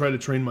lot, where I try to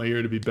train my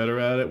ear to be better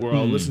at it, where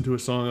I'll listen to a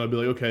song and I'll be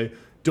like, okay,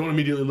 don't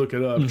immediately look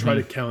it up. Try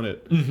to count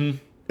it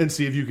and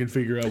see if you can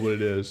figure out what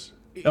it is.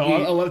 A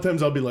lot of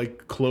times I'll be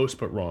like close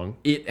but wrong.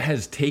 It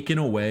has taken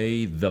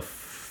away the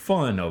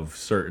fun of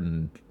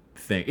certain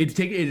things. It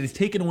has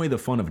taken away the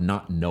fun of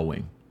not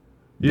knowing.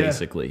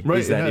 Basically, right,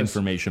 is that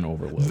information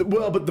overload.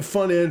 But the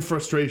fun and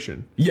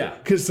frustration. Yeah.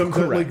 Because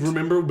sometimes, like,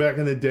 remember back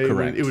in the day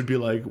when it would be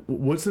like,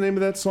 what's the name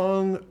of that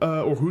song?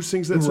 Or who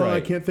sings that song? I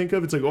can't think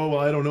of. It's like, oh, well,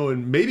 I don't know.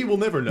 And maybe we'll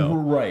never know.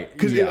 Right.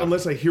 Because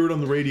unless I hear it on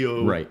the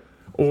radio. Right.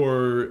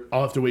 Or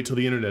I'll have to wait till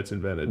the internet's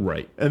invented.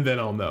 Right. And then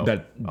I'll know.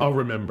 I'll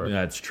remember.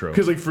 That's true.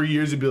 Because, like, for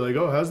years it'd be like,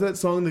 oh, how's that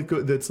song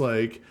that's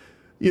like,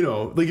 you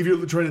know, like if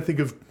you're trying to think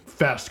of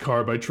Fast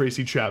Car by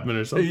Tracy Chapman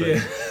or something.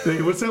 Yeah.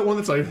 Like, what's that one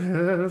that's like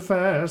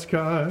Fast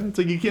Car? It's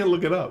like you can't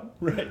look it up.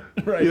 Right.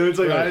 You know, it's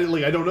like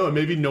I don't know.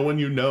 Maybe no one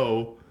you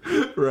know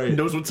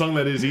knows what song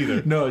that is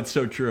either. No, it's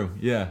so true.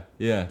 Yeah,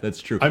 that's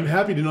true. I'm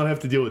happy to not have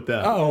to deal with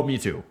that. Oh, me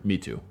too.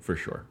 For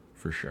sure.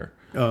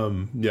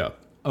 Yeah.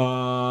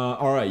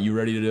 All right, you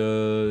ready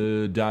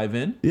to dive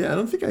in? Yeah, I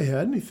don't think I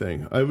had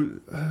anything. I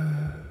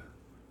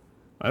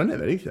don't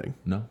have anything.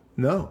 No.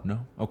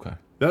 Okay.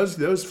 That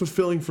was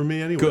fulfilling for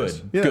me,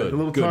 anyways. Good. A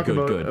little talk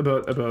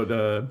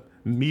about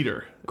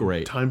meter.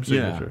 Great. Time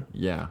signature.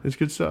 Yeah. It's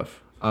good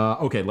stuff.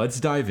 Okay,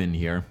 let's dive in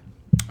here.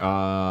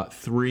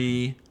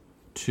 3,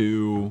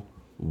 2,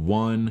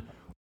 1.